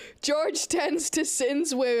escape. George tends to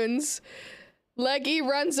Sin's wounds. Leggy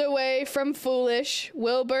runs away from Foolish.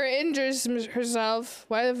 Wilbur injures herself.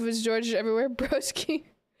 Why is George everywhere? Broski.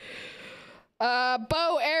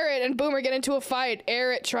 Bo, Eret, and Boomer get into a fight.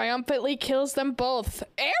 Eret triumphantly kills them both.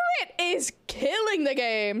 Eret is killing the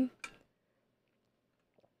game.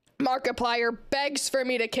 Markiplier begs for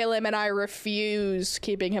me to kill him, and I refuse,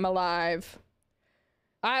 keeping him alive.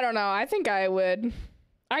 I don't know. I think I would.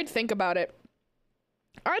 I'd think about it.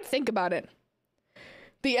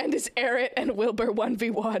 The end is Eret and Wilbur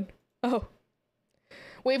 1v1. Oh.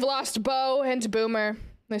 We've lost Bo and Boomer.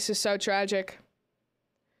 This is so tragic.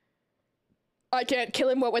 I can't kill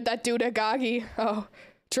him, what would that do to Gagi? Oh,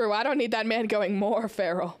 true, I don't need that man going more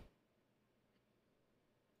feral.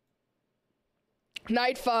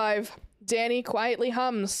 Night 5. Danny quietly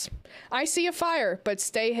hums. I see a fire, but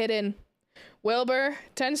stay hidden. Wilbur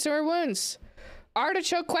tends to her wounds.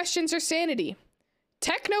 Artichoke questions her sanity.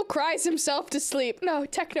 Techno cries himself to sleep. No,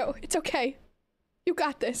 Techno, it's okay. You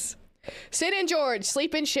got this. Sid and George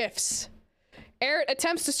sleep in shifts. Eret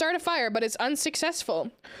attempts to start a fire, but is unsuccessful.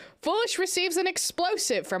 Foolish receives an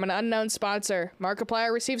explosive from an unknown sponsor.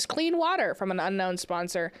 Markiplier receives clean water from an unknown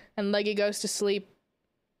sponsor. And Leggy goes to sleep.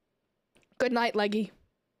 Good night, Leggy.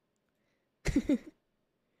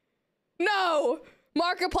 No!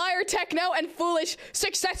 Markiplier, Techno, and Foolish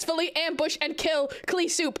successfully ambush and kill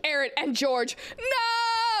Kleesoup, Eret, and George.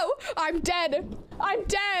 No! I'm dead. I'm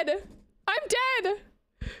dead. I'm dead.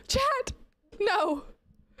 Chat. No.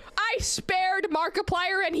 I spared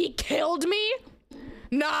Markiplier and he killed me?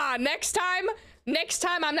 Nah, next time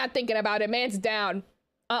I'm not thinking about it. Man's down.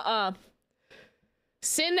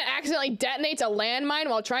 Sin accidentally detonates a landmine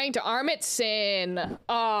while trying to arm it. Sin.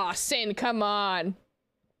 Aw, Sin, come on.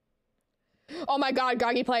 Oh my god,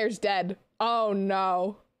 Gagi player's dead. Oh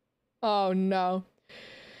no. Oh no.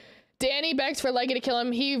 Danny begs for Leggy to kill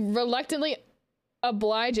him. He reluctantly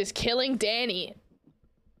obliges, killing Danny.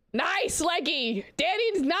 Nice, Leggy!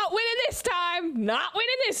 Danny's not winning this time! Not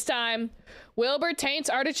winning this time! Wilbur taints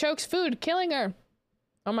Artichoke's food, killing her.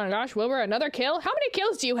 Oh my gosh, Wilbur, another kill? How many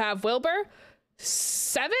kills do you have, Wilbur?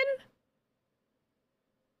 7?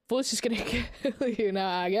 Fool's just gonna kill you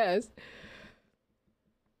now, I guess.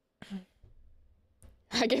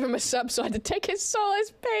 I gave him a sub, so I had to take his soul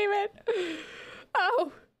as payment.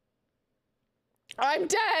 Oh. I'm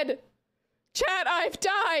dead! Chat, I've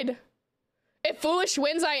died! If Foolish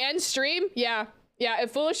wins, I end stream? Yeah. Yeah,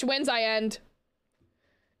 if Foolish wins, I end.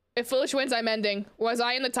 If Foolish wins, I'm ending. Was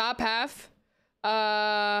I in the top half?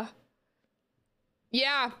 Yeah.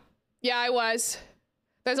 Yeah, I was.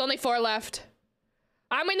 There's only 4 left.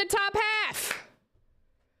 I'm in the top half!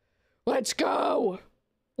 Let's go!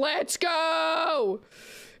 Let's go!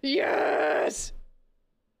 Yes!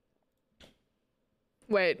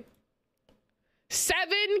 Wait. 7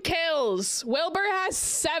 kills! Wilbur has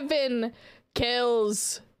 7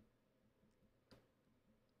 kills.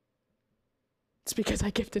 It's because I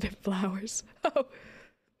gifted him flowers. Oh.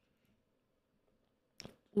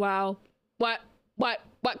 Wow. What,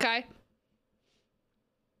 Kai?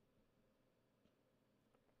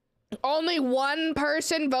 Only 1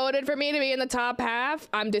 person voted for me to be in the top half.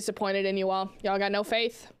 I'm disappointed in you all. Y'all got no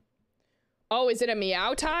faith. Oh, is it a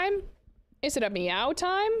meow time? Is it a meow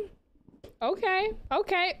time? Okay,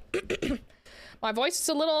 okay. My voice is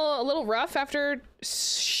a little rough after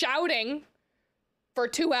shouting for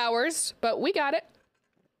 2 hours, but we got it.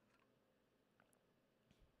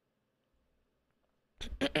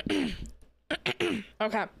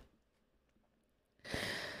 Okay.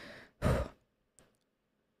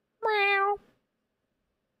 Meow.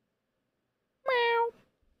 Meow.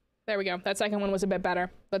 There we go. That second one was a bit better.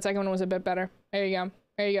 That second one was a bit better. There you go.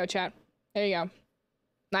 There you go, chat. There you go.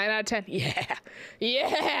 9 out of 10. Yeah.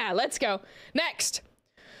 Yeah. Let's go. Next.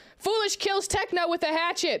 Foolish kills Techno with a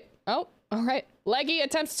hatchet. Oh, all right. Leggy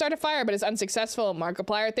attempts to start a fire, but is unsuccessful.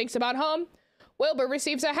 Markiplier thinks about home. Wilbur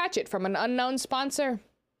receives a hatchet from an unknown sponsor.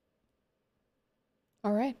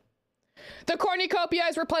 All right. The cornucopia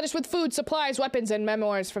is replenished with food, supplies, weapons, and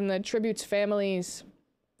memoirs from the tribute's families.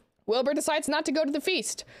 Wilbur decides not to go to the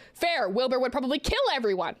feast. Fair. Wilbur would probably kill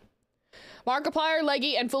everyone. Markiplier,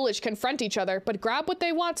 Leggy, and Foolish confront each other, but grab what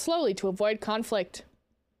they want slowly to avoid conflict.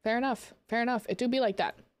 Fair enough. Fair enough. It do be like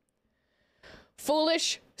that.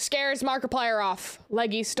 Foolish scares Markiplier off.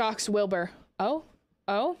 Leggy stalks Wilbur. Oh?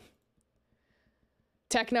 Oh?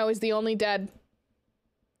 Techno is the only dead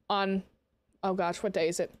on... Oh gosh, what day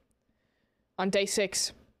is it? On day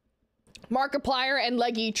 6. Markiplier and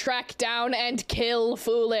Leggy track down and kill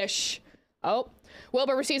Foolish. Oh.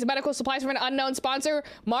 Wilbur receives medical supplies from an unknown sponsor.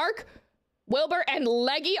 Mark, Wilbur, and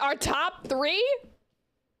Leggy are top 3?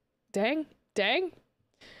 Dang. Dang.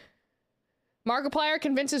 Markiplier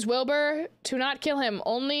convinces Wilbur to not kill him,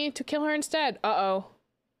 only to kill her instead. Uh-oh.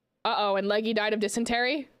 Uh-oh, and Leggy died of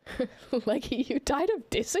dysentery? Leggy, you died of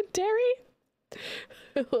dysentery?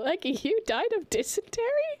 Leggy, you died of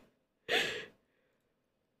dysentery?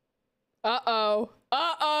 Uh-oh.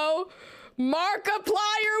 Uh-oh!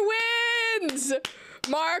 Markiplier wins!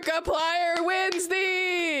 Markiplier wins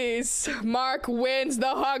these! Mark wins the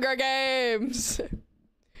Hunger Games!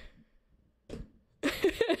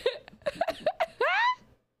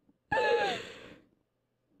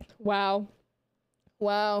 Wow.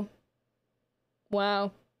 Wow.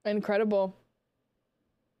 Wow. Incredible.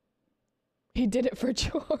 He did it for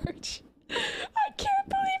George. I can't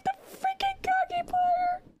believe the freaking Gogi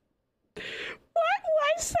player. What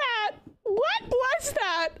was that? What was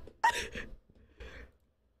that?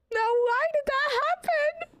 Now, why did that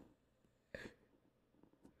happen?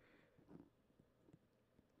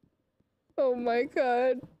 Oh my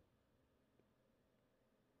god.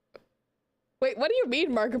 Wait, what do you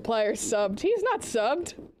mean Markiplier subbed? He's not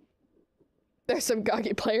subbed. There's some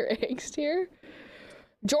Gogi player angst here.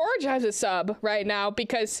 George has a sub right now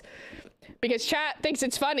because chat thinks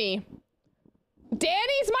it's funny.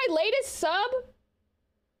 Danny's my latest sub?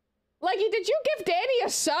 Leggy, did you give Danny a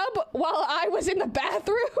sub while I was in the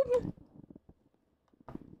bathroom?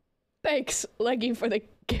 Thanks, Leggy, for the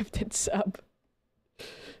gifted sub.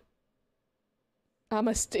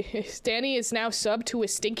 Danny is now subbed to a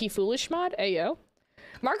Stinky Foolish mod? Ayo.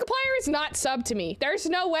 Markiplier is not subbed to me. There's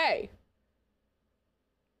no way.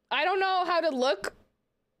 I don't know how to look.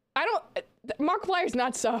 Markiplier's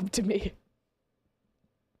not subbed to me.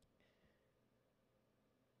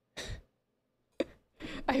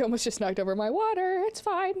 I almost just knocked over my water. It's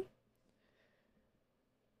fine.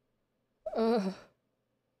 Ugh.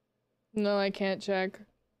 No, I can't check.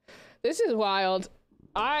 This is wild.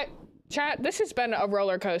 Chat, this has been a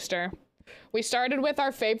roller coaster. We started with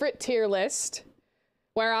our favorite tier list,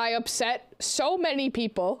 where I upset so many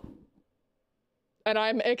people, and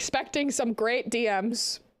I'm expecting some great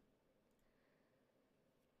DMs.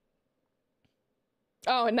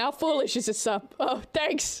 Oh, and now Foolish is a sub. Oh,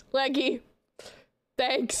 thanks, Leggy.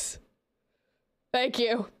 Thanks. Thank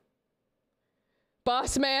you.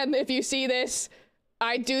 Boss man, if you see this,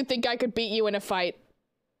 I do think I could beat you in a fight.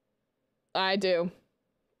 I do.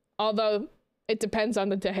 Although, it depends on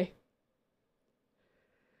the day.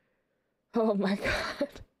 Oh my god.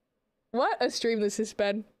 What a stream this has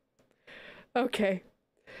been. Okay.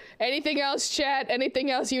 Anything else, chat?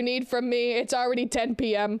 Anything else you need from me? It's already 10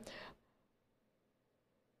 p.m.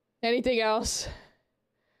 Anything else?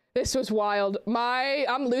 This was wild.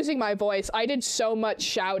 I'm losing my voice. I did so much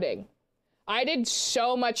shouting. I did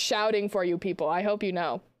so much shouting for you people. I hope you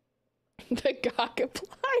know. The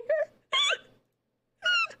Goggiplier.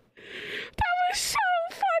 That was so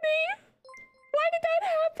funny. Why did that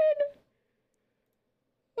happen?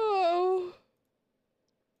 Oh.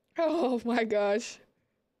 Oh my gosh.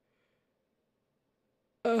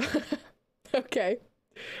 Okay.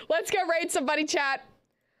 Let's go raid somebody, chat.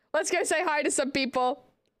 Let's go say hi to some people.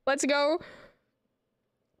 Let's go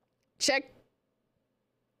check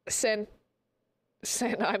Sin.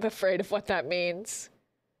 I'm afraid of what that means.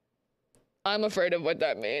 I'm afraid of what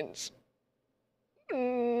that means.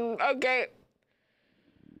 Okay.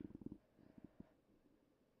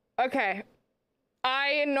 Okay.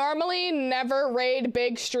 I normally never raid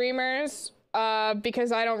big streamers,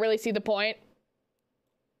 because I don't really see the point.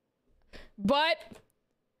 But,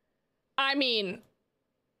 I mean,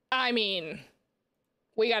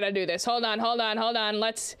 we gotta do this. Hold on.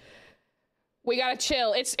 We gotta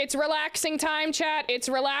chill. It's relaxing time, chat. It's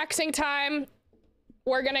relaxing time.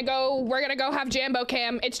 We're gonna go have Jambo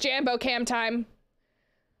Cam. It's Jambo Cam time.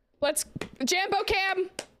 Jambo Cam.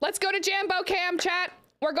 Let's go to Jambo Cam, chat.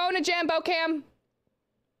 We're going to Jambo Cam.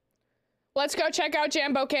 Let's go check out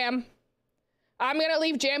Jambo Cam. I'm gonna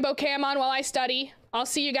leave Jambo Cam on while I study. I'll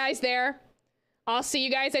see you guys there. I'll see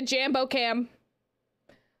you guys at Jambo Cam.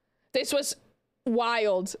 This was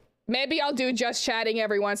wild. Maybe I'll do just chatting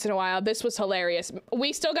every once in a while. This was hilarious.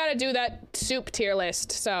 We still gotta do that soup tier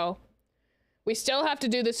list, so. We still have to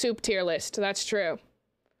do the soup tier list. That's true.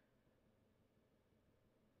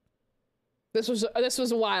 This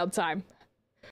was a wild time.